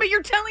you're saying, but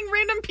you're telling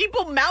random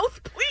people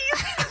mouth,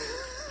 please.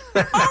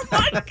 Oh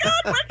my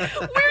God!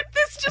 Where'd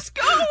this just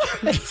go?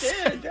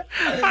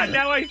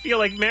 Now I feel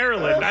like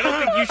Marilyn. I don't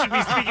think you should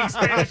be speaking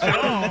Spanish at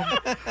all.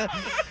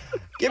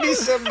 Give me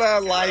some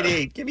line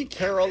 8. Give me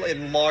Carol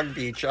in Long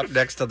Beach up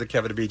next on the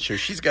Kevin and Bean Show.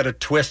 She's got a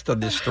twist on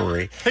this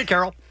story. Hey,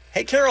 Carol.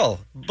 Hey, Carol.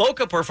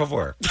 Boca, por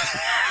favor.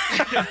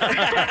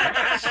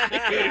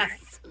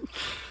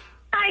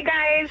 Hi,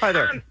 guys. Hi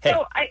there. Hey.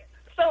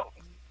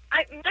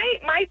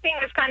 My thing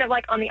is kind of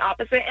like on the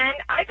opposite end.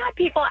 I've had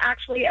people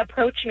actually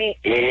approach me,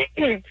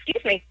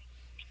 excuse me,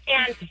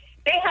 and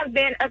they have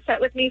been upset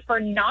with me for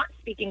not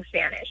speaking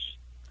Spanish.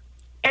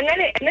 And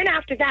then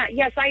after that,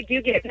 yes, I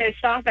do get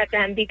pissed off at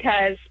them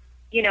because,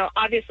 you know,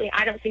 obviously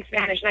I don't speak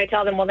Spanish, and I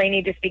tell them, well, they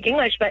need to speak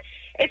English. But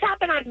it's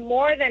happened on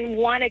more than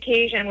one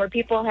occasion where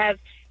people have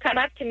come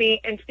up to me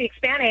and speak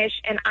Spanish,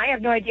 and I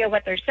have no idea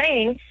what they're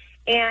saying,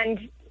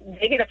 and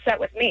they get upset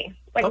with me.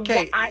 Like,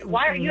 Okay.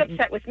 why are you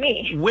upset with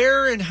me?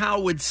 Where and how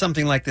would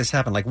something like this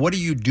happen? Like, what are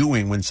you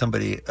doing when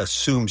somebody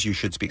assumes you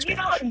should speak You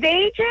Spanish? know,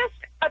 they just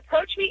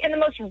approach me in the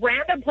most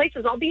random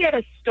places. I'll be at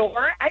a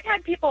store. I've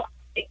had people,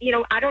 you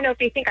know, I don't know if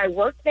they think I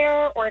work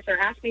there or if they're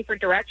asking me for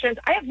directions.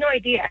 I have no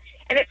idea.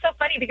 And it's so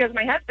funny because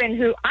my husband,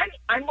 who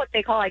I'm what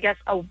they call, I guess,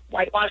 a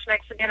whitewash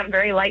Mexican. I'm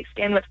very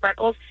light-skinned with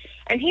freckles.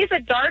 And he's a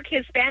dark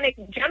Hispanic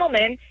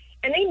gentleman,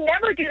 and they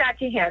never do that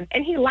to him.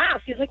 And he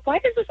laughs. He's like, why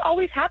does this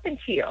always happen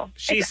to you?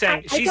 She's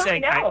saying,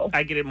 know.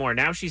 I get it more.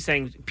 Now she's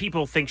saying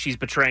people think she's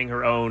betraying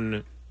her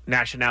own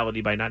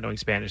nationality by not knowing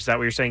Spanish. Is that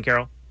what you're saying,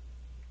 Carol?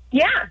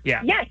 Yeah.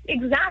 Yeah. Yes,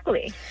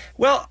 exactly.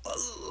 Well,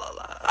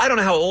 I don't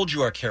know how old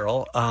you are,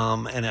 Carol,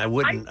 and I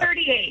wouldn't. I'm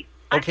 38.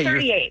 Okay, I'm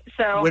 38,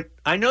 so...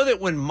 I know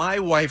that when my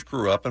wife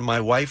grew up, and my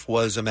wife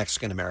was a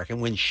Mexican-American,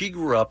 when she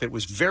grew up, it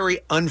was very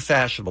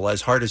unfashionable,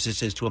 as hard as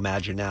this is to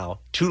imagine now,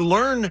 to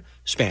learn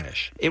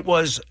Spanish. It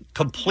was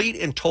complete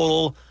and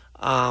total...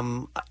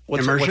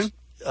 Immersion?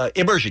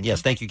 Immersion,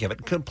 yes, thank you, Kevin.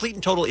 Complete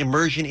and total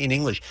immersion in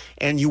English.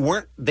 And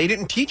they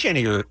didn't teach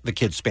any of the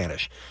kids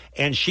Spanish.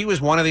 And she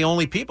was one of the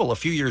only people. A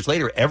few years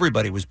later,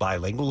 everybody was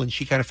bilingual, and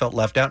she kind of felt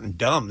left out and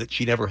dumb that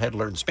she never had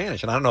learned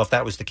Spanish. And I don't know if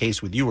that was the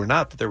case with you or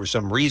not, that there was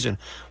some reason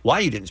why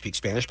you didn't speak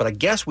Spanish, but I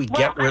guess we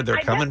get where they're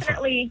coming from.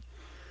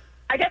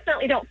 I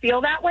definitely don't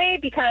feel that way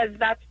because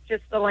that's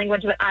just the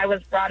language that I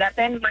was brought up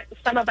in.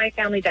 Some of my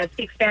family does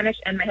speak Spanish,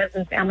 and my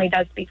husband's family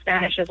does speak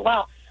Spanish as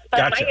well. But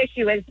Gotcha. my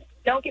issue is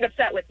don't get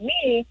upset with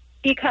me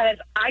because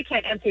I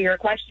can't answer your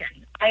question.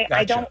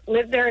 I don't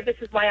live there. This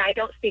is why I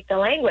don't speak the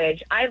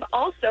language. I've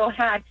also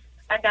had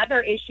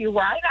another issue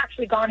where I've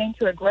actually gone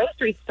into a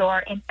grocery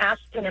store and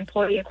asked an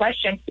employee a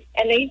question,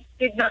 and they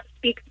did not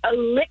speak a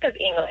lick of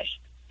English.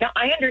 Now,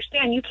 I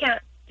understand you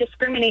can't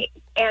discriminate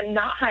and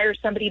not hire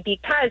somebody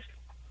because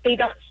they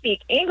don't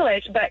speak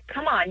English, but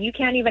come on, you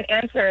can't even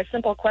answer a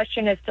simple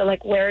question as to,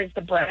 like, where is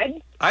the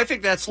bread? I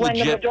think that's When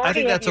the legit. I majority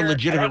think of that's a your-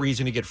 legitimate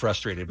reason to get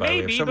frustrated. By the way,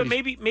 If Maybe,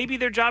 somebody's- but maybe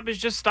their job is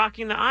just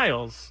stocking the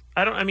aisles.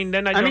 I mean,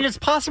 it's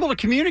possible to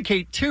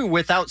communicate, too,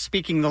 without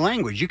speaking the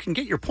language. You can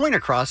get your point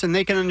across, and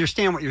they can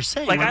understand what you're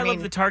saying. Like, I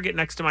love the Target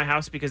next to my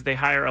house because they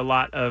hire a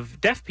lot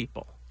of deaf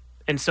people.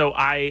 And so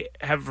I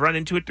have run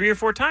into it 3 or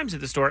 4 times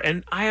at the store,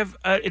 and I have.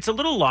 It's a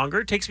little longer.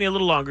 It takes me a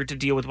little longer to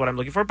deal with what I'm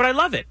looking for, but I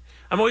love it.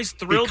 I'm always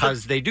thrilled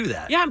because they do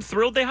that. Yeah, I'm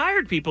thrilled they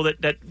hired people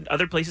that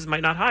other places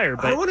might not hire.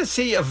 But I want to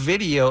see a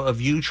video of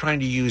you trying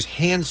to use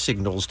hand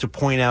signals to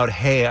point out,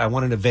 "Hey, I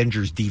want an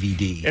Avengers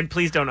DVD." And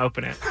please don't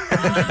open it.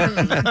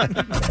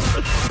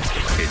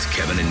 It's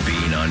Kevin and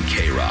Bean on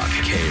K-Rock.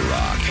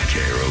 K-Rock.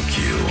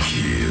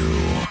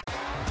 K-R-O-Q.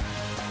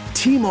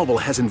 T-Mobile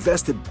has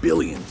invested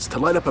billions to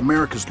light up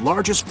America's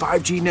largest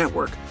 5G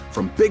network,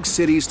 from big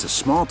cities to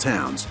small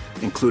towns,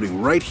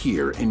 including right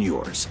here in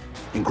yours.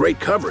 And great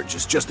coverage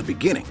is just the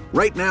beginning.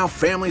 Right now,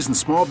 families and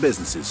small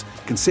businesses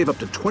can save up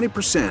to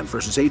 20%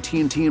 versus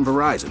AT&T and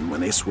Verizon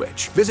when they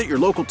switch. Visit your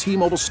local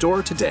T-Mobile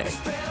store today.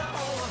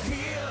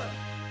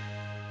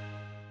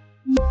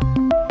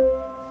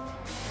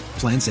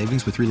 Plan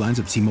savings with 3 lines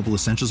of T-Mobile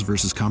Essentials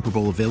versus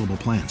comparable available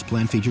plans.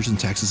 Plan features and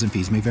taxes and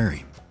fees may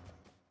vary.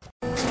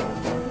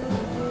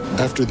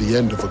 After the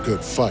end of a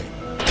good fight,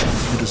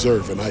 you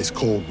deserve an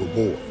ice-cold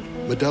reward.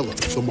 Modelo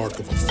is the mark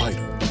of a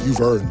fighter.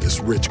 You've earned this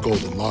rich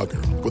golden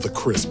lager with a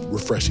crisp,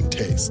 refreshing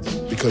taste.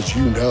 Because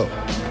you know,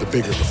 the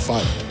bigger the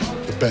fight,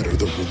 the better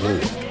the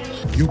reward.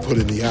 You put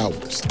in the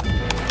hours,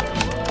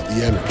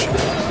 the energy,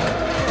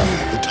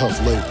 the tough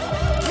labor.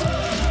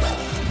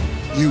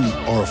 You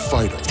are a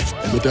fighter,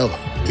 and Modelo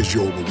is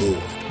your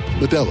reward.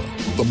 Modelo,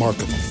 the mark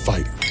of a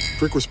fighter.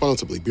 Drink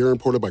responsibly. Beer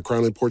imported by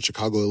Crown Imports,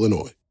 Chicago,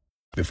 Illinois.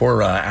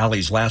 Before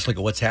Allie's last look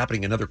at what's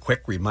happening, another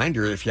quick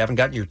reminder, if you haven't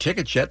gotten your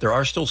tickets yet, there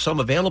are still some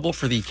available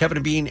for the Kevin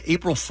and Bean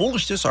April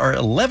Foolishness, our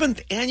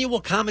 11th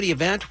annual comedy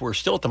event. We're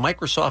still at the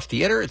Microsoft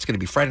Theater. It's going to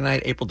be Friday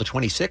night, April the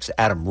 26th.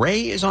 Adam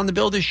Ray is on the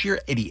bill this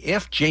year, Eddie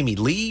If, Jamie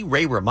Lee,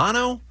 Ray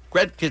Romano,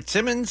 Greg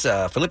Fitzsimmons,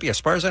 Felipe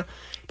Esparza.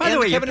 By the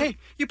way,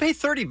 you pay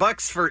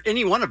 $30 for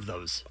any one of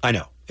those. I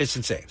know. It's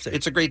insane.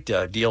 It's a great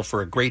deal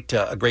for a great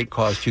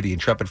cause to the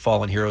Intrepid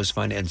Fallen Heroes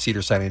Fund and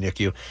Cedars-Sinai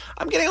NICU.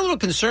 I'm getting a little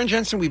concerned,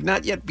 Jensen. We've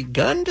not yet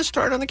begun to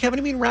start on the Kevin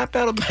and Bean rap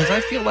battle because I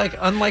feel like,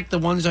 unlike the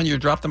ones on your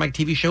Drop the Mic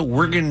TV show,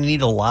 we're going to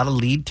need a lot of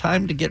lead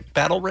time to get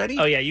battle ready.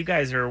 Oh, yeah. You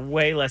guys are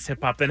way less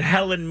hip-hop than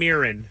Helen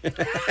Mirren.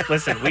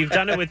 Listen, we've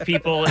done it with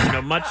people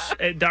much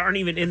that aren't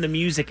even in the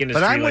music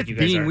industry. But I'm like with you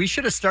guys Bean. are. We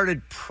should have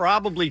started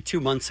probably 2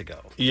 months ago.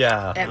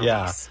 Yeah, At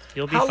yeah. least.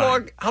 You'll be how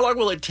fine. long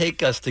will it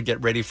take us to get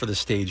ready for the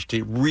stage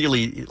to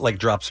really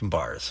drop some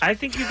bars? I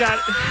think you got.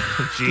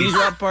 Can you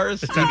drop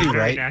bars? It's not You do,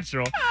 very right?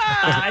 natural.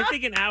 I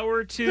think an hour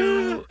or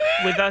two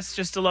with us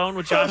just alone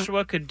with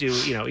Joshua could do.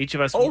 Each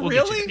of us. Oh, we'll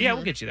really? Get you, yeah,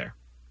 we'll get you there.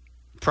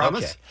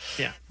 Promise?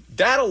 Okay. Yeah.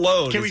 That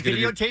alone. Can we is gonna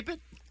be- videotape it?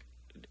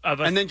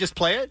 Of us? And then just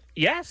play it?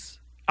 Yes.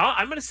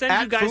 I'm going to send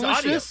At you guys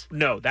Foolishness?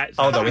 audio. No, that's.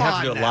 Oh, no, we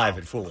have to do it live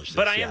at Foolishness.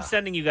 But I am yeah.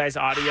 sending you guys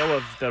audio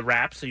of the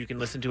rap so you can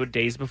listen to it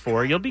days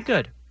before. You'll be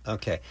good.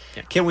 Okay.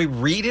 Yeah. Can we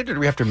read it or do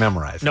we have to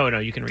memorize? No,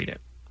 you can read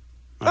it.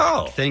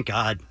 Oh, thank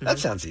God. That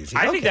sounds easy.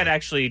 I think that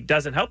actually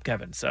doesn't help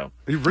Kevin. So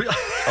Okay,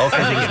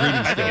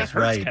 I think it hurts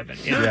right. Kevin.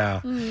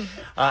 Yeah.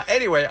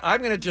 Anyway, I'm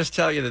going to just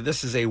tell you that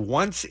this is a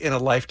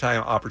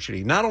once-in-a-lifetime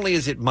opportunity. Not only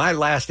is it my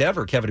last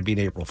ever Kevin and Bean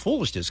April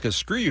Foolishness, because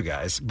screw you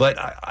guys, but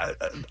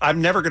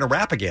I'm never going to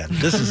rap again.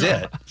 This is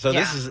it. So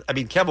this is,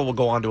 Kevin will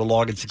go on to a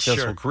long and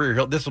successful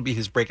career. This will be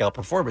his breakout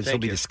performance. He'll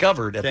be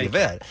discovered at the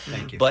event.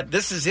 Thank you. But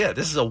this is it.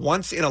 This is a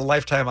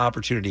once-in-a-lifetime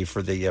opportunity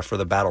for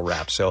the battle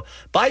rap. So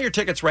buy your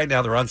tickets right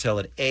now. They're on sale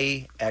at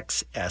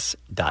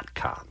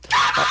AXS.com.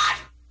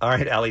 All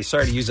right, Allie,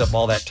 sorry to use up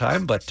all that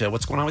time, but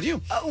what's going on with you?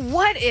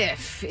 What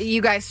if you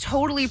guys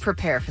totally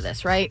prepare for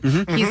this, right?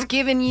 Mhm, He's mhm.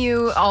 given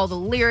you all the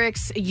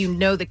lyrics, you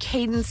know the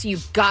cadence,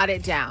 you've got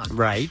it down.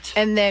 Right.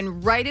 And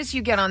then right as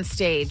you get on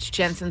stage,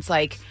 Jensen's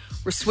like,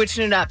 we're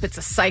switching it up. It's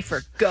a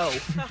cipher. Go.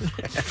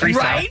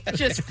 Right?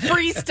 Just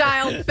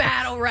freestyle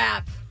battle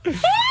rap.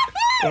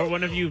 Or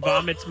one of you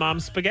vomits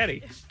mom's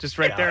spaghetti just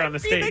right there on the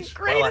stage.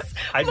 Well,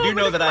 I do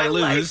know that I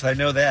lose. I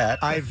know that.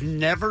 I've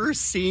never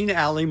seen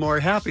Allie more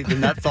happy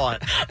than that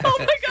thought. Oh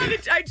my God,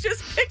 I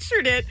just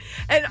pictured it.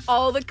 And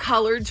all the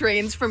color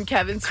drains from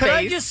Kevin's Could face.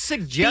 I just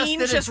suggest Bean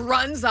that just it's-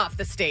 runs off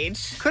the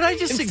stage. Could I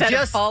just instead of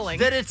suggest falling.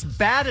 that it's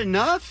bad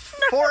enough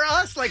for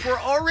us? Like we're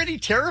already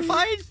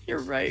terrified? You're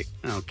right.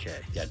 Okay.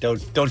 Yeah,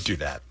 don't do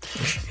that.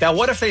 Now,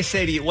 what if they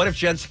say to you, what if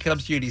Jensen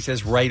comes to you and he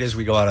says, right as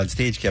we go out on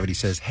stage, Kevin, he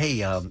says,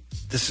 hey,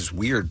 this is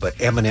weird, but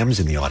Eminem's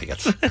in the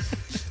audience.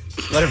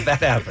 What if that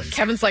happens?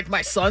 Kevin's like,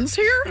 my son's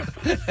here?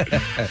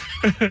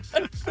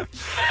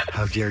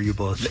 How dare you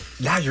both?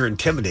 Now you're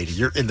intimidated.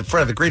 You're in the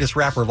front of the greatest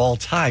rapper of all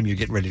time. You're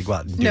getting ready to go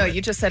out and do No, it.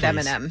 you just said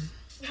Please. Eminem.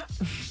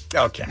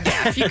 Okay.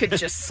 Yeah, if you could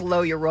just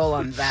slow your roll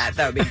on that,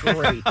 that would be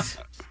great.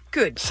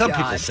 Good Some God.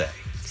 people say.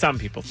 Some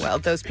people say. Well,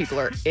 those people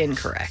are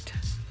incorrect.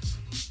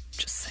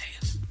 Just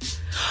saying.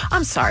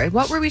 I'm sorry,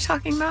 what were we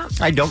talking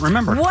about? I don't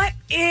remember. What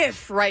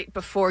if right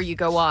before you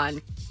go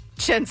on,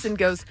 Jensen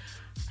goes,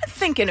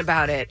 thinking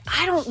about it,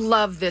 I don't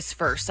love this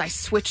verse. I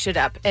switch it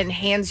up and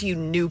hands you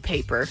new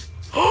paper.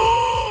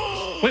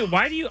 Wait,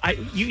 why do you? Why are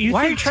think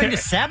you trying to You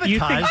sabotage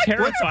think what's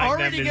terrifying them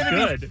already is gonna be-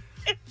 good?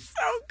 It's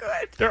so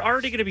good. They're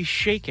already going to be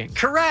shaking.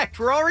 Correct.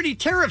 We're already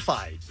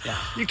terrified.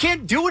 You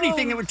can't do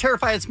anything that would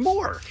terrify us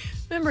more.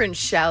 Remember in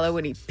Shallow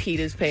when he peed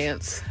his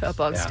pants up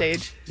on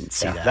stage?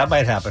 That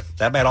might happen.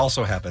 That might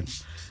also happen.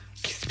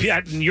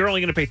 You're only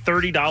going to pay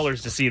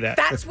 $30 to see that.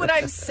 That's what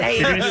I'm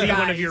saying. You're going to see guys.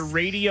 one of your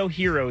radio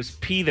heroes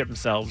pee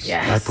themselves.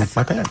 Yes. I pooped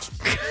my pants.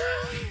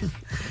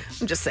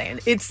 I'm just saying,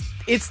 it's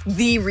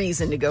the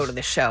reason to go to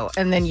the show,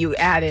 and then you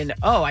add in,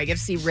 I get to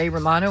see Ray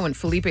Romano and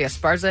Felipe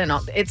Esparza, and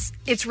all.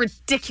 It's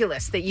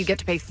ridiculous that you get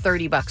to pay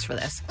 $30 for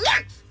this.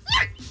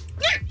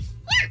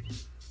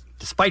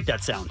 Despite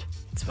that sound,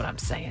 that's what I'm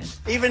saying.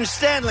 Even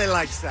Stanley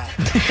likes that.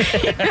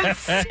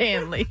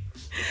 Stanley.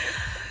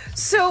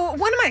 So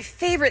one of my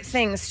favorite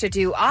things to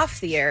do off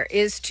the air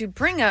is to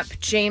bring up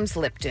James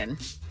Lipton.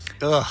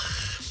 Ugh.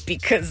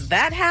 Because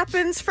that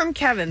happens from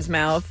Kevin's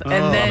mouth,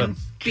 and then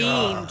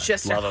Bean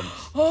just said,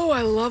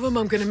 I love him.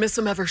 I'm going to miss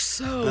him ever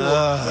so.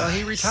 Well,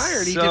 he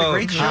retired. He did a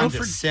great job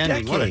for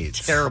decades. What a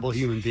terrible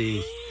human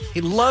being. He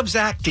loves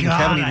acting,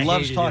 Kevin. He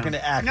loves talking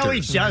to actors. No,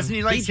 he doesn't.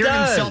 He likes hearing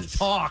himself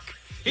talk.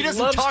 He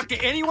doesn't talk to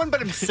anyone but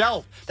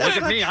himself. Look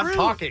at me. I'm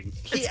talking.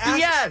 He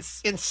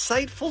asks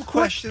insightful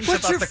questions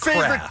What's about your the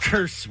favorite craft.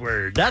 curse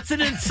word? That's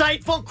an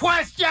insightful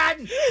question.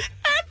 Every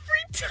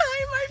time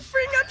I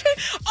bring up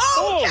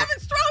him,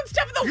 Kevin's throwing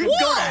stuff at the You wall.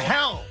 go to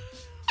hell.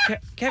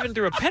 Kevin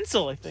threw a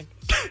pencil, I think.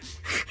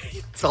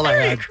 That's all I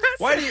had.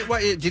 Why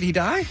did he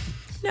die?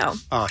 No.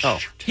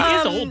 He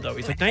is old, though.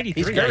 He's like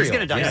 93. He's very He's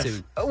going to old, die yes.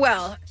 soon.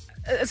 Well,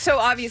 so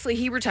obviously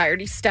he retired.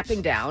 He's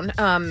stepping down.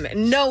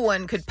 No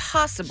one could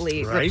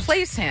possibly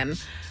replace him.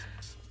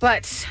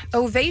 But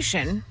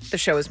Ovation, the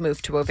show has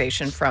moved to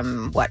Ovation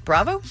from what,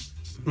 Bravo?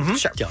 Mm-hmm.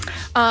 Sure.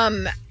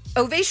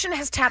 Ovation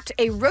has tapped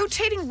a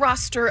rotating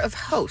roster of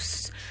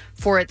hosts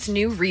for its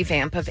new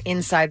revamp of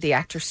Inside the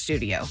Actors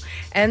Studio.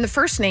 And the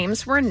first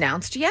names were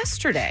announced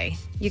yesterday.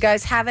 You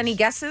guys have any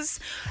guesses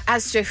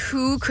as to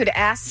who could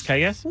ask? Can I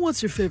guess?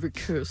 What's your favorite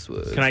curse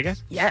word? Can I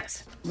guess?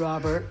 Yes.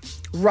 Robert.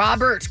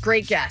 Robert,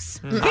 great guess.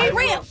 Be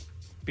real.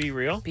 Be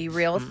real? Be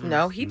real.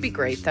 No, he'd be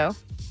great, though.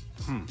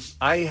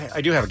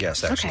 I do have a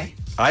guess, actually. Okay.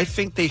 I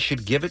think they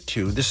should give it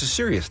to, this is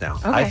serious now,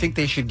 Okay. I think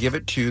they should give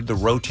it to the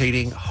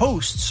rotating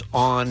hosts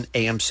on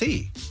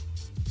AMC.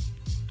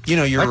 You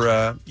know, your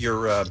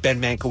Ben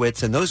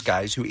Mankiewicz and those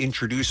guys who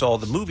introduce all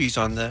the movies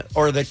on the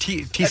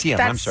TCM.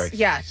 I'm sorry.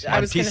 Yeah, I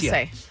On was going to TCM.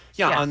 say.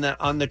 Yeah,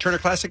 on the Turner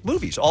Classic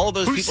Movies. All of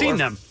those Who's people seen are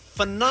them?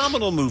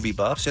 phenomenal movie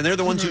buffs, and they're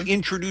the ones who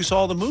introduce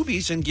all the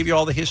movies and give you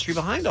all the history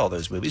behind all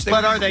those movies.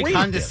 But are they great at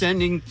this.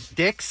 condescending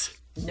dicks?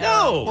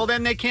 No. Well,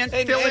 then they can't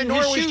And, fill and in nor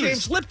his was shoes.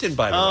 James Lipton,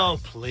 by the way. Oh,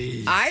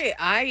 please.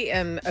 I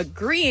am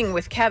agreeing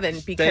with Kevin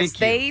because Thank you.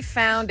 they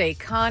found a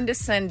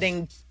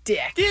condescending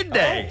dick. Did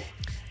they?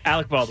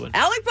 Alec Baldwin.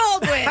 Alec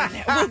Baldwin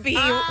will be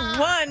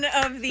one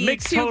of the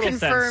Makes two total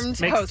confirmed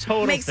sense. Makes hosts.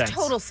 total Makes sense.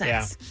 total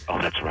sense. Oh,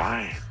 that's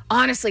right.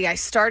 Honestly, I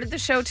started the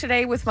show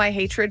today with my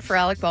hatred for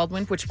Alec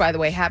Baldwin, which, by the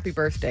way, happy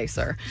birthday,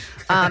 sir.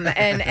 And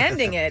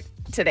ending it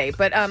today.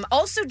 But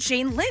also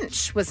Jane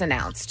Lynch was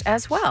announced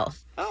as well.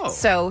 Oh.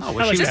 So well, she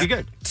would just be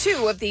good.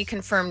 two of the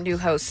confirmed new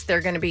hosts. They're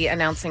going to be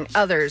announcing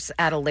others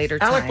at a later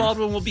time. Alec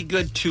Baldwin will be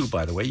good, too,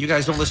 by the way. You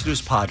guys don't listen to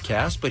his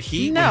podcast, but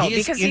No, when he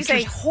is because he's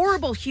a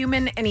horrible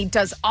human and he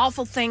does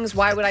awful things.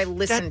 Why would I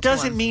listen to him? That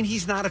doesn't mean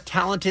he's not a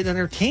talented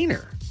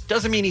entertainer.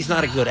 Doesn't mean he's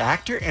not a good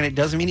actor, and it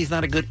doesn't mean he's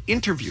not a good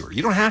interviewer.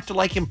 You don't have to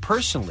like him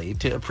personally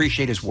to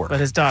appreciate his work. But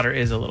his daughter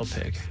is a little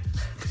pig.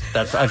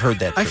 I've heard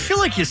that, too. I feel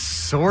like you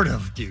sort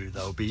of do,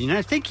 though, Bean.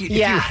 I think if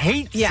you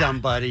hate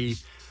somebody,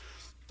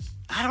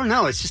 I don't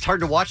know. It's just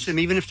hard to watch them,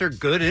 even if they're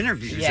good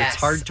interviews. Yes.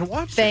 It's hard to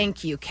watch them.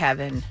 Thank you,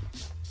 Kevin.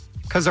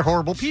 Because they're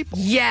horrible people.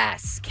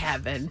 Yes,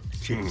 Kevin.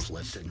 James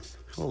Lipton.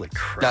 Holy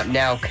crap. Not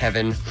now,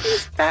 Kevin.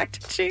 Back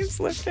to James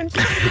Lipton.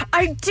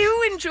 I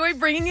do enjoy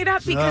bringing it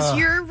up because Ugh.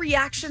 your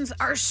reactions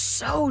are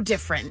so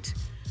different.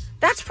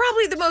 That's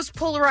probably the most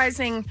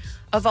polarizing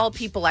of all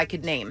people I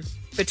could name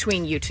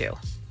between you two.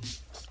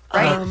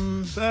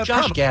 Right?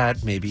 Josh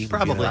Gad, maybe.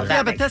 Probably. Well, Yeah,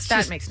 that but that's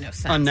just makes no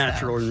sense.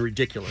 unnatural and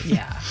ridiculous.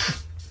 Yeah.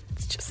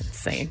 It's just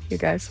insane, you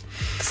guys.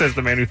 Says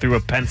the man who threw a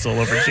pencil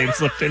over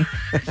James Lipton.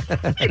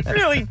 It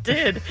really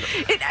did.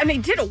 And he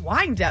did a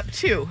wind-up,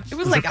 too. It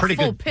was like a pretty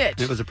full good-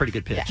 pitch. It was a pretty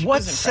good pitch. Yeah, it What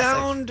was impressive.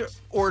 sound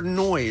or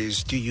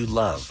noise do you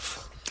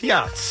love?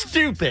 Yeah,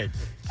 stupid.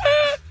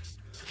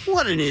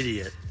 What an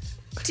idiot.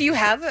 Do you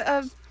have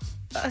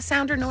a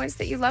sound or noise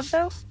that you love,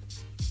 though?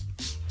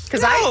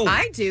 Because No.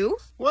 I do.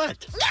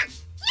 What?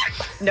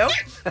 Nope.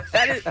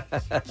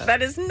 That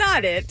is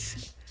not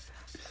it.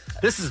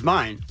 This is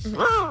mine.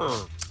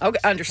 Okay,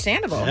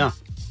 understandable. Yeah.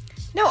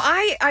 No,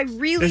 I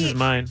really... This is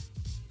mine.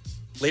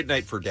 Late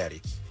night for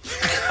daddy.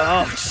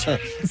 Oh,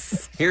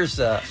 jeez.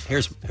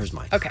 Here's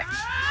mine. Okay.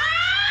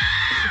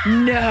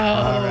 No.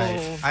 All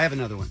right. I have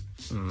another one.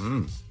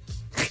 Mm.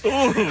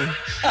 Ooh,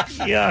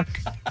 yuck.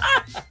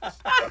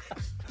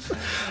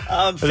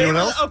 Anyone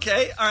else?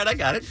 Okay, all right, I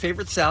got it.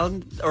 Favorite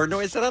sound or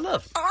noise that I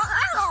love?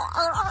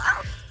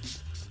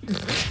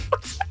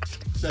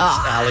 That's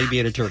Allie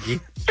being a turkey.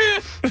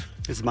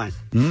 This is mine.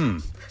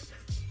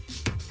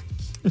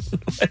 What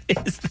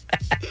is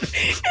that?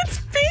 It's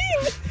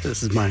Bean.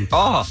 This is mine.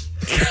 Oh.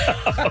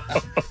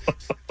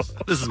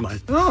 This is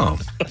mine. Oh.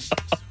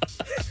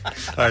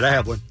 All right, I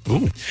have one.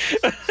 Ooh.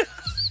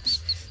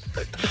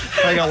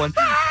 I got one.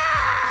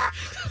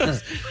 All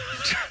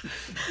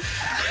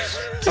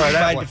right,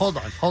 I have one. Hold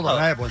on.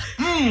 I have one.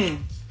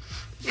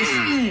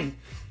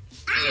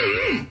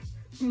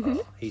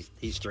 Oh,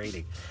 he's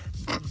straining.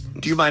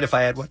 Do you mind if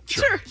I add one?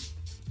 Sure.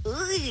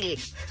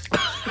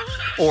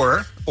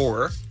 Or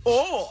Why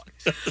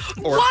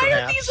perhaps,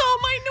 are these all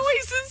my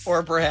noises?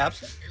 or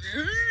perhaps.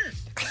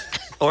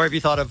 Or have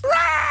you thought of?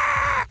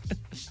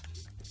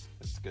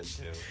 That's good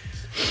too.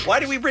 Why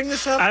did we bring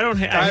this up? I don't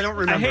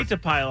remember. I hate to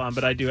pile on,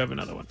 but I do have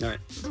another one. All right.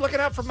 Looking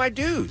out for my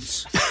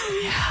dudes.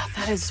 Yeah,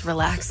 that is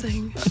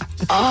relaxing.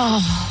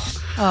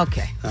 Oh,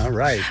 okay. All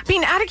right.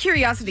 Being out of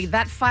curiosity,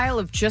 that file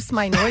of just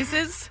my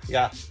noises.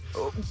 Yeah.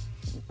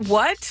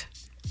 What?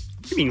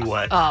 You mean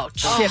what? Oh,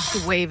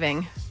 Chip's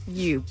waving.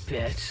 You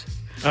bitch.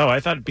 Oh,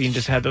 I thought Bean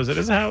just had those at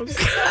his house.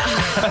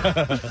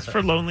 It's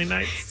for lonely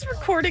nights. He's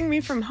recording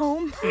me from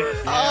home.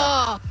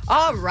 Oh,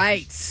 all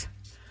right.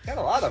 Got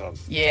a lot of them.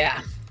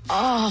 Yeah.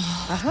 Oh.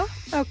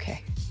 Uh-huh.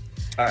 Okay.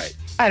 All right.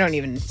 I don't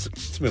even.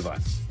 Let's move on.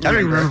 I don't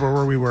even remember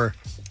where we were.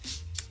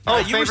 Oh,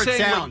 you were favorite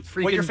saying sound.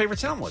 what your favorite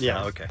sound was.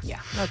 Yeah. Okay. Yeah.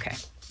 Okay.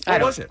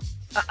 What was it?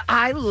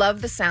 I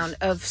love the sound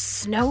of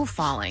snow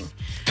falling.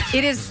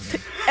 It is,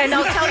 and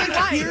I'll tell you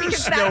why.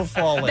 Because snow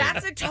falling.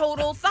 That's a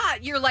total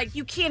thought. You're like,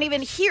 you can't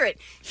even hear it.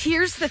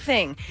 Here's the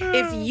thing.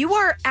 If you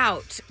are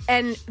out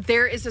and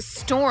there is a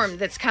storm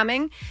that's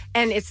coming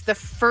and it's the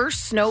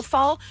first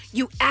snowfall,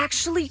 you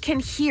actually can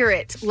hear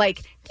it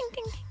like ding,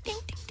 ding, ding, ding,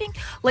 ding, ding,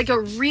 like a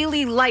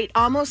really light,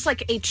 almost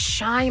like a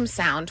chime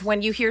sound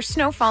when you hear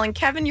snow falling.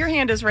 Kevin, your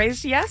hand is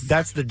raised, yes?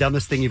 That's the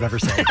dumbest thing you've ever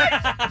said.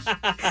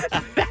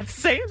 That's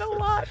saying a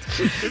lot.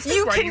 This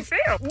is why you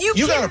fail.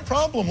 You got a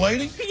problem,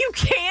 lady. You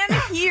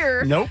can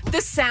hear Nope.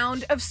 the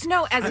sound of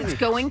snow as it's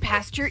going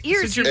past your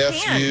ears. You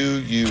can.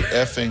 you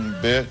effing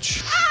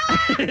bitch.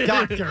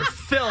 Dr.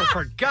 Phil,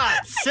 for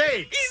God's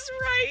sakes. He's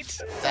right.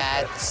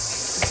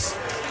 That's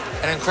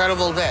an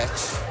incredible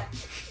bitch.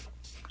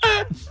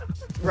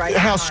 Right.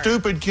 How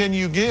stupid can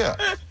you get?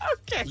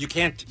 Okay. You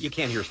can't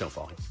hear snow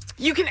falling.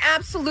 You can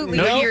absolutely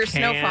No, hear can't.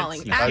 snow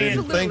falling. You I didn't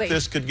Absolutely. think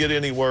this could get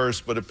any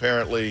worse, but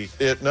apparently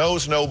it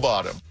knows no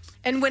bottom.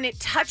 And when it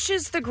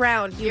touches the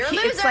ground, You're a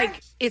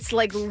it's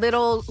like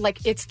little, like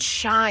it's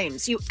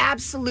chimes. You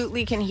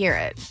absolutely can hear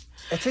it.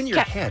 It's in your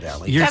head,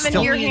 Allie. You're Kevin,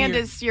 still- your hand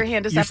is You're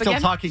up still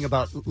again. talking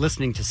about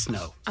listening to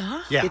snow.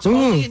 Uh-huh. Yeah. It's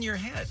only in your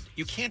head.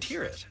 You can't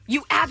hear it.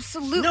 You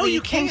absolutely No,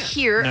 you can can't.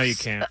 hear No, you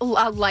can't. a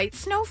light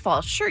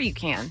snowfall. Sure, you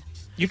can.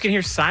 You can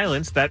hear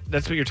silence. That's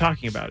what you're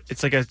talking about.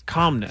 It's like a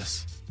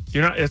calmness.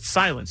 You're not. It's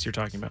silence you're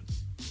talking about.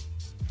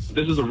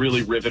 This is a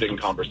really riveting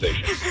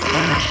conversation.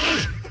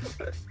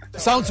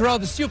 Sounds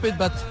rather stupid,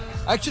 but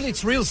actually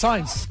it's real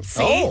science.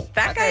 See,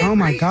 that guy. Oh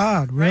my agrees.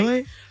 God,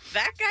 really?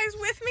 That guy's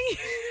with me.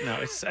 No,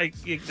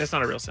 that's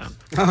not a real sound.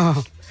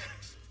 Oh,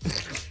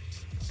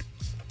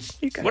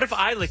 What if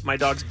I lick my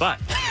dog's butt?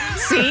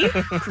 See?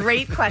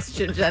 Great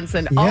question,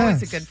 Jensen. Always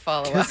a yes. good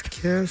follow-up.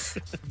 Kiss, kiss,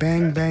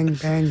 bang, bang,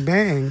 bang,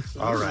 bang.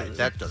 All right.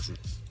 That doesn't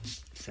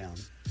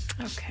sound.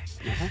 Okay.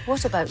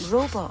 What about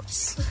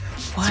robots?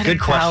 What good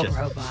about question.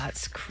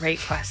 robots? Great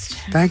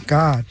question. Thank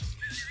God.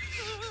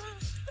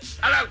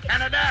 Hello,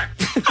 Canada.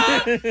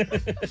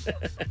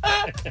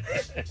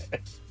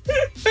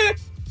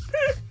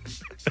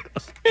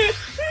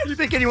 Do you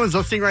think anyone's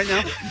listening right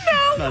now?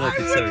 No, I don't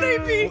think so. they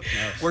be?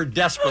 No. We're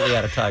desperately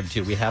out of time,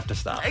 too. We have to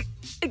stop.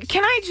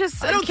 Can I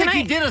just... I don't can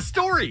think you did a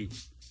story.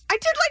 I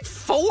did like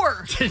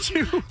 4. Did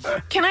you?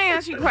 Can I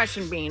ask you a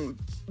question, Bean?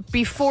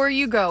 Before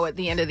you go at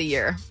the end of the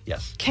year,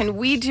 Yes. can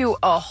we do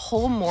a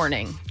whole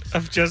morning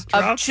Of just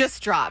of drops?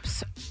 just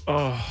drops?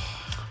 Oh.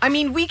 I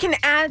mean, we can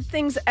add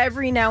things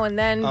every now and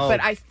then, Oh.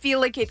 but I feel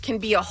like it can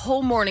be a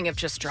whole morning of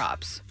just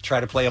drops. Try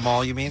to play them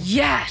all, you mean?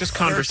 Yes. Just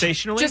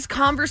conversationally? Just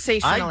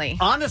conversationally.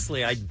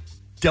 Honestly, I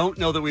don't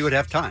know that we would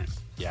have time.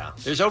 Yeah.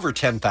 There's over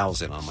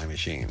 10,000 on my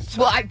machine.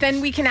 So. Well,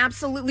 then we can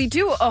absolutely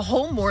do a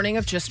whole morning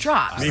of just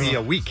drops. Maybe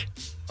a week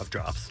of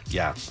drops.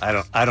 Yeah.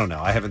 I don't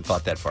know. I haven't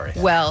thought that far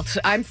ahead. Well,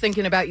 I'm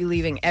thinking about you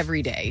leaving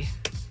every day.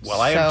 Well,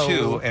 I am So-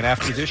 too. And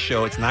after this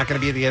show, it's not going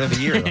to be at the end of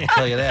the year. I'll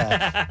tell you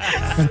that.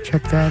 Gotta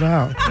check that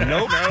out.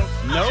 Nope.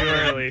 Nope. Too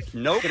early.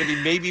 Nope. It's going to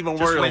be maybe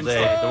Memorial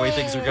Day, the way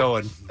things are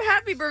going.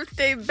 Happy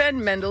birthday,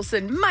 Ben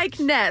Mendelsohn, Mike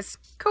Ness,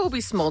 Kobe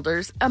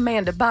Smulders,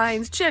 Amanda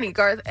Bynes, Jenny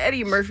Garth,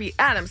 Eddie Murphy,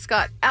 Adam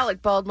Scott,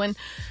 Alec Baldwin,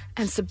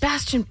 and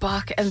Sebastian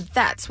Bach, and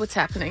that's what's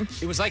happening.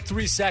 It was like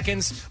 3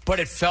 seconds, but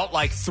it felt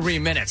like 3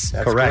 minutes.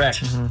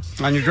 Correct.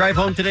 On your drive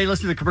home today,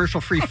 listen to the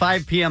commercial-free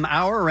 5 p.m.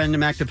 hour,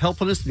 random act of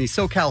helpfulness, and the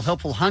SoCal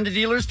Helpful Honda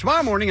Dealers.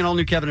 Tomorrow morning, an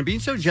all-new Kevin and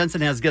Bean Show.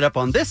 Jensen has Get Up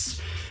on this.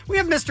 We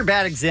have Mr.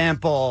 Bad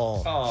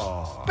Example.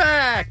 Oh.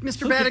 Back.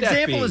 Mr. Bad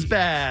Example is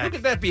back. What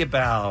could that be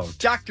about?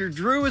 Dr.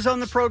 Drew is on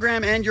the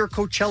program, and your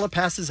Coachella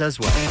passes as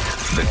well.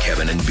 The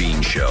Kevin and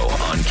Bean Show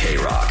on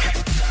K-Rock.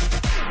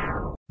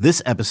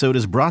 This episode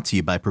is brought to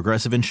you by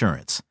Progressive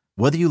Insurance.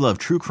 Whether you love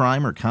true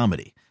crime or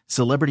comedy,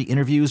 celebrity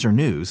interviews or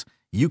news,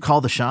 you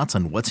call the shots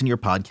on what's in your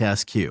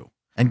podcast queue.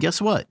 And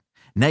guess what?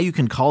 Now you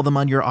can call them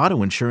on your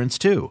auto insurance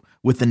too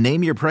with the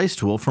Name Your Price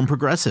tool from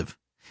Progressive.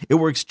 It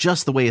works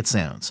just the way it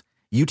sounds.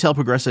 You tell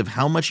Progressive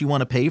how much you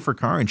want to pay for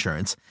car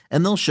insurance,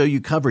 and they'll show you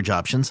coverage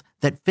options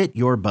that fit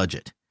your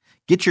budget.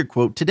 Get your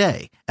quote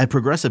today at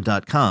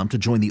Progressive.com to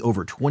join the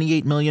over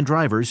 28 million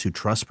drivers who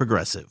trust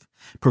Progressive.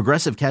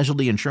 Progressive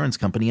Casualty Insurance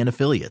Company and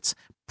Affiliates.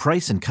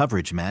 Price and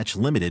coverage match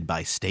limited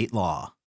by state law.